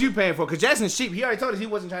semester. What was you paying for? Because Jackson's cheap. He already told us he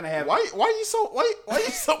wasn't trying to have. Why you so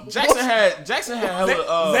Jackson had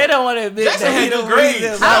hella, They don't want to admit Jackson that he had the good grades.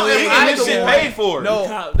 reason How why am we- I and this the shit one? paid for. No.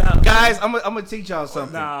 Copped out. Guys, I'm gonna teach y'all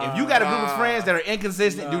something. Nah, if you got a group of friends that are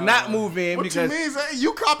inconsistent, do not move in What you because mean? Zay?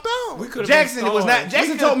 You copped out. We could've Jackson been was not. stars.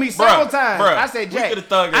 Jackson We told me Bruh, several times. bruh, I said, we Jack. coulda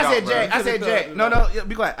thugged it I said, out, Jack. bruh. I said, We Jack. coulda No, thugged no,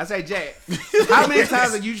 be quiet. I said, Jack. How many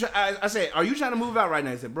times have you? I said, are you trying to move out right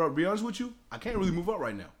now? He said, bro, to be honest with you, I can't really move out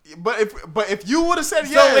right now. But if you would have said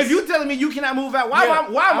So yes, if you telling me you cannot move out, why Yeah,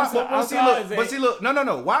 am I? I'm But see, sorry, look, Zay. but see, look. No.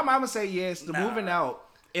 Why am I gonna say yes to moving out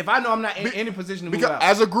if I know I'm not in any position to move because out?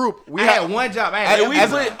 as a group, I had one job. I had And we as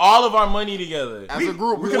put all of our money together. as a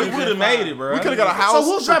group, We could have made it, bro. we could have got a house. So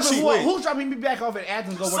who's for dropping? cheap. Who's dropping me back off at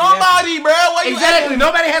Athens? Go work at Athens? Somebody, bro. Why you Exactly. acting-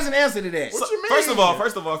 Nobody has an answer to that. What you mean? First of all.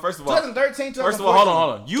 2013, 2014. First of all, hold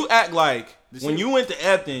on. You act like when you went to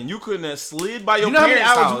Epton, you couldn't have slid by your You know how many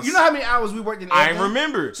parents' hours? house. You know how many hours we worked in? I Athens?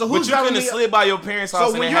 remember. So but who's you couldn't driving have me- slid by your parents' house So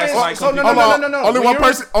and when then you're had in- somebody so come no, pick no, you up. no, no, no. Only When one you're-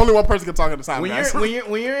 person. Only one person can talk at the time, When guys.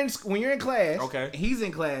 you're in class, Okay. he's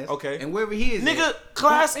in class, Okay. and wherever he is, Nigga,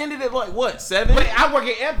 class ended at like what, 7? But I work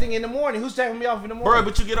at Epton in the morning. Who's taking me off in the Bro, morning?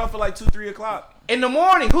 but you get off at like 2, 3 o'clock. in the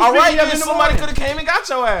morning, who's All picking right, me up then in the somebody morning? could have came and got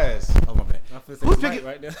your ass. Oh my bad. Who's Who's picking picking-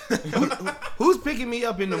 right now? Who's picking me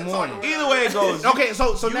up in the morning? Either way it goes. Okay,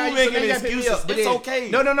 so You now making you gotta pick me excuses. up. But It's then- okay.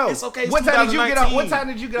 No. It's okay. It's What time did you get off? What 2019. time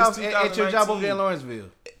did you get It's off at your job over there in 2019. Lawrenceville?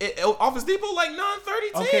 Office Depot like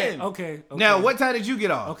 9:30, 10. Okay. Now, what time did you get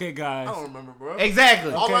off? Okay, guys. I don't remember, bro.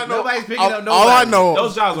 Exactly. All I know- Nobody's picking all- up nobody. All I know,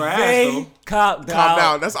 Those jobs were ass They though. copped calm out.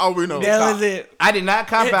 down. That's all we know. That was it. I did not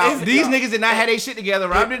cop out. it's- These niggas did not have their shit together.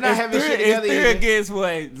 Robert did not have his shit together It's either. 3 against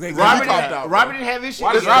what? They Robert, copped out, Robert bro. didn't have his shit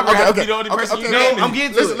Why does together. Robert have to okay, be the only person okay, you okay. named? No, I'm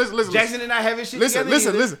getting to Listen, it. listen, listen, Jackson did not have his shit Listen, together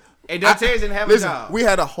either. listen. And Deltares didn't have a Listen, job. we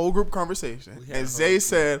had a whole group conversation, and Zay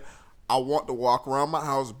said, "I want to walk around my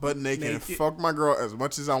house butt naked and fuck my girl as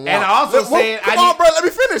much as I want." And I also said, "Come I on, need- bro, let me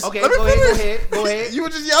finish. Okay, let me go ahead, finish. go ahead. You were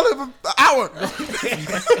just yelling for an hour."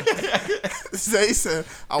 Zay said,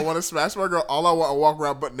 "I want to smash my girl. All I want to walk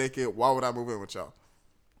around butt naked. Why would I move in with y'all?"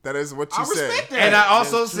 That is what you said. respect that. And I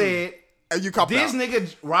also said, And you copped this out.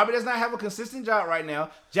 nigga, Robert does not have a consistent job right now.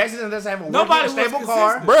 Jackson doesn't have a Nobody working, was stable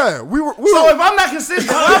car. Bruh, we were. So if I'm not consistent,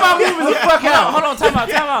 why am I moving the fuck out? Hold on, time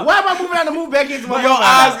out. Why am I moving out to move back into my Your own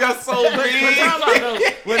eyes house? got so But big. time out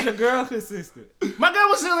though. Was the girl consistent? My girl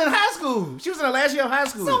was still in high school. She was in the last year of high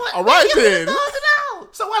school. All right then.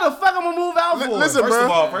 So why the fuck I'm gonna move out for? Listen, First bro.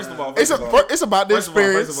 of all, first of all, It's about the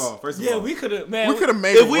experience. First of Yeah, all, we could have, man. We could have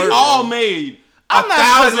made if it we work, all bro. made I'm not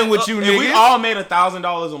struggling with you, if we niggas. all made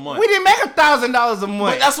 $1,000 a month. We didn't make $1,000 a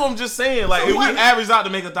month. But that's what I'm just saying. Like, if we averaged out to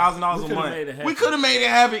make $1,000 a could've month, made it happen. we could have made it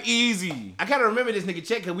happen easy. I kind of remember this nigga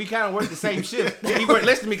check because we kind of worked the same shift. He worked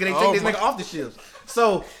less than me because they take this nigga off the shifts.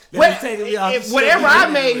 So taking me off the shift. whatever I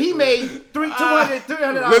made, he made $300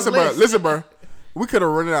 less. Listen, bro. We could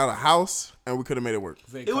have rented out a house and we could have made it work.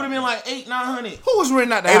 It would have been like $800-900. Who was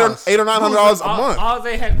renting out the house? $800 or $900 a month. All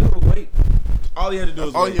they had to do was wait. All he had to do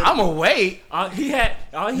was wait. I'm gonna wait. All he had.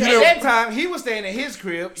 At that time, he was staying at his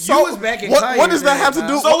crib. So, You was back in what does that have to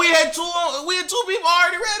do? So we had two people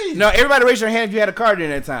already ready. No, everybody raise your hand if you had a car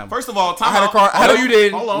during that time. First of all, I had a car. No, you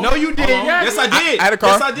didn't. Hold on. No, you didn't. Hold on. Yes, I did. I had a car.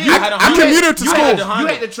 Yes, I did. You- I had a I Honda. commuted to You school. had the Honda. You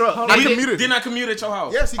had the truck. I They did- commuted. Didn't I commute at your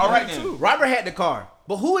house? Yes, he All right commuted then. too. Robert had the car.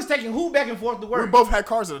 But who was taking who back and forth to work? We both had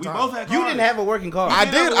cars at the We time. both had cars. You didn't have a working car. I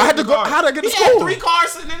did. I had to go. How did I get to He had school? 3 cars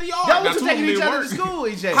sitting in the yard. Y'all Now, was two taking of them each didn't other to work. school,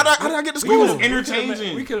 EJ. How did I get to We was school?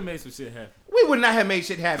 interchanging. We could have made some shit happen. We would not have made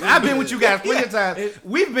shit happen. I've been with you guys plenty of times.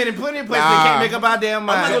 We've been in plenty of places that can't make up our damn I'm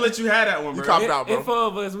not gonna mind. let you have that one, bro. You copped out, If bro. 4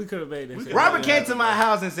 of us, we could have made this shit. Robert came to my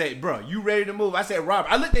house and said, bro, you ready to move? I said,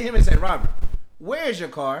 Robert. I looked at him and said, Robert, where's your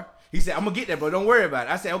car? He said, I'm going to get that, bro. Don't worry about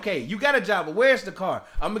it. I said, okay, you got a job, but where's the car?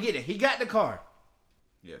 I'm going to get it. He got the car.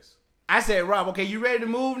 Yes. I said, Rob, okay, you ready to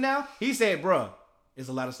move now? He said, bro, there's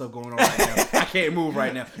a lot of stuff going on right now. I can't move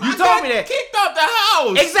right now. You told me that. Kicked out the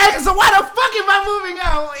house. Exactly. So why the fuck am I moving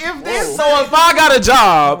out if this? So if I got a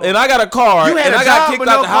job and I got a car You had and a I got job kicked but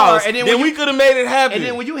out no the car, house, and then then when we you- could have made it happen. And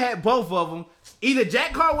then when you had both of them, either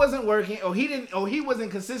Jack car wasn't working or he wasn't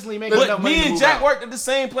consistently making enough but money me to and move Jack out. worked at the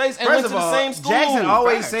same place and First went of to the all, same school.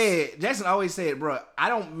 Jackson always said, bro, I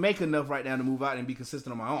don't make enough right now to move out and be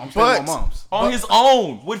consistent on my own. I'm staying with my mom's. on his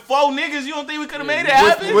own with 4 niggas, you don't think we could have made it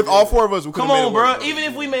happen? With all 4 of us, we could Come have made on, it work, bro. Even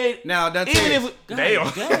if we made, Now, that's even it. if we, damn.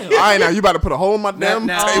 All right, now you about to put a hole in my damn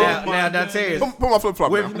Now, table. Dantarius, Put my flip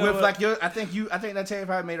flop with down. like your, I think Dantarius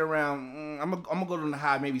probably made around. I'm gonna go to the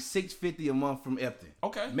high, maybe $650 a month from Epton.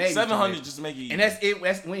 Okay, Maybe 700 from just to make it easy. And that's it.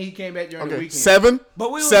 That's when he came back during the Okay, weekend. 7.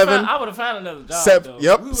 But we Seven. I would have found another job. Seven. Though.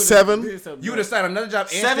 Yep, We would've 7. did something You would have else. started another job.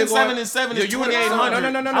 And 7, still 7, going- and 7 Yeah, is you would've-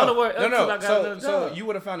 2,800. No. I would've worked until I got another So job. you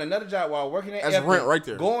would have found another job while working at That's Epton, rent right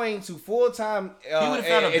there. Going to full time. He would've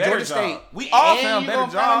found a at better Georgia job. State. We all And found you better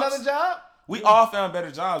gonna find jobs. Another job. We all found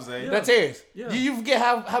better jobs, eh? Yeah. That's Terrence. Yeah. Do you forget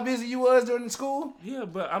how busy you was during school? Yeah,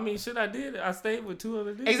 but I mean, shit, I did. I stayed with 2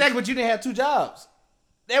 other dudes. Exactly, but you didn't have 2 jobs.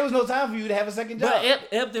 There was no time for you to have a second job.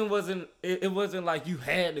 But Epton wasn't. It wasn't like you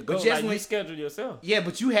had to go. But just Like when- you scheduled yourself. Yeah,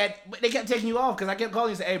 but they kept taking you off because I kept calling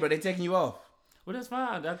you and saying, hey, bro, they taking you off. Well, that's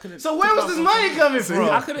fine. I could have. So where was this money coming I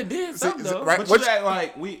from? could have did something though. right. But What you act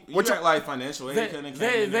like you act like financial aid. They- couldn't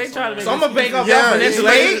they came try to in make So I'm going to bank off Yeah, that financial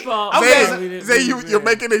yeah. aid. I'm Zay, you're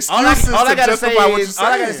making All excuses I to gotta say justify what you're is, all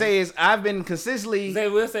I gotta saying. say is, I've been consistently Zay,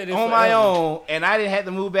 we'll say this on forever. my own, and I didn't have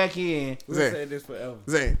to move back in. We'll Zay. say this forever.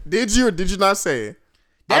 Zay, did you or did you not say it?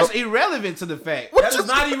 That's irrelevant to the fact. That is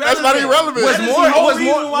not irrelevant. That's not irrelevant. That is the whole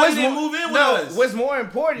reason why you didn't move in with no, us. what's more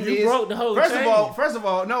important You is broke the whole first chain. of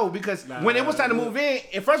all, no, because when it was time to move in,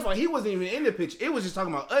 and first of all, he wasn't even in the picture. It was just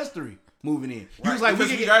talking about us 3 moving in. You was like, because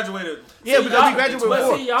we we could get, graduated. yeah, because we graduated But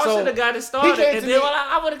before. see, y'all So, should have got it started, came and to then me-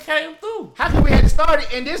 I would have came through. How come we had to start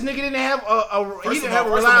it and this nigga didn't have he didn't have a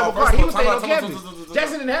reliable car? He was staying on campus.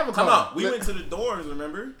 Jackson didn't have a Come car. on, we went to the dorms.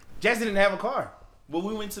 Remember? Jackson didn't have a car. Well,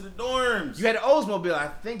 we went to the dorms. You had an Oldsmobile. I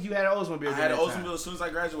think you had an Oldsmobile. I had an during that time. Oldsmobile as soon as I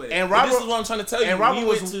graduated. And But Robert- this is what I'm trying to tell you. and Robert we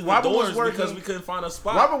was- went to the Robert was dorms working- because we couldn't find a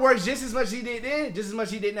spot. Robert works just as much as he did then, just as much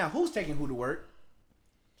as he did now. Who's taking who to work?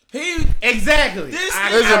 He Exactly. This I,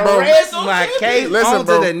 nigga- Listen, bro. rest Don't my tell me. case Listen, on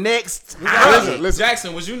bro. to the next. Listen.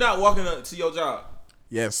 Jackson, was you not walking up to your job?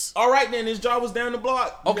 Yes. All right, then his job was down the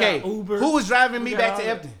block. Okay, got Uber. who was driving me We back got to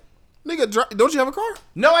all Epton? Nigga, don't you have a car?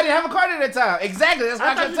 No, I didn't have a car at that time. Exactly. That's what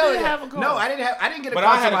I I thought kept you telling did you. have a car. No, I didn't have. I didn't get a But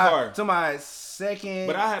car. I had to a my, car. to my second.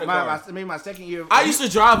 But I had a my, car. maybe my second year. I used to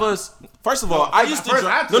drive us. First of all, I used to first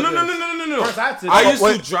I drive. took No. First I took I it. used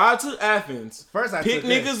Wait. to drive to Athens. First I pick took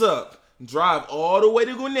it. niggas up, drive all the way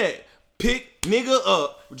to Gwinnett, pick nigga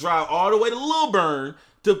up, drive all the way to Lilburn,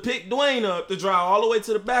 to pick Dwayne up, to drive all the way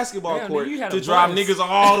to the basketball Damn, court, nigga, you had to a drive bus. niggas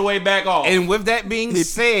all the way back off. And with that being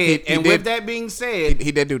said, he did.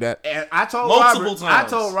 He did do that. and I told Multiple Robert, times. I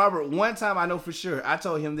told Robert one time, I know for sure, I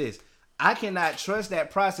told him this. I cannot trust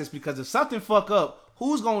that process because if something fuck up,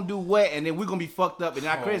 who's gonna do what, and then we're gonna be fucked up, and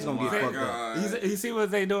our credit's gonna get fucked up. You see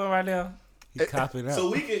what they doing right now? He copping up.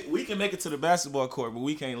 So we can make it to the basketball court, but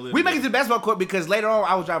we can't live. We make it there. to the basketball court because later on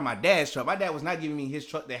I was driving my dad's truck. My dad was not giving me his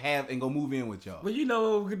truck to have and go move in with y'all. But you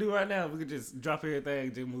know what we could do right now? We could just drop everything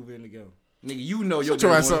and just move in together. Nigga, you know your Shut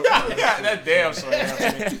your girl ass wanna- up. that damn sure.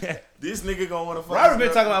 This nigga gonna want to fuck. Robert been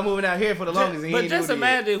talking about moving out here for the longest. And he But ain't just do it yet.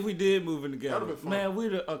 imagine if we did move in together. That'd've been fun. Man,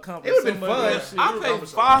 we'd have accomplished It so would've much. been of fun. that shit. I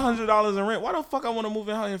paid $500 in rent. Why the fuck I want to move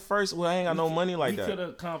in out here first? Well, I ain't got no money like We could that. have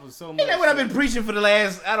accomplished so much. Ain't that what I've shit. been preaching for the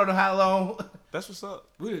last, I don't know how long. That's what's up.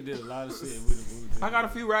 We done did a lot of shit. We'd have moved. I got a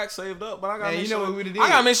few racks saved up, but I gotta Man, make you know sure. what we done did. I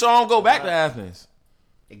gotta make sure I don't go back to Athens.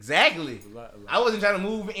 Exactly. A lot. I wasn't trying to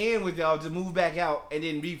move in with y'all to move back out and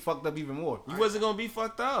then be fucked up even more. You wasn't gonna be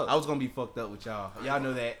fucked up. I was gonna be fucked up with y'all. Y'all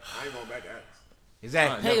know that. I ain't going back at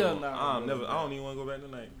Exactly. Hell Never- no. I'm never. I don't even want to go back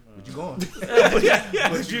tonight. But you going?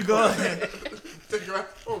 But you going? Take your ass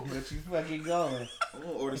home. But you fucking going? I'm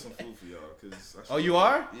gonna order some food for y'all because. Oh, you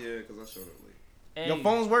are? Yeah, because I showed up late. Your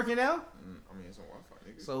phone's working now? I mean, it's on Wi-Fi,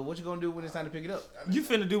 nigga. So what you gonna do when it's time to pick it up? You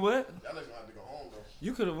finna do what? Y'all niggas gonna have to go home though.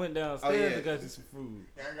 You could have went downstairs Oh, yeah. and got you some food.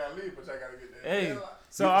 I ain't gotta leave, but I gotta get there. Hey, Yeah,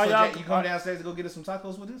 so are so y'all? Jack, you coming downstairs to go get us some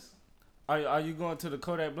tacos with us? Are you going to the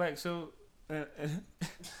Kodak Black show?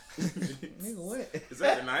 Nigga, what? Is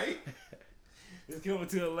that tonight? It's coming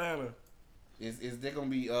to Atlanta. Is there gonna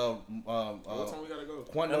be what time we gotta go?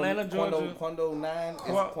 Quando Atlanta, Georgia. Quando 9? Is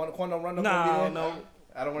Qua- Quando Rondo No, gonna be there? no,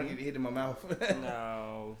 I don't want to get hit in my mouth.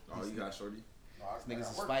 no, Oh, you got shorty.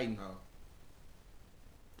 Niggas is fighting. Oh.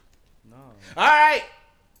 no. All right,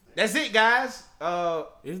 that's it, guys.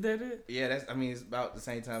 Is that it? Yeah, that's. I mean, it's about the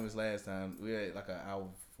same time as last time. We're at like an hour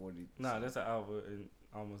 40. Nah, that's an hour and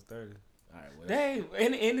almost 30. All right, well,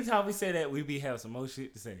 Dang, anytime we say that, we be have some more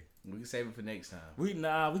shit to say. we can save it for next time. We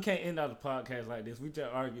can't end out the podcast like this. We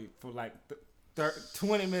just argued for like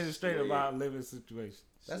 20 minutes straight about living situations.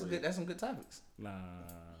 That's a good. That's some good topics. Nah,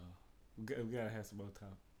 we gotta have some more time.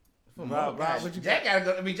 For Rob, more, guys. what you Jack gotta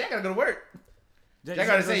go. I mean, Jack gotta go to work. Jack, Jack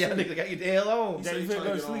gotta say y'all niggas gotta get the hell on. You Jack, said you you finna trying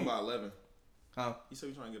go to to get on sleep. by 11. Huh? You said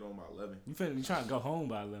we trying to get on by 11. You trying to go home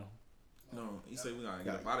by 11. No, he said we gotta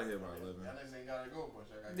get up out of here by 11. Y'all niggas ain't gotta go, but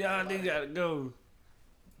y'all gotta get Y'all out niggas of here. gotta go.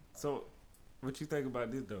 So, what you think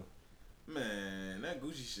about this though? Man, that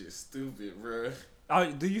Gucci shit stupid, bro.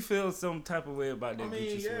 Do you feel some type of way about that I mean,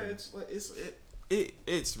 Gucci yeah, sweater?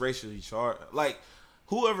 it's racially charged. Like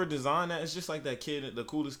whoever designed that, it's just like that kid, the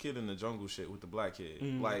coolest kid in the jungle shit with the black kid.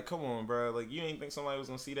 Mhm. Like, come on, bro. Like you ain't think somebody was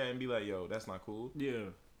gonna see that and be like, yo, that's not cool. Yeah.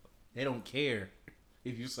 They don't care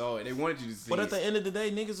if you saw it. They wanted you to see But it. at the end of the day,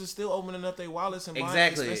 niggas are still opening up their wallets and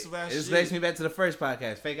Exactly. buying expensive ass This shit. takes me back to the first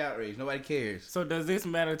podcast. Fake outrage. Nobody cares. So does this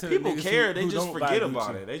matter to People the niggas care. Who, They who just don't buy forget Gucci?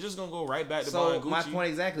 about it. They just gonna go right back to So buying Gucci. my point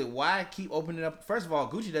exactly. Why keep opening up? First of all,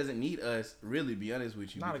 Gucci doesn't need us. Really, be honest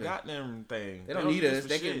with you. Not a because goddamn thing. They don't need us. for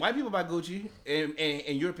They shit. can. White people buy Gucci,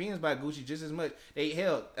 and Europeans buy Gucci just as much.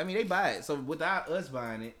 They buy it. So without us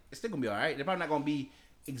buying it, it's still gonna be all right. They're probably not gonna be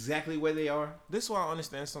exactly where they are. This is why I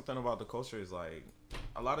understand something about the culture is like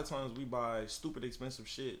a lot of times we buy stupid expensive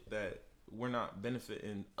shit that we're not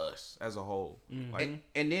benefiting us as a whole. Mm-hmm. Like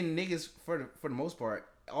And then niggas, for the most part,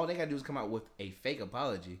 all they gotta do is come out with a fake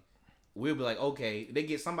apology. We'll be like, okay, they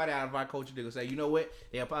get somebody out of our culture. They gonna say, you know what?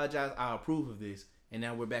 They apologize. I approve of this, and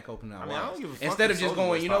now we're back opening our I mean, I don't wallets. give a fuck Instead if of just Soulja going,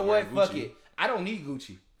 Boy you know stop what? wearing Fuck Gucci. it. I don't need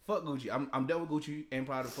Gucci. Fuck Gucci. I'm done with Gucci and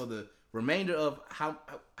Prada for the remainder of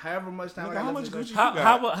however much time. Nigga, I got how left much in this Gucci country.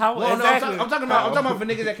 How Well, exactly? no, I'm talking about for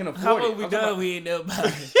niggas that can afford How it. about we I'm talking done? about- We end up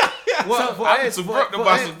buying. Well, for I'm us, too for, broke to for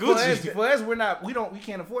buy us- some for Gucci. us, we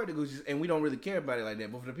can't afford the Gucci's, and we don't really care about it like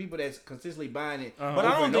that. But for the people that's consistently buying it, but I over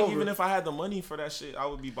don't and think over, even if I had the money for that shit, I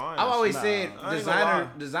would be buying. I've that always shit. said I ain't gonna lie.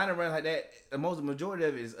 designer runs like that. The majority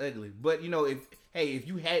of it is ugly. But you know, if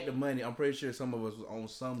you had the money, I'm pretty sure some of us was on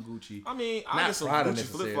some Gucci. I mean, I Not get some Prada Gucci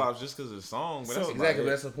necessarily. flip flops just because of the song, but So- that's Exactly, about but it.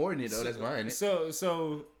 that's supporting it though. That's buying it.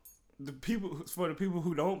 So the people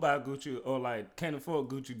who don't buy Gucci or like can't afford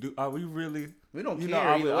Gucci, are we really? We don't You care. know,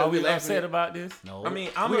 are either we, way. are we laughing upset at- about this? No, I mean,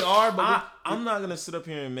 I'm not gonna sit up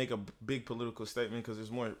here and make a big political statement because there's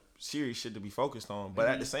more serious shit to be focused on. But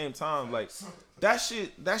at the same time, like that's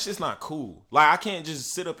just not cool. Like I can't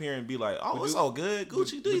just sit up here and be like, oh, it's all good,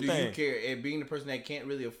 Gucci, do But your do thing. you care? And being the person that can't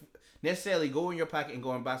really necessarily go in your pocket and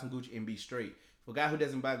go and buy some Gucci and be straight. For a guy who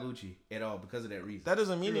doesn't buy Gucci at all because of that reason. That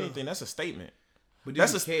doesn't mean anything. That's a statement. But do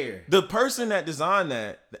That's you care? The person that designed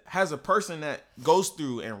that has a person that goes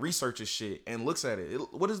through and researches shit and looks at it.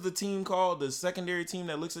 What is the team called? The secondary team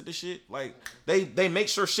that looks at the shit. Like they make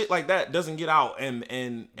sure shit like that doesn't get out and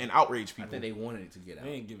outrage I people. think they wanted it to get out.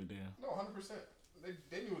 They ain't give a damn. No, 100%.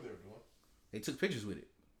 They knew what they were doing. They took pictures with it.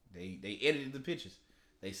 They edited the pictures.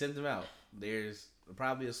 They sent them out. There's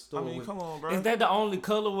probably a store. I mean, with, come on, bro. Is that the only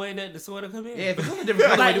colorway that the sweater come in? Yeah, if it was a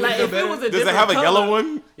different color, like if it was a Does it different have a color, yellow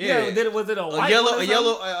one? Yeah, was it a white yellow, one or a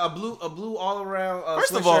yellow, a blue all around.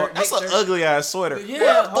 First of all, that's an ugly ass sweater. Yeah,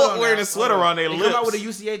 Yeah, hold on wearing now, a sweater hold on. on their They lips. come out with a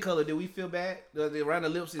UCA color. Did we feel bad? Around the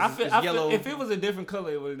lips is, I feel, yellow. if it was a different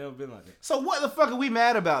color, it would have never been like that. So what the fuck are we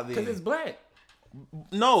mad about then? Because it's black.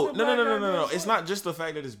 No. It's a black guy It's not just the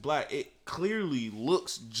fact that it's black. It clearly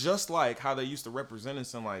looks just like how they used to represent in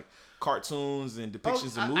some like cartoons and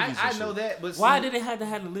depictions in movies. I and know shit. that, but Why see, did it have to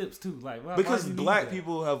have the lips too? Like why, Because why you need black that?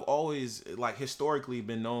 people have always like historically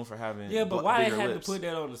been known for having Yeah, but why it bigger had lips. to put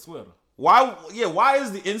that on the sweater? Why? Yeah, why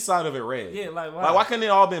is the inside of it red? Yeah, like why? Like why couldn't it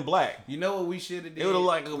all been black? You know what we should have did? It would've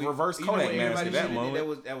like a reverse you know Kodak what mask everybody at that shoulda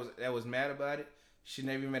did moment. that was mad about it. Should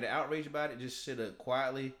never even made an outrage about it. Just should have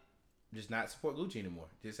quietly just not support Gucci anymore.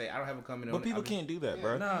 Just say I don't have a comment on But it. people I'm just- can't do that,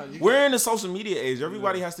 bro. Nah, you We're in the social media age.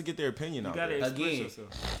 Everybody has to get their opinion You out gotta there. express Again,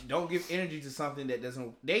 yourself. don't give energy to something that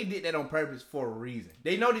doesn't. They did that on purpose for a reason.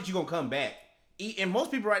 They know that you're gonna come back. And most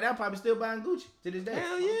people right now probably still buying Gucci to this day.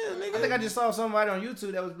 Hell yeah, nigga. I think I just saw somebody on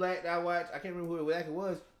YouTube that was black that I watched. I can't remember who it exactly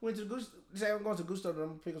was. Went to the Gucci. Say I'm going to Gucci store. I'm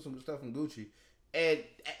gonna pick up some stuff from Gucci, and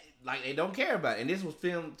like they don't care about it. And this was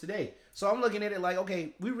filmed today, so I'm looking at it like,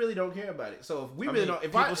 okay, we really don't care about it. So if we really don't,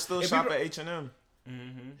 if people still if shop people- at H&M.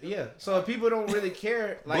 yeah. So if people don't really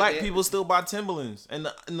care, like Black that, people still buy Timberlands, and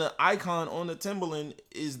the icon on the Timberland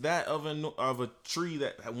is that of a tree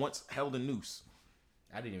that once held a noose.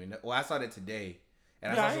 I didn't even know. Well, I saw that today.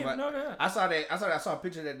 And Yeah, I I saw didn't somebody, know that. I saw a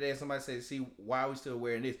picture that day and somebody said, see, why are we still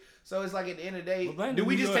wearing this? So it's like at the end of the day, Well, blame do the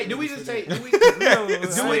we New just York take do we niggas just for take that. do we,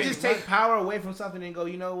 Do do we just take power away from something and go,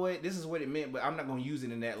 you know what, this is what it meant, but I'm not gonna use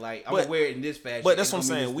it in that light. I'm But- gonna wear it in this fashion. But that's what I'm It's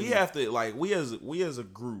gonna mean saying. this We to me. have to like we as a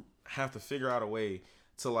group have to figure out a way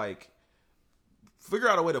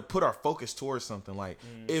to put our focus towards something. Like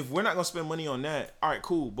if we're not gonna spend money on that, all right,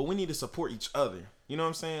 cool. But we need to support each other. You know what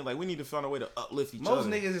I'm saying? Like we need to find a way to uplift each Most other.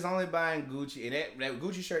 niggas is only buying Gucci and that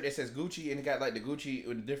Gucci shirt that says Gucci and it got like the Gucci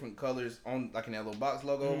with the different colors on like in that little box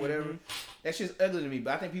logo or whatever. That shit's ugly to me.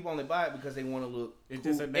 But I think people only buy it because they want to look. It's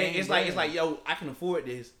cool. just a And name it's brand. like yo, I can afford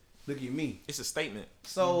this. Look at me. It's a statement.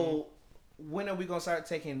 So when are we gonna start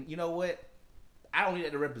taking? You know what? I don't need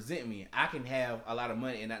that to represent me. I can have a lot of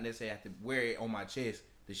money and not necessarily have to wear it on my chest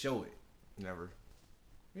to show it. Never.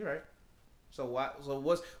 You're right. So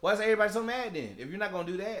why's everybody so mad then? If you're not gonna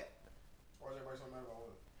do that, Why is everybody so mad about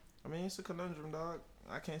what? I mean, it's a conundrum, dog.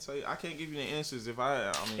 I can't tell you. I can't give you the answers if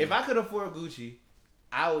I mean, if I could afford Gucci,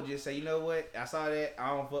 I would just say, you know what? I saw that. I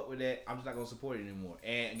don't fuck with that. I'm just not gonna support it anymore.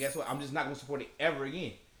 And guess what? I'm just not gonna support it ever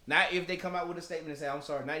again. Not if they come out with a statement and say, I'm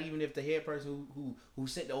sorry. Not even if the head person who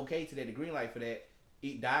sent the okay to that, the green light for that,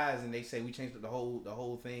 it dies and they say we changed the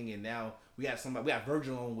whole thing and now we got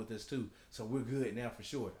Virgil on with us too, so we're good now for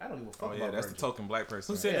sure. I don't give a fuck oh yeah, about that's Virgil. the token black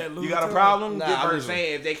person. Who said that? Louis You got a Vuitton? problem? Nah, Get I'm Virgil. just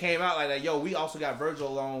saying if they came out like that, yo, we also got Virgil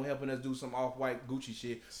along helping us do some off-white Gucci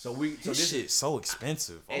shit. So This shit's so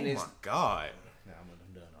expensive. Oh and my it's- god. Nah,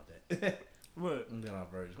 I'm done off that. What? I'm done off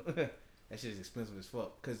Virgil. That shit is expensive as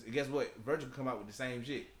fuck. Cause guess what? Virgil can come out with the same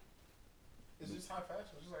shit. It's just high fashion.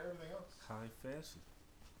 It's just like everything else. High fashion.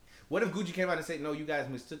 What if Gucci came out and said, "No, you guys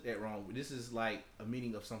mistook that wrong. This is like a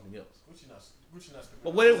meaning of something else." Gucci not stupid.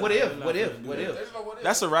 But what if? There's no what if.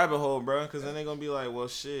 That's a rabbit hole, bro. Because then they're gonna be like, well,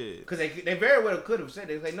 shit. Because they very well could have said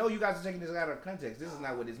it. They say, "No, you guys are taking this out of context. This is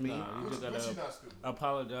not what this means." Nah, you just Gucci gotta not stupid.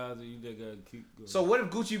 apologize and you just gotta keep going. So what if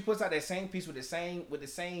Gucci puts out that same piece with the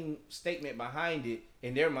same statement behind it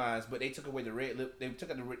in their minds, but they took away the red lip. They took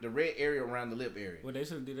out the red area around the lip area. Well, they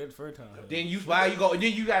should have did that the first time. Then you go.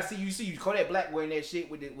 Then you guys see Kodak Black wearing that shit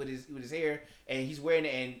with his hair, and he's wearing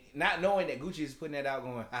it, and not knowing that Gucci is putting that out,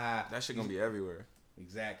 going, ha. That shit gonna be everywhere.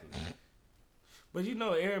 Exactly. But you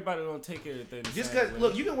know, everybody don't take everything. the Just same because, way.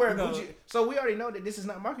 look, you can wear a You know, Gucci. So we already know that this is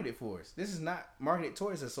not marketed for us. This is not marketed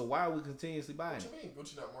towards us. So why are we continuously buying What it? you mean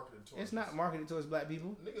Gucci not marketed towards It's not us? marketed towards black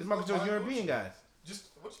people. Niggas It's marketed towards love buying European Gucci. guys. Just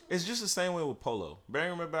what you mean? It's just the same way with Polo. Barry,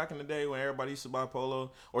 remember back in the day when everybody used to buy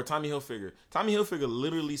Polo? Or Tommy Hilfiger. Tommy Hilfiger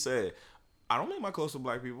literally said, I don't make my clothes for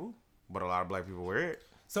black people, but a lot of black people wear it.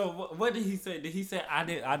 So what did he say? Did he say I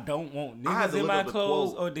don't want I had niggas to in look my up the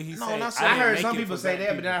clothes, quote. or did he No, say? not so- I didn't heard make some it people for say black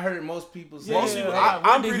that, but then people? I heard most people say Yeah, Most people, like,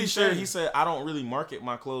 what I'm did pretty he sure say? he said, I don't really market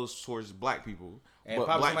my clothes towards black people. And but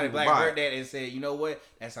probably somebody people black buy heard it. that and said, you know what?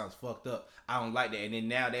 That sounds fucked up. I don't like that. And then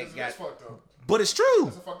now that That's got. fucked up. But it's true.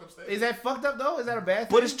 That's a fucked up statement. Is that fucked up though? Is that a bad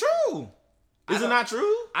thing? But it's true. Is it don't- not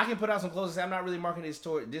true? I can put out some clothes and say I'm not really marketing this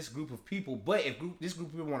toward this group of people, but if this group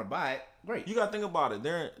of people want to buy it, great. You gotta think about it.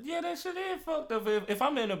 Yeah, that shit is fucked up. If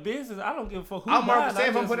I'm in a business, I don't give a fuck who I'm buy it. marketing. Say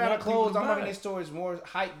if I'm just putting out want clothes, people I'm to marketing buy this towards more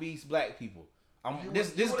hype beast black people. This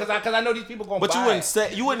because I know these people gonna. But buy you wouldn't it.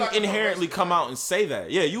 say you wouldn't inherently come out and say that.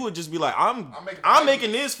 Yeah, you would just be like, I'm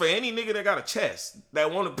making this for any nigga that got a chest that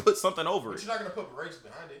want to put something over But it. you're not gonna put race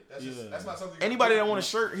behind it. That's not something. Anybody that want a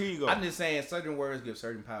shirt, here you go. I'm just saying certain words give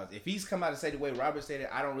certain powers. If he's come out and say the way Robert said it,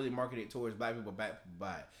 I don't really market it towards black people. Black people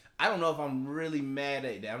buy it. I don't know if I'm really mad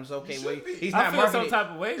at that. I'm just okay with he's I not feel some marketing. type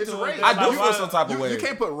of way It's to race. it. I do Like, feel some type of way. You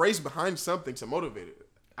can't put race behind something to motivate it.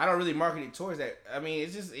 I don't really market it towards that. I mean,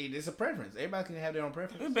 it's a preference. Everybody can have their own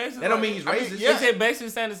preference. It's basically That don't like- mean he's I mean, racist. yeah. It's basically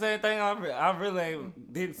saying the same thing. I really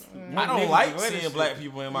didn't. I don't niggas like wear this seeing shit. black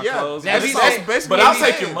people in my Yeah, clothes. that's But basically- but if I'll he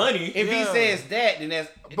take said- your money. If he says that, then that's.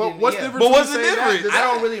 But then, what's yeah. the difference? But what's between the saying that? difference? I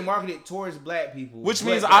don't really market it towards black people. Which but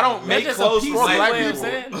means black I don't people. make That's just a clothes piece for of black way of people.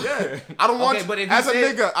 saying it. Yeah, I don't want Okay, but if as a he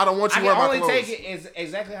said- nigga. I don't want you I to wear can my only clothes. take it as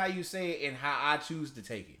exactly how you say it and how I choose to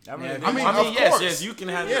take it. I mean, Now, I mean, I mean, of yes, course. yes, you can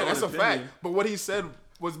have Yeah, your that's a own fact. opinion. But what he said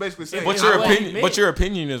was basically saying. But I your like opinion, me. but your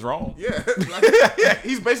opinion is wrong. Yeah, like,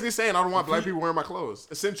 he's basically saying I don't want black people wearing my clothes.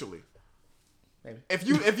 Essentially, Maybe. if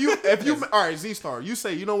you, all right, Z Star, you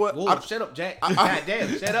say, you know what? Whoa, shut up, Jack. God damn,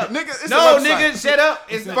 shut up. Nigga, it's no, the website. nigga, shut up.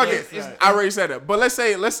 It's Fuck it's- it. it's- I already said it. But let's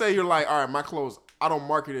say you're like, all right, my clothes, I don't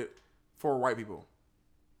market it for white people.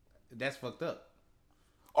 That's fucked up.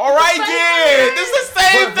 All right, then. This is the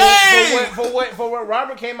same thing. For what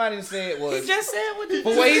Robert came out and said was. He just said what he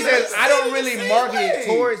But what he says, I don't really same market way. it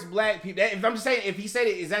towards black people. If I'm just saying, if he said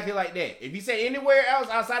it exactly like that, if he said anywhere else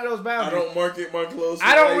outside of those boundaries, market my clothes.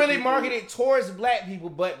 I don't really market it towards black people,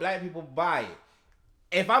 but black people buy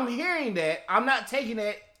it. If I'm hearing that, I'm not taking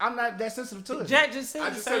that. I'm not that sensitive to it. Jack just said I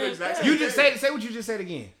the just said the same exact thing. same You just say what you just said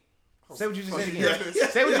again. Say what you just said again.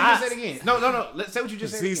 Say what you just said again. No. Let's say what you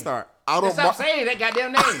just said Z again. Star, I don't Stop saying that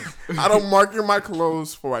goddamn name. I don't market my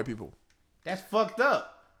clothes for white people. That's fucked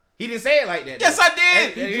up. He didn't say it like that. Yes, though.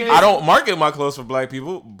 I did. I don't market my clothes for black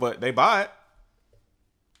people, but they buy it.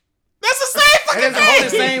 That's the same That fucking doesn't hold the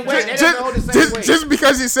thing. same way. That doesn't hold the same way. Just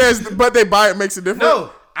because he says, but they buy it makes it different.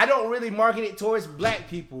 No, I don't really market it towards black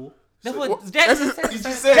people. That's what Jack just said. You the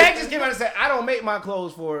just same said- Jack just came out and said, I don't make my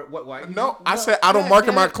clothes for what white people. No, I said I don't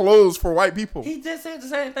market my clothes for white people. He just said the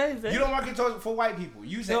same thing. Zach. You don't market towards for white people.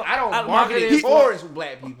 You said No, I don't I market market it it towards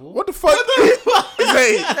black people. What the fuck?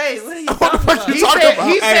 Hey, Hey, what are you what the talking fuck about? you He talking said about?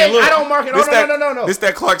 he said look, I don't market. This that, No. This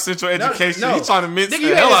that Clark Central education. no. He's trying to mix Nigga, the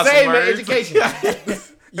you hell had out the same some words. education.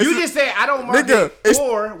 You just said I don't market Nigga, it's-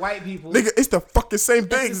 for white people. Nigga, it's the fucking same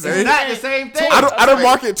thing, It's Zay. not the same thing. I don't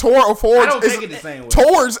market toward or for. I don't take it the same way.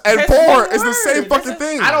 Towards and That's for the is the word. same fucking That's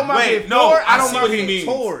thing. I don't market Wait, it no, for. I I don't see what market he it means.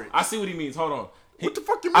 towards. I see what he means. Hold on. What the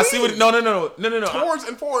fuck you mean? I see what. No. Towards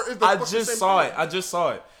and for is the I fucking just same saw thing. it. I just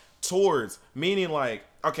saw it. Towards meaning like,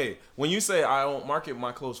 okay, when you say I don't market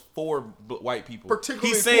my clothes for white people, Particularly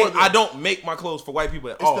he's saying for them. I don't make my clothes for white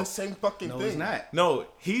people at It's all. the same fucking No, thing. it's not. No,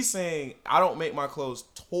 he's saying I don't make my clothes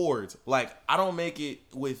towards, like I don't make it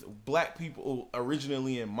with black people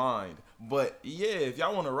originally in mind. But yeah, if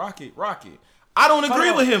y'all want to rock it, rock it. I don't agree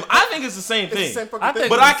on. with him. I think it's the same It's thing. the same fucking I thing. think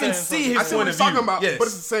But it's I the can same see fucking his I see what point he's of view. talking about, Yes. but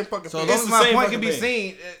it's the same fucking So thing. long It's as the my same point fucking can be thing.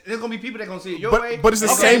 seen, there's gonna be people that gonna see it your But- way. but it's the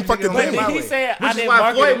Okay, same people fucking gonna see thing. it my He way. said I Which is didn't why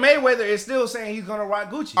market Floyd it. Mayweather is still saying he's gonna rock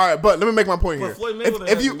Gucci. All right, but let me make my point here. But Floyd If, Mayweather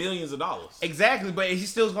if has you millions of dollars. Exactly, but he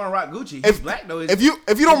still's gonna rock Gucci. He's if black though. if you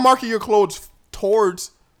don't market your clothes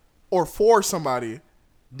towards or for somebody,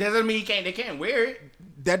 doesn't mean they can't wear it.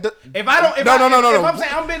 that do, If I don't, if No, I, no, no, no, if no. I'm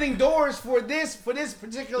saying I'm building doors for this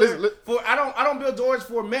particular, Listen. I don't build doors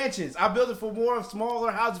for mansions. I build it for more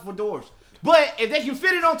smaller houses for doors. But if they can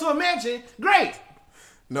fit it onto a mansion, great.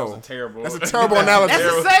 no, Terrible. that's a terrible analogy.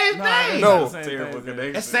 That's the same thing. No. Terrible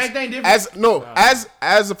connection. That's the same thing. Different.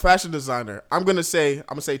 As a fashion designer, I'm gonna say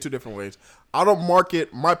two different ways. I don't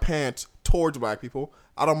market my pants towards black people.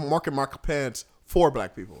 I don't market my pants for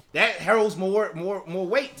black people. That heralds more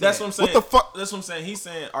weight. To That's that. what I'm saying. What the fuck? That's what I'm saying. He's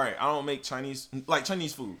saying, all right, I don't make Chinese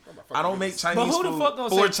food. I don't make But Chinese who the food fuck gonna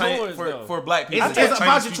for say towards, though? for black people. It's Chinese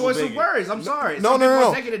about your people choice of bigger. words. I'm sorry. No, Some no, people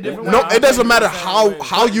no, take it a different no. way. It doesn't matter the same how way.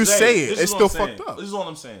 how you Zay, say it. this It's is what still I'm saying. fucked up. This is what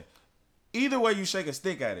I'm saying. Either way you shake a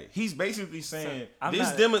stick at it, he's basically saying I'm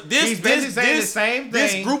this not- this He's basically this saying this, the same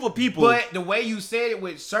this thing, group of people. But the way you said it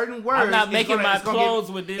with certain words, I'm not it's making gonna- my it's gonna clothes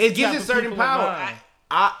give- with this It gives type it of certain people in power. mind.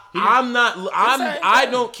 I'm not. same I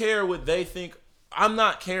thing. don't care what they think. I'm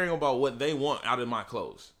not caring about what they want out of my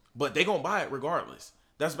clothes, but they gonna buy it regardless.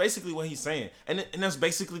 That's basically what he's saying, and that's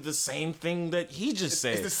basically the same thing that he just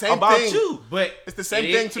said it's the same about thing. you. But It's the same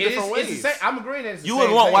it thing, is- two it different is- it's ways. the same- I'm agreeing that it's the You same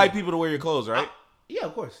wouldn't want thing. white people to wear your clothes, right? Yeah,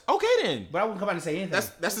 of course. Okay then. But I wouldn't come out and say anything.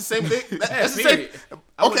 That's the same thing. That's the same. Period.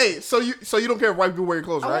 Okay, so you don't care if white people wear your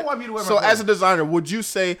clothes, I right? want white people to wear my So as clothes. a designer, would you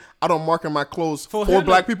say I don't market my clothes for him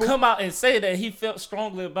black to people? come out and say that he felt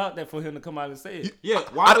strongly about that for him to come out and say it. Yeah.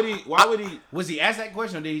 Why would he? Was he asked that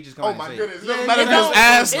question or did he just come Oh out and my say goodness! it? It doesn't Yeah, matter it if it's don't-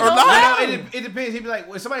 ass it or don't not. matter. No, it depends. He'd be like,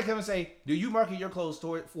 when somebody come and say, "Do you market your clothes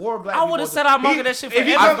for black I people?" would've said I market that shit for if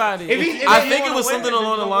he come- everybody. if I he think it wanna was wear something then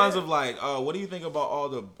along the don't lines wear of like, what do you think about all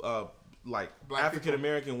the like Black African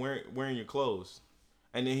American wearing your clothes?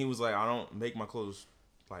 And then he was like, I don't make my clothes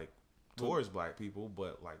like towards black people,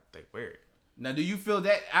 but like they wear it. Now, do you feel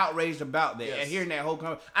that outraged about that? Yes. And hearing that whole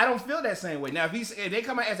conversation, I don't feel that same way. Now, if they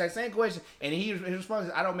come and ask that same question, and his response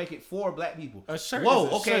is, "I don't make it for black people." A shirt Whoa,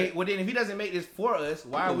 is a okay. shirt. Well, then if he doesn't make this for us,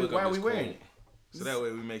 why are we wearing it? So that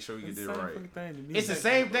way we make sure we get It's it the same right. fucking thing to me. It's the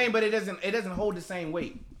same thing, but it doesn't hold the same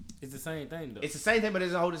weight. It's the same thing though. It's the same thing, but it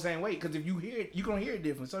doesn't hold the same weight. Because if you hear it, you're gonna hear it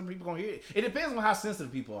different. Some people gonna hear it. It depends on how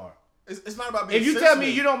sensitive people are. It's not about being. If you tell me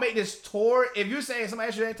sensitive. you don't make this toward, if you're saying somebody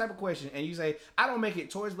asks you that type of question and you say I don't make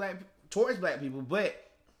it towards black people, but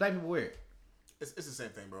black people wear it. It's the same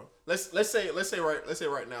thing, bro. Let's say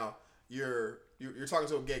right now you're talking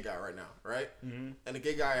to a gay guy right now, right? Mm-hmm. And the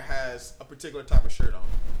gay guy has a particular type of shirt on,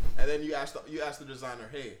 and then you ask the designer,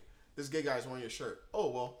 hey, this gay guy is wearing your shirt. Oh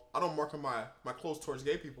well, I don't market my clothes towards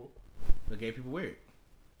gay people. But gay people wear it.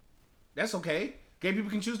 That's okay. Gay people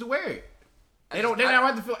can choose to wear it. They don't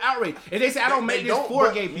have to feel outraged. If they say I don't make this for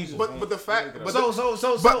gay people. But the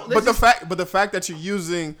fact, but the fact that you're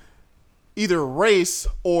using either race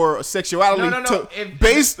or sexuality No.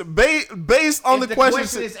 based on the question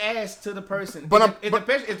question. is asked to the person. But if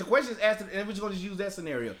the question is asked, and we're just going to use that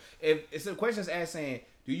scenario. If the question is asked saying,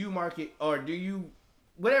 "Do you market or do you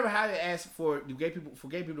whatever?" How they ask for gay people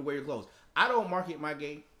to wear your clothes. I don't market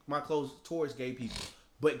my clothes towards gay people,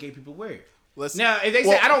 but gay people wear it. Now, if they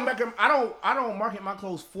say I don't market my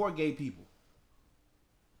clothes for gay people.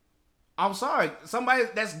 I'm sorry. Somebody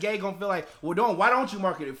that's gay gonna feel like, well, why don't you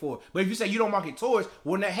market it for? But if you say you don't market towards,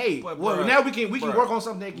 well, now, now we can work on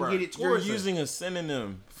something that can get it towards. You're using a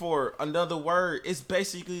synonym for another word. It's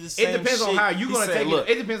basically the same. It depends on how you gonna take it.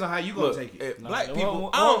 It depends on how you gonna take it. Black people.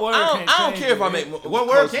 One I don't care if I make one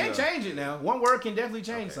word can change it now. One word can definitely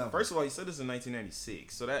change something. First of all, you said this in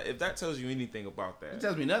 1996, so that if that tells you anything about that, it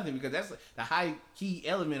tells me nothing because that's the high key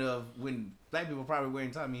element of when black people probably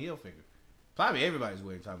wearing Tommy Hilfiger. Probably everybody's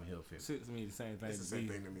wearing Tommy Hilfiger. To me, the same thing. It's the same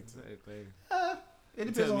thing to me. Same thing. It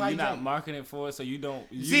depends Tell on me how you're you not take it. marketing for it, so you don't.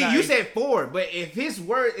 You said for, but if his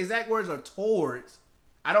exact words are towards,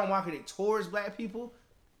 I don't market it towards black people.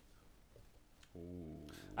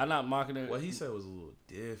 I'm not marketing. what he said was a little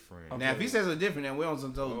different. Now, if he says it's different, then we're on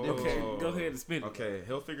some totally different. Okay, go ahead and spin it. Okay,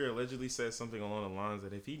 Hilfiger allegedly said something along the lines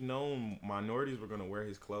that if he'd known minorities were going to wear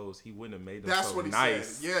his clothes, he wouldn't have made them That's so what he nice.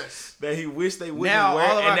 said. Yes. That he wished they wouldn't Now, wear,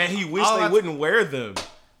 all of and our- that he wished all they our- wouldn't wear them.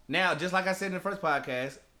 Now, just like I said in the first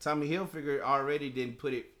podcast, Tommy Hilfiger already didn't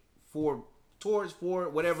put it towards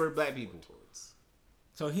whatever black people.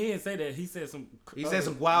 So he didn't say that. He said some. He said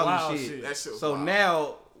some wild shit. That shit was So wild.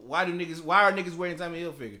 now, why are niggas wearing Tommy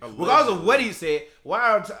Hilfiger? Regardless of what he said,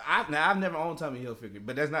 I've never owned Tommy Hilfiger,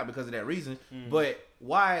 but that's not because of that reason. But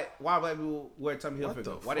why black people wear Tommy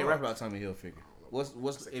Hilfiger? Why they rap about Tommy Hilfiger?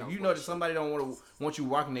 What's if you know that somebody don't want you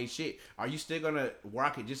rocking their shit, are you still gonna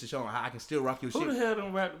rock it just to show them how I can still rock your Who the shit? hell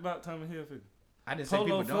done rap about Tommy Hilfiger? I didn't say Hold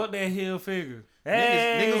people on, don't. fuck that Hilfiger. Niggas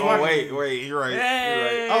Hey, rock- Oh, wait, you're right.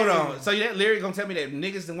 Hey. Hold on. So that lyric gonna tell me that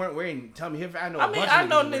niggas that weren't wearing Tommy Hilfiger? I know. I mean, I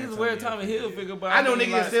know niggas wear Tommy Hilfiger, but I know mean,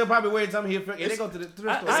 niggas like, that still probably wearing Tommy Hilfiger, and they go to the thrift store.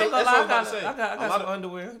 I ain't That's gonna what lie, I'm about to say. I got A lot some of-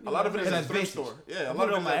 underwear. A lot of it is at That's thrift vintage. store. Yeah, a Put lot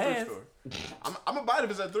it of on it is my at ass. thrift store. I'm gonna buy it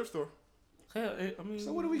if it's at thrift store. Hell, I mean,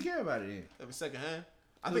 So what do we care about it then? If it's secondhand,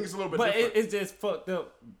 I think it's a little bit but different. it's just fucked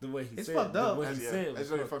up the way he It's said. fucked up. The way he said it That's was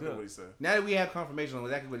really fucked fucked up up. what he said. Now that we have confirmation on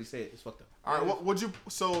exactly what he said, it's fucked up. All right, what would you?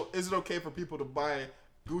 So is it okay for people to buy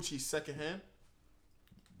Gucci secondhand?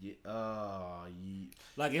 Yeah,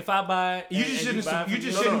 Like if I buy, it you and just shouldn't. buy it You from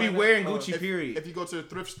just you, shouldn't be wearing or- Gucci. Period. If you go to the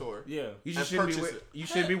thrift store, Yeah, You and just shouldn't be. purchase it. You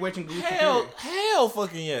shouldn't be wearing Gucci. Hell, Period. hell,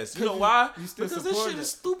 fucking yes. You know why? you still Because this support shit it. is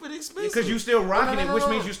stupid expensive. Because you still rocking No, no, it, which no.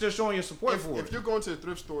 means you're still showing your support if, for if it. you're going to the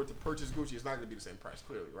thrift store to purchase Gucci, it's not going to be the same price,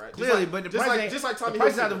 clearly, right? Clearly, but the just price like, ain't, just like Tommy the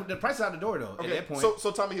price Hilfiger. the price is out the door though. At Okay, that point,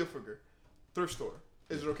 so Tommy Hilfiger, thrift store.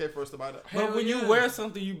 Is it okay for us to buy that? But when you yeah. wear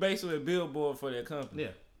something, you basically a billboard for that company.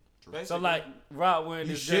 yeah, So like Rob wearing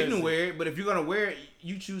you this shouldn't jersey. wear it. But if you're gonna wear it,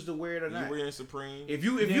 you choose to wear it or You not. wearing Supreme. If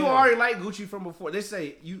you Yeah. already like Gucci from before, let's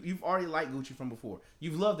say you've already liked Gucci from before.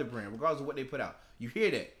 You've loved the brand, regardless of what they put out. You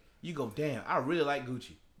hear that, you go, damn, I really like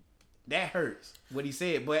Gucci. That hurts what he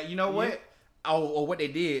said, but you know what? Or what they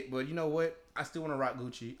did, but you know what? I still want to rock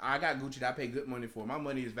Gucci. I got Gucci that I pay good money for. My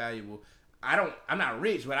money is valuable. I'm not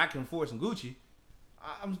rich, but I can afford some Gucci.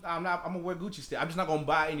 I'm gonna wear Gucci still. I'm just not gonna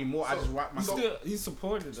buy anymore. I just rock my. You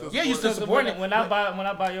support it though. Yeah, you still support it. When I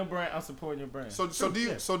buy your brand, I'm supporting your brand. So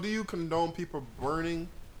do you condone people burning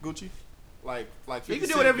Gucci? Like you can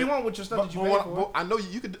do whatever you want with your stuff that you pay for. I know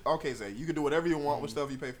you could. Okay, Zay, you can do whatever you want with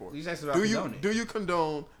stuff you pay for. You just asked about condoning. Do you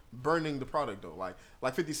condone burning the product though?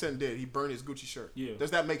 Like 50 Cent did. He burned his Gucci shirt. Yeah. Does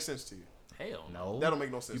that make sense to you? Hell No, that don't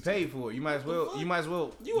make no sense. You paid for it. You might as well. You might as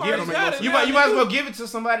well. You already got it. You might as well give it to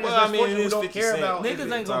somebody that's fortunate who don't care about.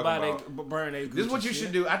 Niggas ain't gonna burn their Gucci. This is what you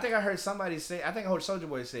should do. I think I heard somebody say. I think I heard Soulja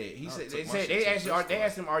Boy say it. He said they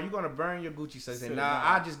asked him, "Are you gonna burn your Gucci?" So he said, "Nah,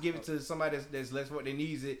 I'll just give it to somebody that's less what they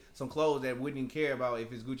needs it. Some clothes that wouldn't even care about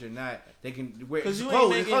if it's Gucci or not. They can wear it. Clothes.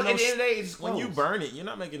 At the end of the day, it's clothes. When you burn it, you're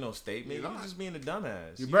not making no statement. You're just being a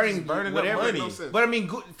dumbass. You're burning whatever. Up money. But I mean,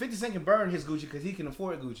 50 Cent can burn his Gucci because he can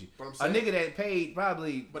afford Gucci. A nigga that paid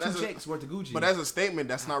probably 2 checks worth of Gucci. But as a statement,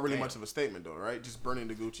 that's not really much of a statement, though, right? Just burning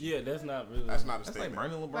the Gucci. Yeah, that's not really. That's not a That's statement.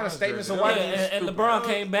 like burning LeBron's Not a statement. jersey. So why? And LeBron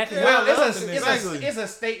came back. Well, Exactly. it's a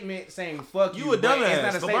statement saying fuck you. You a but dumbass. It's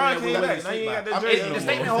not a statement LeBron that came we back. really Now you stick ain't by. got that jersey no The more.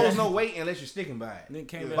 statement holds no weight unless you're sticking by it. Then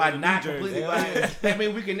came back By with a not new completely jersey. buying it. I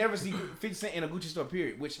mean, we can never see 50 Cent in a Gucci store,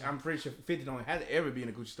 period. Which I'm pretty sure 50 don't have to ever be in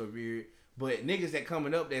a Gucci store, period. But niggas that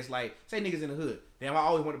coming up that's like, say niggas in the hood. Damn, I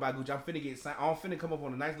always want to buy Gucci. I'm finna get signed. I'm finna come up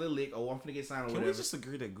on a nice little lick, or I'm finna get signed or Can whatever. we just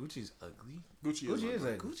agree that Gucci's ugly? Gucci is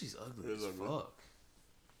ugly. Gucci's ugly It's as ugly. fuck.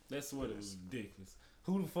 That's what it was ridiculous.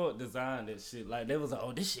 Who the fuck designed that shit? Like they was like,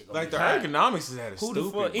 oh, this shit gonna Like be the hot. ergonomics is that is Who the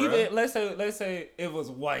stupid, fuck? bro. Even let's say it was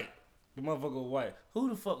white. The motherfucker was white. Who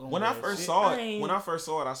the fuck? Gonna When wear I that first shit? saw I it, ain't-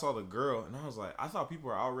 I saw the girl, and I was like, I thought people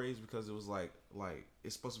were outraged because it was like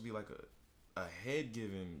it's supposed to be like a head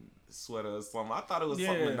giving sweater or something. I thought it was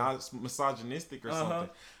something misogynistic or something.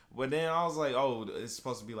 But then I was like, oh, it's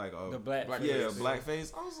supposed to be like the black.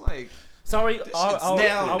 blackface. I was like, Sorry.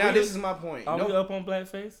 Now this is my point. Are we up on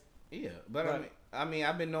blackface? Yeah, but I mean,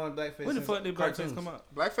 I've been knowing blackface. When the since fuck did blackface cartoons. come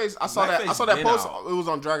out? Blackface. I saw that Blackface post. been out. It was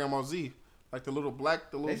on Dragon Ball Z. Like the little They black.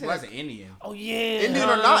 said that's an Indian. Oh yeah. Indian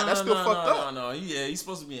or not, that's still fucked up. No, yeah, he's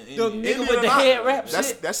supposed to be an The Indian. nigga Indian with or the not, head wrap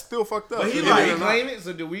shit. That's still fucked up. But he Indian like or not. claim it.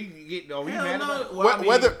 So do we get? Are we Hell mad no. about it? Well, I mean,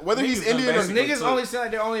 Whether he's niggas Indian or Because basically niggas took- only say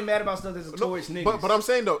like they're only mad about stuff that's towards niggas. but I'm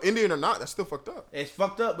saying though, Indian or not, that's still fucked up. It's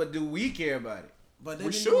fucked up. But do we care about it? But they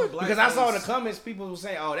We been should. doing Because I saw in the blackface. comments people were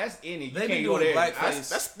saying, "Oh, that's Indian. You They can't been go doing there." blackface.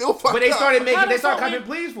 That's still fucked up. But they started How the they started fuck cutting we-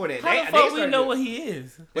 pleas for that. How the They fuck we started know it. what he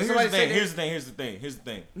is? But Somebody said here's the thing.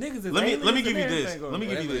 Niggas is Let me aliens give you and this. everything Let me going give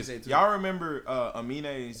you That's what this. they say, too. Y'all remember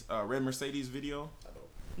Amine's Red Mercedes video? on.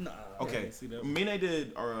 Nah. I Okay, didn't see that. Amine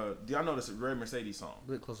did. Do y'all know this Red Mercedes song?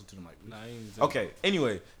 A bit closer to the mic. Nah, I ain't see Okay.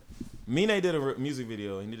 Anyway, Mine did a music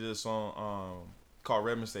video and he did a song called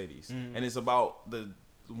Red Mercedes, and it's about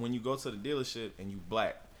when you go to the dealership and you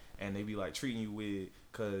black, and they be like treating you weird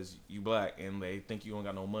because you black and they think you don't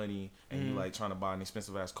got no money and you like trying to buy an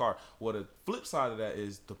expensive ass car. Well, the flip side of that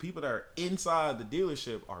is the people that are inside the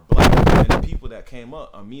dealership are black, and the people that came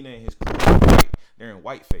up, Amine and his crew, are white. They're in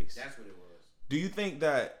whiteface. That's what it was. Do you think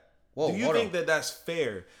that? Whoa, do you hold think on. that that's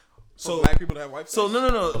fair? So black people that have white. So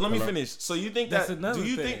no. Let me finish. So you think That's that? another Do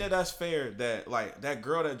you thing. think that that's fair? That like that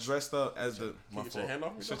girl that dressed up as the. My get your fault. hand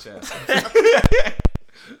off me, Shut your ass.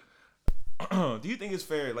 Do you think it's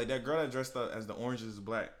fair? Like that girl that dressed up as the Orange is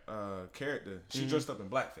Black character. She dressed up in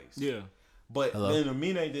blackface. Yeah. But then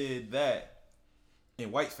Amine did that in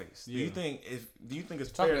whiteface. Do you think it's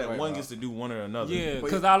fair that one gets to do one or another? Yeah,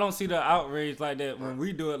 because I don't see the outrage like that when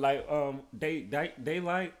we do it. Like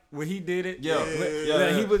Daylight when he did it. Yeah.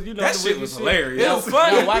 Yeah, he was. You know That the shit way was he hilarious. It was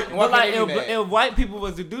funny. Now, why but like can't they be mad? if white people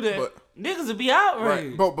was to do that, But- niggas would be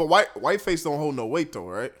outraged. Right, but whiteface don't hold no weight though,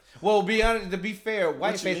 right? Well, to be fair,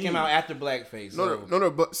 whiteface you came mean? out after blackface. So.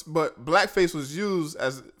 No, but blackface was used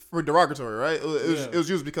as for derogatory, right? It was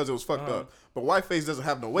used because it was fucked up. But whiteface doesn't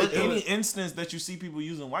have no weight. But to any it. instance that you see people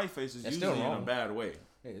using whiteface is That's usually still in a wrong. bad way.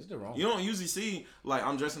 Yeah, it's still wrong. You don't usually see like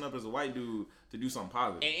I'm dressing up as a white dude to do something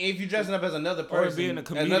positive. And if you're dressing up as another Or person, being a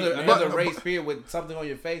comedic another man. race period with something on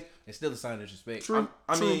your face, it's still a sign of disrespect. True.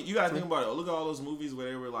 I mean, you gotta think about it. Look at all those movies where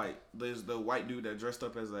they were like, there's the white dude that dressed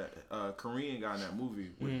up as a Korean guy in that movie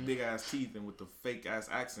with big ass teeth and with the fake ass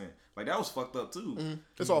accent. Like that was fucked up too.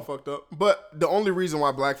 It's all fucked up. But the only reason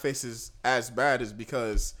why blackface is as bad is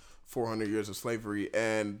because 400 years of slavery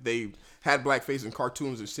and they had blackface in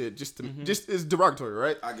cartoons and shit. Just is derogatory,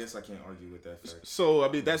 right? I guess I can't argue with that fact. So I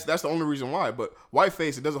mean that's the only reason why. But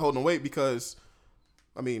whiteface it doesn't hold no weight because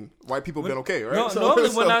I mean white people been okay, right? No, So-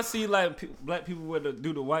 normally so- when I see like black people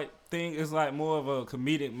do the white thing, it's like more of a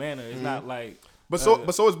comedic manner. It's not like. but so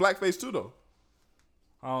is blackface too though.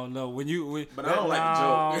 I don't know But I don't like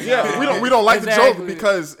the joke. Yeah, we don't like the Exactly. joke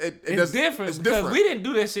because It's different. It's because different. we didn't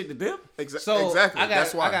do that shit to them. So exactly.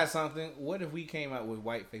 That's why. I I got something. What if we came out with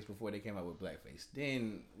whiteface before they came out with blackface?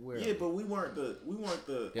 Then where? Yeah, but we weren't the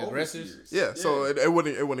The aggressors? overseers. Yeah, so it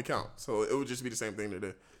wouldn't count. So it would just be the same thing to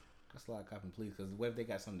do. That's a lot of copying, please. Because what if they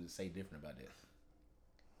got something to say different about that?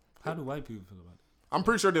 How do white people feel about I'm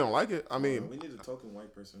pretty sure they don't like it. I mean, we need a token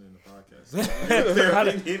white person in the podcast.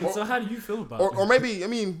 it? So how do you feel about or it? maybe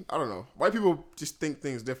I don't know. White people just think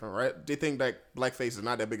things different, right? They think that blackface is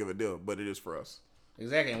not that big of a deal, but it is for us.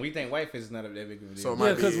 Exactly, and we think whiteface is not that big of a deal. So it Yeah,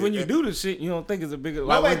 might because be- when you do the shit, you don't think it's a bigger.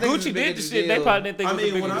 Nobody Like when thinks it's Gucci a bigger did the shit, they deal. probably didn't think I it was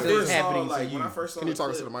mean, a when I bigger It's deal. first happening saw, to like, you. when I first saw Can you the talk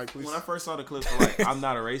us clip, to the mic, please? When I first saw the clip for like "I'm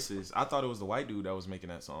Not a Racist," I thought it was the white dude that was making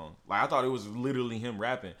that song. Like I thought it was literally him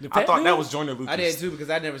rapping. The I fat thought that dude? was Joyner Lucas. I did too because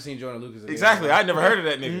I'd never seen Jordan Lucas. Exactly, I never heard of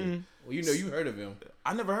that nigga. Well, you heard of him.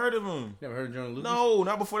 I never heard of him. Never heard of Jordan Lucas? No,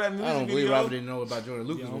 not before that music I don't believe video. Robert didn't know about Jordan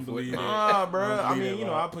Lucas Yeah, I don't before. believe that. Nah, bro. I I don't mean, believe you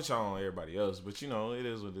know, that, I put y'all on everybody else, but you know, it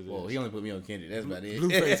is what it is. Well, he only put me on Kendrick. That's about it.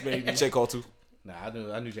 Blueface, baby. J. Cole too. Nah,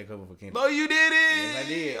 I knew J. Cole before Kendrick. No, you did it. Yes, I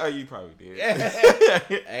did. Oh, you probably did.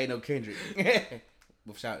 I ain't no Kendrick.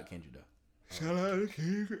 Well, shout out to Kendrick though. Shout out to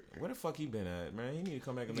Kendrick. Where the fuck he been at, man? He need to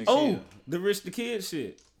come back and make Oh, shit. the Rich the Kid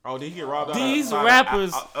shit. Oh, did he get robbed out? These outside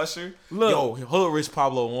rappers- Usher. Look. Yo, Hood Rich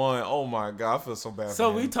Pablo won. Oh my god, I feel so bad. So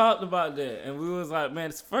for we him. talked about that, and we was like,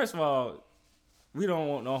 man, first of all, we don't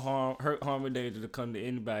want no hurt, harm, or danger to come to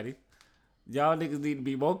anybody. Y'all niggas need to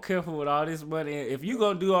be more careful with all this money. And if you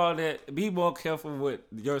gonna do all that, be more careful with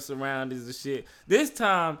your surroundings and shit. This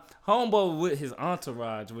time, homeboy was with his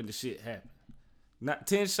entourage when the shit happened. Not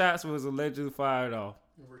 10 shots was allegedly fired off.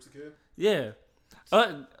 Yeah.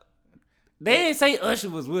 They didn't say Usher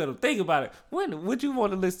was with him. Think about it. When would you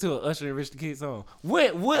want to listen to an Usher and Rich the Kid song?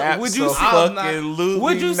 What would you see? Absolutely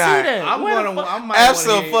Would you see not. that? I'm Where the gonna. fuck- I might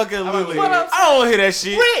Absolutely. wanna hear- What I'm I don't want to hear that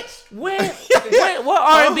shit. Rich, what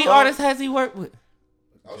R&B artist has he worked with?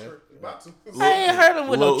 I was sure about to. I ain't heard him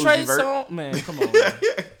with Lil no Trey Uzi Vert. song. Man, come on. Man.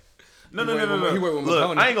 No. He worked with Look,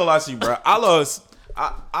 Mahoney. I ain't gonna lie to you, bro.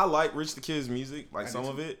 I like Rich the Kid's music, like some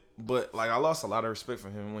of it, but like I lost a lot of respect for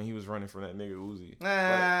him when he was running from that nigga Uzi.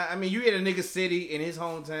 I mean, you in a nigga city in his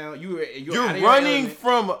hometown. You're You're running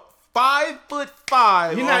from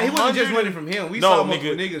 5'5". He wasn't just 100 running from him. We no, saw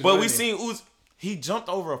multiple nigga. niggas but we running. seen Uzi. He jumped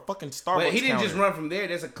over a fucking Starbucks. But he didn't counter. just run from there.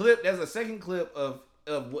 There's a clip. There's a second clip of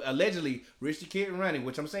allegedly Rich the Kid running,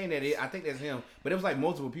 which I'm saying I think that's him. But it was like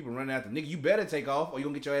multiple people running after nigga. You better take off or you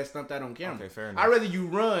gonna get your ass stumped out on camera. Okay, fair enough. I'd rather you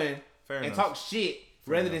run and enough. talk shit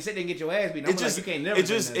rather than sit there and get your ass beat. I'm It just, like, you can't never. it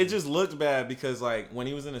say just, nothing. it just looked bad because like when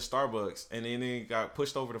he was in the Starbucks and then he got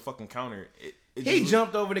pushed over the fucking counter. He just,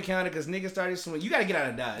 jumped over the counter because niggas started swinging. You gotta get out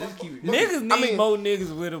of Dodge. Let's keep it. Niggas need mean- more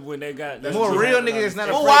niggas with them when they got More real niggas that's not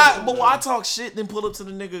But afraid. why? But why talk shit then pull up to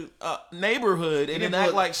the nigga neighborhood and then didn't act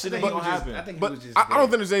pull- like shit I ain't think gonna he was happen? I think he But was just. I don't there.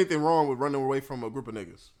 think there's anything wrong with running away from a group of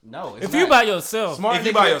niggas. No, it's If not. you by yourself, Smart If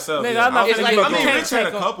you niggas- by yourself, nigga, yeah. I'm not It's finna like- go- I mean, you can't Rich had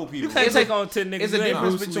take a on- couple people. You can't It's take a- on 10 niggas. It's a You ain't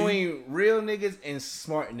difference Bruce Lee. between real niggas and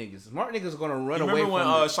smart niggas. Smart niggas are gonna run You away remember when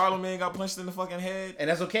from it. Charlamagne got punched in the fucking head? And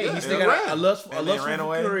that's okay. Yeah, He still and got ran. a lustful And then ran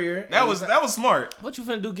away. career. That was smart. What you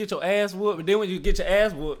finna do? Get your ass whooped, and then when you get your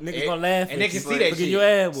ass whooped, niggas gonna laugh and they at can you see that for getting shit. your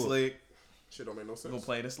ass whooped. Slick. Shit don't make no sense. Gonna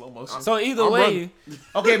play it in slow motion. So either I'm way, running.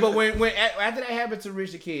 Okay, but when after that happened to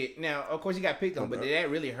Rich the Kid, now of course he got picked on, but did that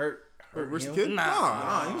really hurt Rich the him? Kid? Nah.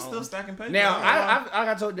 Nah, he was still stacking paper. Now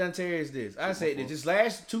I told Donterius this. I said that just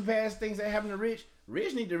last two past things that happened to Rich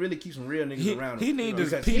need to really keep some real niggas around him. he need to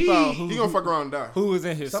Because peep out He gonna fuck around and die. who was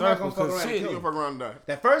in his Somebody circle. gonna fuck 'Cause around and shit, He kill gonna fuck around and die.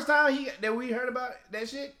 That first time that we heard about that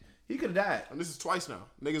shit, he could have died. And this is twice now.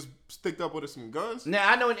 Niggas sticked up with some guns. Now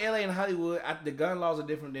I know in LA and Hollywood, the gun laws are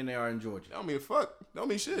different than they are in Georgia. That don't mean fuck. That don't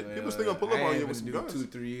mean shit. People still gonna pull up I on ain't you with some gonna do guns.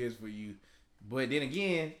 2-3 years for you. But then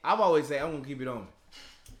again, I've always said I'm gonna keep it on.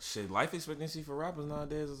 Shit, life expectancy for rappers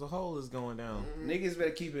nowadays as a whole is going down. Niggas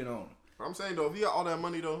better keep it on. I'm saying though, if he got all that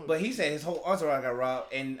money though, But he said his whole entourage got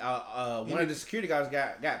robbed, and one of the security guards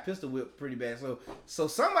got pistol whipped pretty bad. So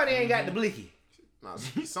somebody ain't got the blicky. nah,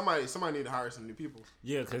 somebody need to hire some new people.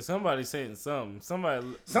 yeah, cause somebody saying something.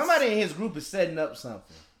 Somebody in his group is setting up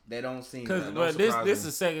something. They don't seem. Cause right. but surprise this me. is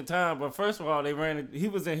the second time. But first of all, they ran. He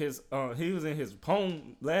was in his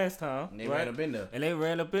home last time. And they right? ran up in there. And they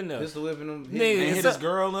ran up in there. Pistol whipping them. Nigga, And it's hit a- his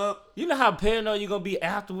girl up. You know how paranoid you gonna be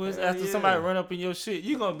afterwards after yeah. somebody run up in your shit.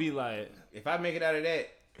 You gonna be like, If I make it out of that,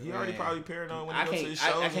 He already man, probably paranoid when I he goes to can't. his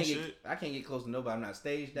shows I and can't shit. I can't get close to nobody. I'm not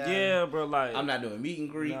stage diving. yeah, bro. Like, I'm not doing meet and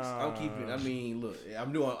greets. I'm Nah. keeping. I mean, look,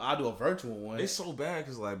 I'll do a virtual one. It's so bad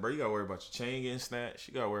because, like, bro, you gotta worry about your chain getting snatched.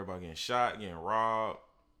 You gotta worry about getting shot, getting robbed,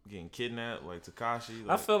 getting kidnapped, like Tekashi.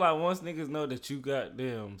 I Like, feel like once niggas know that you got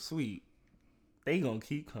them sweet, They gonna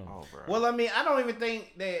keep coming. Oh, bro. Well, I mean, I don't even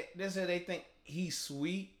think that they think he's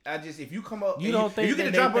sweet. I just if you come up, You and don't think if you get that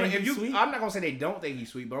a they drop on think if he's you, sweet? I'm not gonna say they don't think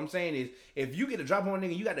he's sweet, but I'm saying is if you get a drop on a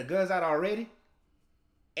nigga, you got the guns out already,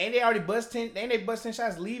 and they already bust 10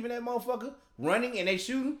 shots, leaving that motherfucker running and they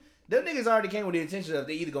shooting. Them niggas already came with the intention of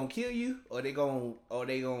they either gonna kill you or they just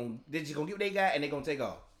gonna get what they got and they gonna take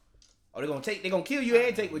off, or they gonna kill you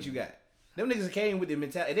and take what you got. Them niggas came with the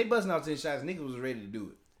mentality. If they busting out 10 shots, niggas was ready to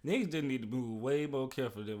do it. Niggas just need to move way more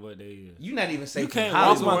careful than what they is. You not even safe. You can't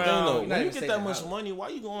That's walk my thing around. though. You're not When you even get safe that in much Hollywood. money, why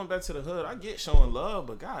you going back to the hood? I get showing love,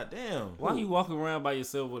 but goddamn. Why you walking around by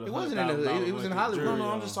yourself with a It wasn't in the hood. It was in Hollywood. No,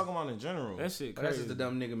 I'm just talking about in general. That shit That's crazy. just a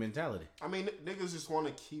dumb nigga mentality. I mean, niggas just want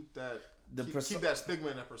to keep that The keep that stigma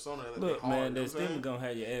and that persona. That Look, they hard, man, you know that what I'm stigma saying? gonna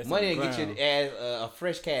have your ass. Money on to the get your ground. ass a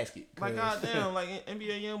fresh casket. Like 'cause- goddamn, like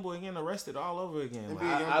NBA YoungBoy getting arrested all over again. Like,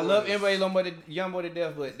 NBA I love everybody young boy to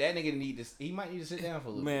death, but that nigga he might need to sit down for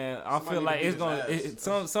a little. Man, I Somebody feel like to it's beat gonna his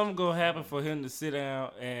ass. something gonna happen for him to sit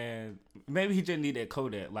down, and maybe he just need that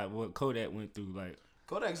Kodak, like what Kodak went through, like.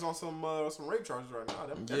 Kodak's on some rape charges right now.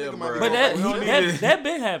 That Yeah, nigga might be bro. But going that we don't for need jail. to- that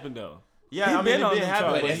been happened though. yeah, He I mean, been it on did them happen,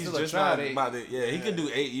 charges. but That's he's still a just trial. not about it. Yeah, he could do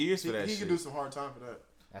 8 years for that He shit. could do some hard time for that.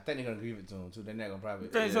 I think they're gonna give it to him too. They're not gonna probably.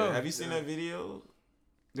 Think Yeah, so? have you seen that video?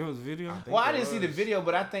 There was a video. think Well, I there didn't see the was. video,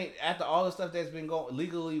 but I think after all the stuff that's been going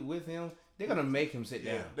legally with him, they're gonna make him sit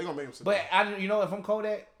Yeah, down. they're gonna make him sit But down. if I'm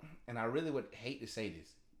Kodak, and I really would hate to say this,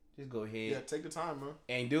 just go ahead Yeah, take the time, man.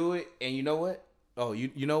 and do it. And you know what? Oh,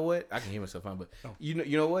 you know what? I can hear myself fine, but you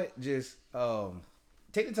know what? Just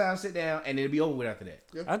take the time, sit down, and it'll be over with after that.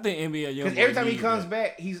 I think NBA young. Because every time he comes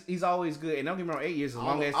back, he's always good. And don't get me wrong, 8 years is a I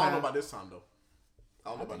long don't ass know, I don't know time. about this time though. I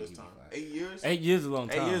don't know about think this he'll time. be fine. 8 years. 8 years is a long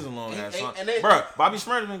time. 8 years is a long ass time. and they- Bro, Bobby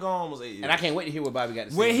Shmurda's been gone almost 8 years. And I can't wait to hear what Bobby got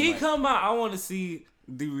to say. When he Like, come out, I want to see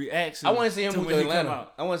the reaction. I want to see him move when to he come Atlanta.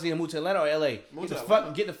 out. I want to see him move to Atlanta or LA. Move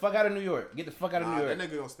to Get the fuck out of New York. Get the fuck out of Nah, New York. that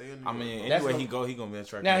nigga gonna stay in New I York. mean, That's anywhere what- he go, he gonna be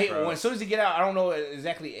attracting Now, the crowd. as soon as he get out, I don't know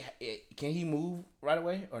exactly. Can he move right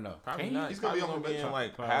away or no? Probably Can not. he? He's He's gonna probably be on gonna be in probation.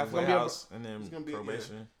 like Probably. halfway He's gonna be house and then he's gonna be-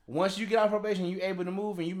 probation. Once you get out of probation, you able to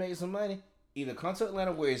move and you make some money. Either come to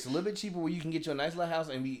Atlanta where it's a little bit cheaper, where you can get your nice little house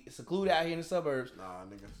and be secluded out here in the suburbs, Nah,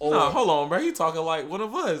 nigga. or Nah, hold on, bro. He talking like one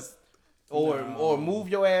of us. or move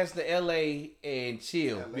your ass to LA and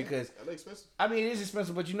chill LA? because. LA expensive. I mean, it is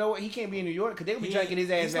expensive, but you know what? He can't be in New York because they'll be He- trying to get his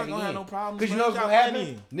ass he's back not gonna again. have no problems, Because you bro. know He what's got gonna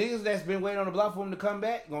happen? Niggas that's been waiting on the block for him to come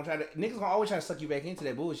back gonna try to. Niggas gonna always try to suck you back into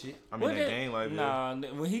that bullshit. I mean, What that that- game like Nah,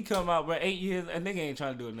 when he come out, bro, 8 years, a nigga ain't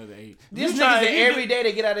trying to do another 8. This You niggas try- that you every do- day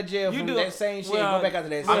they get out of jail you from do- that same shit well, and go back out to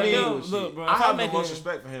that well, same yo, bullshit. look, bro. I If have I'm the making- most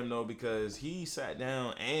respect for him though because he sat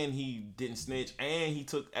down and he didn't snitch and he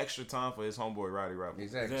took extra time for his homeboy Roddy Robert.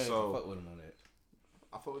 Exactly. Exactly. So So- fuck with him on that.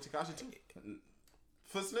 I fuck with Tekashi too.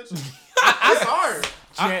 For snitching. It's hard.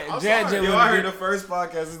 Jan- I'm Jan- sorry. Jan Yo, was I heard good. the first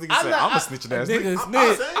podcast. This nigga I'm said, not- "I'm a snitching ass Nigga nigga."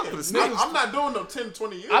 I'm snitch. saying. I'm not doing no 10,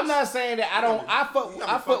 20 years. I'm not saying that I don't. I fuck. You got me I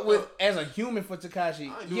fuck fucked with up. as a human for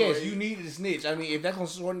Tekashi. I ain't doing Yes, it. you needed to snitch. I mean, if that's gonna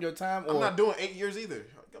shorten your time, or I'm not doing 8 years either. You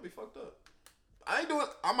got me fucked up. I ain't doing.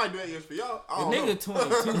 I might do 8 years for y'all. I The don't nigga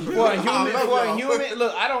know. 22. for a I human, love for a y'all. human.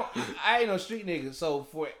 Look, I ain't no street nigga. So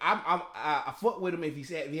I fuck with him if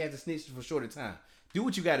he has to snitch for shorter time. Do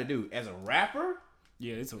what you got to do as a rapper.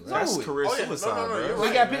 Yeah, it's a rap. That's No. career Oh, yeah. suicide, No, bro. you're So you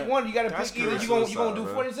right, got to man. pick one. You got to That's pick either career you gonna suicide, do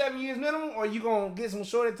bro. 47 years minimum, or you gonna get some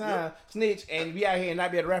shorter time snitch and be out here and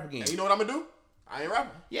not be able to rap again. And you know what I'm gonna do? I ain't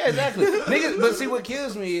rapping. Yeah, exactly. Niggas, but see what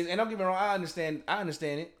kills me is, and don't get me wrong, I understand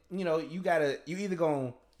it. You know, you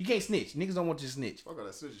can't snitch. Niggas don't want you to snitch. Fuck all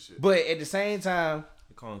that snitching shit. But at the same time,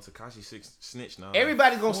 They call him Tekashi snitch now.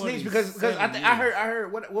 everybody's gonna snitch because I 47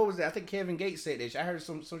 heard what was that? I think Kevin Gates said this. I heard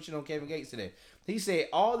some shit on Kevin Gates today. He said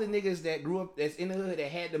all the niggas that grew up that's in the hood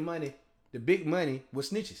that had the money, the big money, was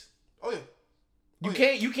snitches. Oh yeah.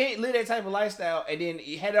 You can't live that type of lifestyle and then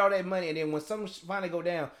you had all that money and then when something finally go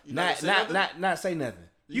down, You not not say nothing.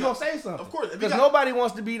 You got- gonna say something. of course, if you Because got- nobody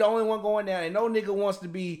wants to be the only one going down and no nigga wants to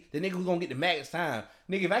be the nigga who's gonna get the max time.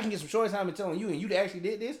 Nigga, if I can get some short time and telling you and you actually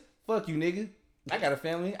did this, fuck you, nigga. I got a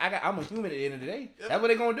family. I'm a human at the end of the day. That's what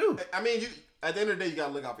they gonna do. I mean, at the end of the day, you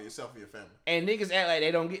gotta look out for yourself and your family. And niggas act like they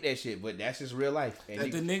don't get that shit, but that's just real life. And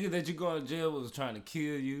That the niggas- nigga that you go to jail was trying to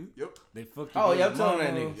kill you. Yep. They fucked you. oh with yeah, I'm your telling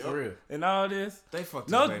that mama nigga for real. and all this. They fucked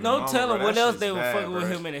his No, baby no mama, telling bro. what That else shit's they were bad, fucking with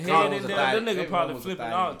bro. him in the Mama head was and a them. thotty. Them nigga Baby probably mama was a flipping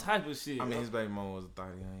thotty. all type of shit. I mean, his baby mama was a thotty.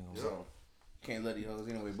 I ain't gonna lie. Can't let these hoes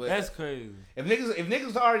anyway. But That's crazy. if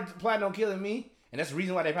niggas already planning on killing me, and that's the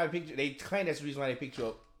reason why they probably picked you, they claim that's the reason why they picked you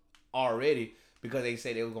up already because they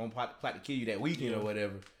said they were gonna plot to kill you that weekend or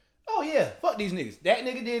whatever. Oh yeah, fuck these niggas. That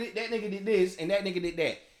nigga did it. That nigga did this, and that nigga did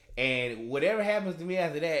that. And whatever happens to me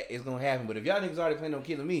after that is gonna happen. But if y'all niggas already planning on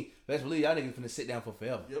killing me, best believe y'all niggas finna sit down for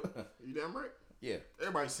forever. Yep. You damn right. Yeah,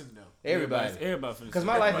 Everybody's sitting down. everybody. Everybody. Because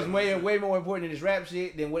my life is way more important than this rap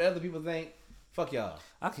shit than what other people think. Fuck y'all.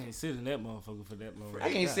 I can't sit in that motherfucker for that long. I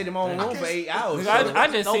can't sit in my own room for 8 hours. I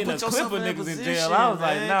just Don't seen a put clip yourself of in that niggas in position, jail. I was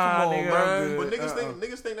like, man. nah, Come on, nigga, bro. I'm But good.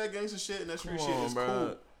 niggas think that gangster shit and that street Come shit on, is bro.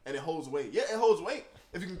 cool and it holds weight. Yeah, it holds weight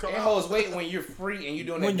if you can come It out. holds weight when you're free and you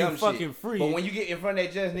doing that When dumb you fucking shit. free. But when you get in front of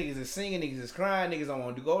that judge, niggas is singing, niggas is crying, niggas don't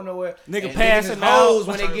want to go nowhere. Nigga and passing niggas is out. hoes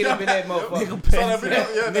when they get up in that motherfucker. Nigga Saw that video?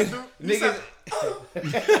 Yeah, that dude. he Niggas, said-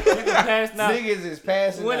 Nigga passed out. niggas is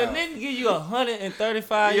passing When a out. nigga give you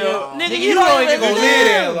 135 years, Yo. nigga, Nigga, you don't even gonna live. live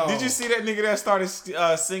that long. Did you see that nigga that started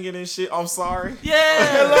singing and shit? I'm sorry.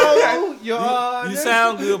 Yeah. Hello, your You honor.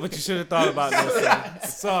 sound good, but you should have thought about that.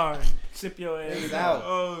 Sorry. Ship your ass Niggas out. out.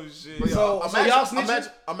 Oh shit. But So imagine, y'all snitching?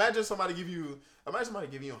 imagine somebody give you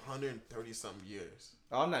 130 something years.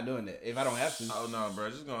 Oh, I'm not doing that if I don't have to. Oh no, bro.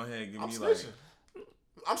 Just go ahead and give I'm me like. snitching.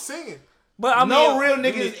 I'm singing. But I mean, No real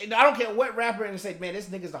niggas. I don't care what rapper and say, man, this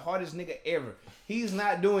nigga's the hardest nigga ever. He's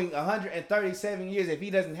not doing 137 years if he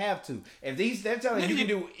doesn't have to. If they're telling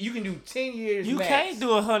you you can do 10 years. You max. can't do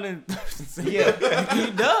 130. Yeah.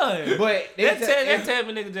 You done. But that type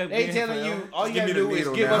of nigga just they been telling forever. you all you Just gotta give me do the is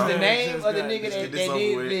needle give now. us the Yeah, name just of the got- nigga just that get this over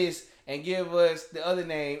did with. this and give us the other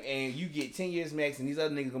name, and you get 10 years max, and these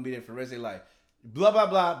other niggas gonna be there for the rest of their life. Blah blah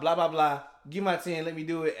blah blah blah blah. Give my 10, let me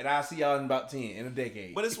do it, and I'll see y'all in about 10 in a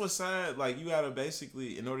decade. But it's what's sad. Like you gotta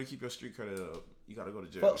basically, in order to keep your street credit up, you gotta go to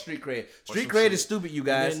jail. Fuck street cred. Street some cred shit. is stupid, you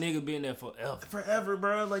That guys. nigga been there forever. Forever,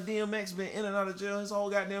 bro. Like DMX been in and out of jail his whole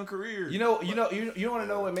goddamn career. You want to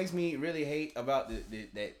know what makes me really hate about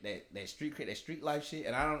that street cred, that street life shit,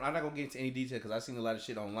 and I'm not gonna get into any detail because I've seen a lot of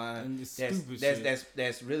shit online And it's stupid shit.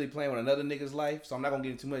 that's really playing with another nigga's life. So I'm not gonna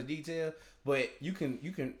get into too much detail, but you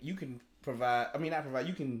can provide. I mean, not provide.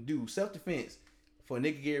 You can do self defense for a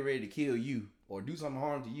nigga getting ready to kill you or do something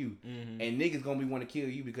harm to you, and niggas gonna be want to kill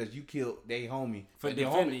you because you killed they homie For But their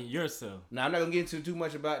defending yourself. Now I'm not gonna get into too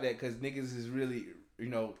much about that because niggas is really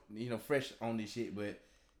fresh on this shit, but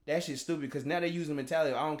that shit's stupid because now they use the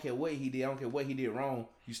mentality of, I don't care what he did, I don't care what he did wrong,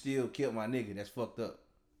 you still killed my nigga. That's fucked up.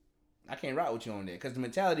 I can't rock with you on that because the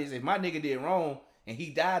mentality is if my nigga did wrong and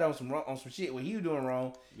he died on some shit when he was doing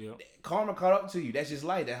wrong, Yep. karma caught up to you. That's just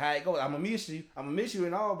life. That's how it goes. I'm gonna miss you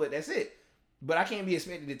and all, but that's it. But I can't be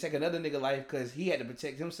expected to take another nigga life because he had to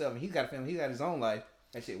protect himself and he's got a family, he got his own life.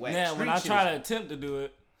 That shit whack. Now, when Street I shit try is- to attempt to do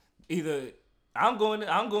it, either I'm going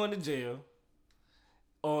to jail,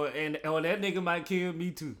 or that nigga might kill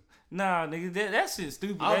me too. Nah, nigga, that shit's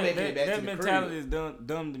stupid. I'm making it back to That the mentality crib. is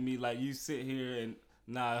dumb to me. Like you sit here and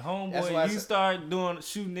That's why homeboy, I you said- start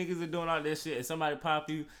shooting niggas and doing all that shit, and somebody pop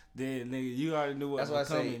you, then nigga, you already knew what That's was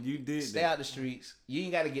why I say coming. You did stay that. out the streets. You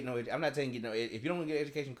ain't got to get no. I'm not telling you get no. If you don't want to get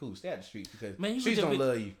education, cool. Stay out the streets because Man, you streets could don't just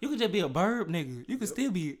love you. You could just be a bird nigga. You could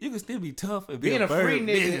still be tough and be Being a a free bird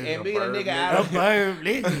nigga and being a bird nigga nigga. out A of bird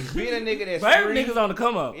nigga. being a nigga that's Bird free. niggas on the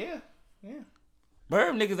come up. Yeah.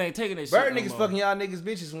 Bird niggas ain't taking that shit. Bird no niggas more. fucking y'all niggas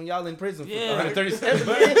bitches when y'all in prison for Yeah. 137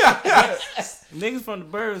 Niggas from the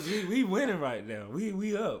birds, we winning right now.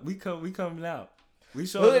 We up. We coming out. We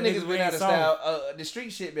showing Hood the niggas been we out ain't of soft. style. The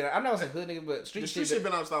street shit been. I'm not gonna say hood niggas, but street The street shit shit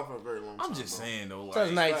been out of style for a very long time. I'm just bro. saying though. Like,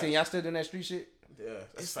 2019, y'all still doing that street shit? Yeah,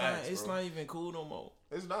 that's it's facts, not. It's bro. not even cool no more.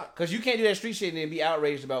 It's not. Cause you can't do that street shit and then be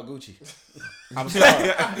outraged about Gucci. I'm sorry.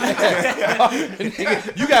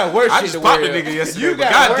 Nigga, you got worse I shit just to popped a worry nigga about. yesterday. You But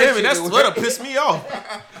got God worse damn it, shit that's to what worry. pissed me off.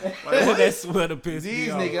 That's what a piss These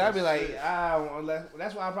me off. niggas, I be like,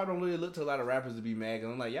 that's why I probably don't really look to a lot of rappers to be mad. Cause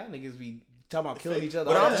I'm like, y'all niggas be talking about killing each other.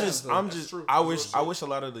 But all I'm the time, just, so- I'm just. true. I That's wish a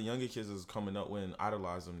lot of the younger kids is coming up wouldn't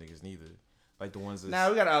idolize them niggas neither. Like the ones that. Nah,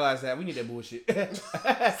 we gotta analyze that. We need that bullshit.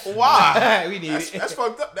 Why? we need it. That's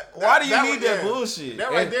fucked up. Why do you that need right that there- bullshit?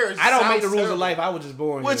 That right there is. I don't make the sounds rules terrible. of life. I was just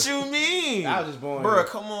born What here. you mean? I was just born Bruh, here.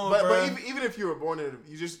 come on, But bruh. even if you were born in it,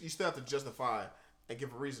 you still have to justify and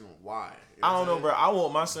give a reason why. You I don't what know, I'm bro. I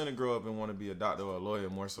want my son to grow up and want to be a doctor or a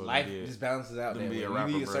lawyer more so Life than just balances out than that be way. a You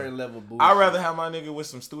rapper, need a bro. certain level of bullshit. I'd rather have my nigga with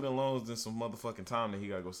some student loans than some motherfucking time that he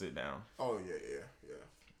gotta go sit down. saying? Oh yeah.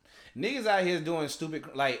 Niggas out here doing stupid,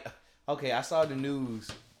 like, okay, I saw the news,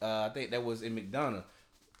 I think that was in McDonough.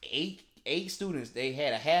 Eight students, they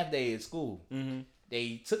had a half day at school. Mm-hmm.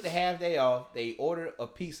 They took the half day off, they ordered a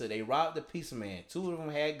pizza, they robbed the pizza man. 2 of them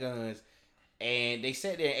had guns, and they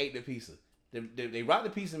sat there and ate the pizza. They robbed the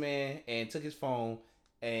pizza man and took his phone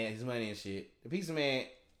and his money and shit. The pizza man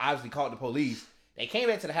obviously called the police. They came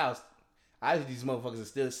back to the house. Obviously, these motherfuckers are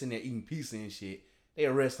still sitting there eating pizza and shit. They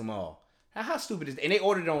arrest them all. How stupid is that? And they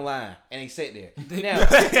ordered it online and they sat there. Now,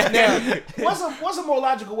 what's a more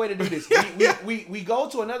logical way to do this? We go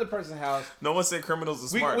to another person's house. No one said criminals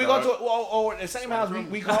are We smart. go to or the same house.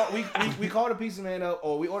 We call the pizza man up,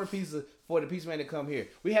 or we order pizza for the pizza man to come here.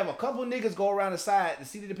 We have a couple niggas go around the side to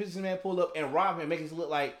see that the pizza man pull up and rob him, make it look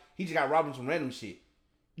like he just got robbed from some random shit.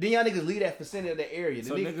 Then y'all niggas leave that vicinity of the area.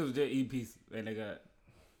 So niggas just eat pizza and they got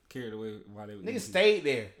carried away while they were Niggas stayed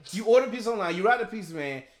there. You order pizza online. You robbed the pizza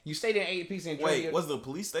man. You stayed there and ate the pizza. And Wait, was the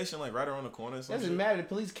police station like right around the corner? Or doesn't matter. The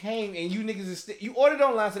police came and you niggas you ordered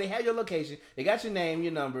online, so they had your location. They got your name,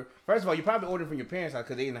 your number. First of all, you probably ordered from your parents' house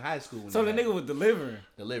because they in high school. So the nigga was delivering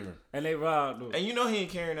and they robbed him. And you know he ain't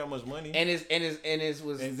carrying that much money. And it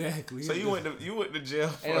was Exactly. So you went to jail.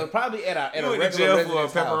 and it was probably at a went to regular jail for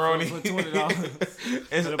a pepperoni. for $20.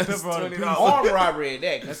 It's a pepperoni pizza. armed robbery at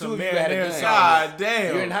that. Because That's two a of you had a marinara gun. sauce. God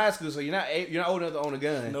damn. You're in high school, so you're not old enough to own a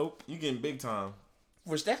gun. Nope. You getting big time.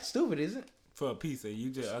 Which that's stupid, isn't it? For a pizza,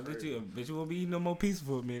 I'll get you. But you won't be eating no more pizza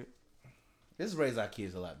for a minute. Let's raise our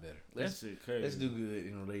kids a lot better. That shit crazy. Let's do good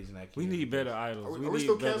in raising our kids. We need better idols. Are we we need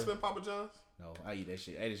still better. canceling Papa John's? No, I eat that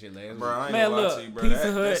shit. I ate that shit last Bro, I week. ain't Man, gonna lie look, to you, bro.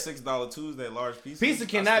 Pizza That Hut- $6 Tuesday large pizza. Pizza I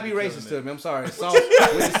cannot be still be racist to killing me. I'm sorry. Sauce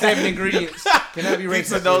with the 7 ingredients cannot be racist.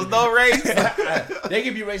 Pizza knows no race. They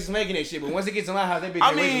can be racist making that shit, but once it gets in my house, they be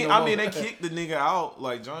I racist mean, no more. they kicked the nigga out.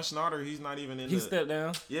 Like John Schnatter, he's not even in. He stepped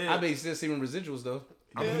down. Yeah, I bet he's still seeing residuals though.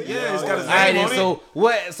 yeah, it's got his All right, name then, on it. so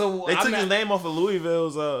what? So They I'm took not- his name off of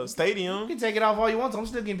Louisville's You stadium. can take it off all you want. So I'm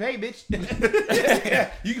still getting paid, bitch.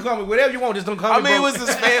 You can call me whatever you want. Just don't call me. I mean, it broke. was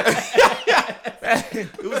his fam.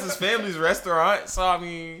 It was his family's restaurant. So I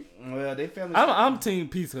mean, Well, they family. I'm team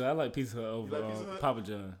Pizza. I like Pizza Hut over like Pizza Hut? Papa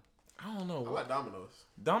John. I don't know. I like Domino's.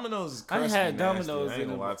 Domino's is I ain't crusty, had nasty. Domino's I ain't in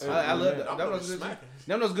gonna a- lie to you. I love Domino's Domino's. Good. smacking.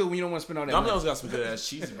 Domino's good when you don't want to spend all that. Domino's money. got some good ass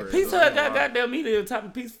cheesy bread. Pizza Hut got goddamn meat on top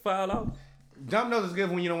of pizza for $5. Domino's is good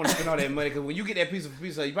when you don't want to spend all that money because when you get that pizza for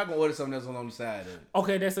pizza, you probably gonna order something else along the side of it.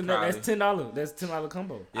 Okay, that's Probably. $10. That's $10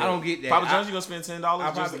 combo. I don't get that. Papa John's, you gonna spend $10 just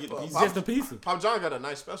to probably- get the It's pizza? just a pizza. Papa John got a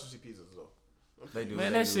nice specialty pizzas though. They do.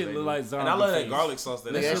 Man, they that do, shit they look do. like zombie And I love that face. garlic sauce.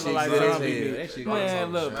 That That That shit shit look like good as zombie hell. meat. That shit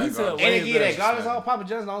Man, look, That Pizza Hut garlic And way they give that better. garlic sauce. Papa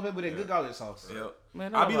John's the only people with that good garlic sauce. Yep.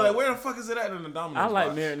 Man, I'll be I like, where the fuck is it at in the Domino's? I like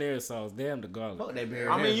box? marinara sauce. Damn the garlic. Fuck that berry.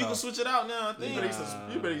 I mean, you can switch it out now. I think. You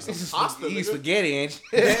better eat some It's pasta, eat nigga. spaghetti, ain't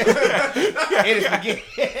you? It is spaghetti.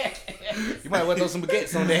 You might want to throw some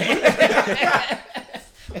baguettes on that.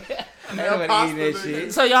 Nobody pasta, eating that nigga.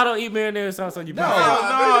 shit. So y'all don't eat marinara sauce on your pizza?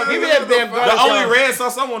 No, Give me that damn garlic The only sauce. red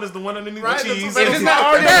sauce I want is the one underneath Right, the the cheese. tomato If it's not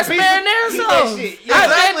already on That's the pizza, marinara eat that sauce. shit. I Yeah,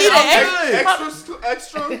 just need an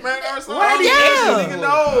Extra marinara sauce. Why do you Yeah. extra? Nigga,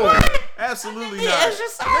 no. Absolutely not. extra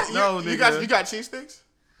sauce. No, You nigga. got cheese sticks?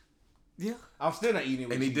 Yeah. I'm still not eating it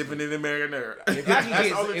with And he cheese. dipping it in marinara. If I can That's get,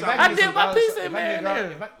 the only if time. I I can dip get some my garlic pizza sauce- in if I can get garlic-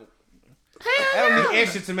 marinara. if I don't need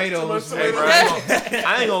extra tomatoes. Hey, bro, man.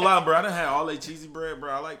 I ain't gonna lie, bro. I done had all that cheesy bread,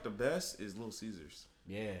 bro. I like the best is Little Caesars.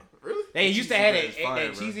 Yeah. Really? They used to cheesy have bread that, is fire,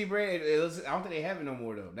 that bro. cheesy bread. It was, I don't think they have it no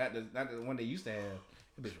more though. Not the one they used to have.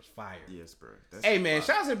 That bitch was fire. Yes, bro. That's Hey man, fire.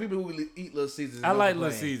 shout out to the people who eat Little Caesars. I like No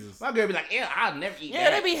Little complain. Caesars. My girl be like, yeah, I'll never eat Yeah,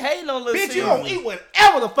 that. they be hating on Little Bitch, Caesars. you gonna eat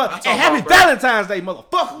whatever the fuck. talking And happy about, bro. Valentine's Day,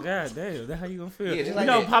 motherfucker. God damn, that's how you gonna feel. Yeah, just you like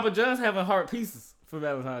know, that. Papa John's having heart pieces for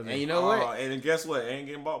Valentine's Day. And you know what? Oh, and guess what? It ain't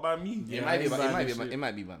getting bought by me. It might be. I ain't buying that shit. It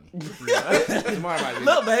might be by me. Tomorrow might be.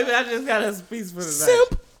 Look, baby, I just got a piece for the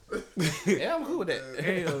night. Yeah, I'm cool with that.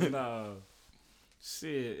 Hell no.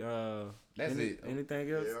 Shit. That's it.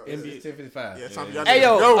 Anything else? Yeah, It's 10:55. Yeah, time for y'all Hey to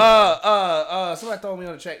yo, go. somebody throw me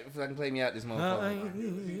on the track so I can play me out this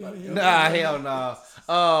motherfucker. Uh, Nah, hell nah.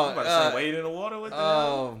 I'm about to say wade in the water with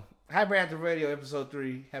that. Hyperactive Radio episode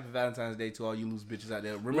 3. Happy Valentine's Day to all you loose bitches out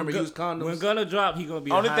there. Remember, use condoms. When Gonna drop, he gonna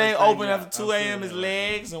be Only the thing hottest open out. after 2 I'm a.m. feeling is that.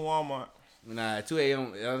 legs and Walmart. Nah, 2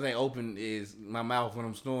 a.m. The only thing open is my mouth when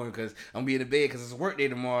I'm snoring because I'm be in the bed because it's a work day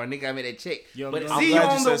tomorrow. Nigga, I made that check. Yo, But I'm I'm see you glad you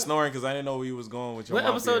on said the. snoring because I didn't know where you was going with your What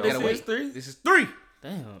mouth episode being this open. is? 3? This is 3.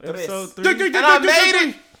 Damn. Episode Three. 3. And I made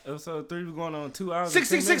it. Episode 3 was going on 2 hours.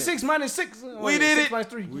 6, and 6, 10 6, minutes. 6 minus 6. We did 6 it. minus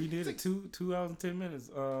 3. We did it 2 hours and 10 minutes.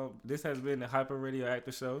 This has been the Hyper Radio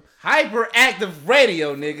Actor Show. Hyperactive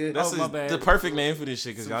Radio, nigga. That's my bad. the perfect name for this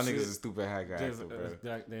shit because Some y'all niggas shit. is stupid hack guys, Just, bro.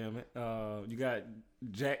 God damn it. You got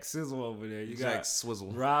Jack Sizzle over there. You Jack got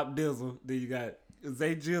Swizzle. Rob Dizzle. Then you got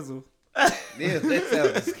Zay Jizzle. Yeah,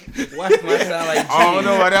 that sounds. Why does mine sound like jizz? I don't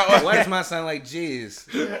know why that was. Why does mine sound like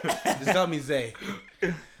jizz? Just call me Zay.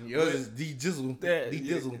 Yours is D Jizzle. D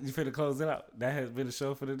Jizzle. You finna close it out. That has been the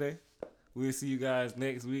show for today. We'll see you guys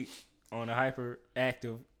next week on the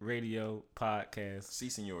Hyperactive Radio Podcast. Si,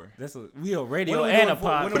 senor. We a When radio are we and doing a for-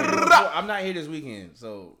 when are we podcast. doing for- I'm not here this weekend,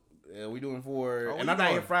 so we doing for. Oh, where and you I'm not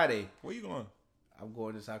here going? Friday. Where you going? I'm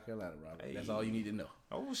going to South Carolina, Robert. That's all you need to know.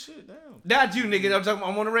 Oh shit, damn. Not you, nigga.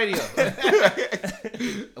 I'm on the radio.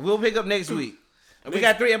 We'll pick up next week. We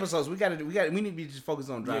got 3 episodes. We need to be just focused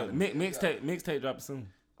on driving. Mixtape dropping soon.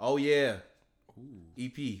 Oh yeah.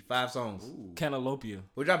 EP, 5 songs. Cantalopia.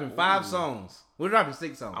 We're dropping 5 songs. We're dropping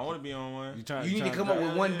 6 songs. I want to be on one. You need to come up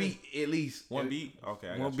with one beat at least. One beat? Okay.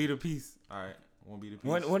 I got One you. beat a piece. All right. One beat a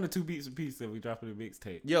piece. One or 2 beats a piece that we dropping a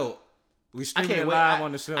mixtape. Yo, We I streaming can't it wait. live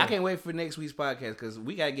on the show. I can't wait for next week's podcast because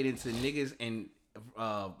we gotta get into niggas and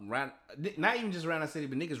not even just around our city,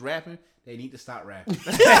 but niggas rapping. They need to stop rapping.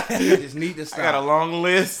 They just need to stop. I got a long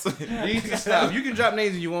list. Need to stop. You can drop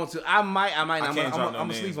names if you want to. I might. I I'm can't drop gonna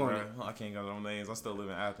no sleep names, on bro. it. I can't got no names. I still live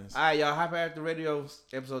in Athens. All right, y'all. Hyper After Radio,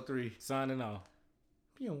 episode 3. Signing off.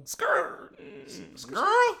 Pew. Skrrr.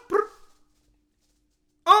 Girl.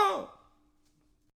 Oh.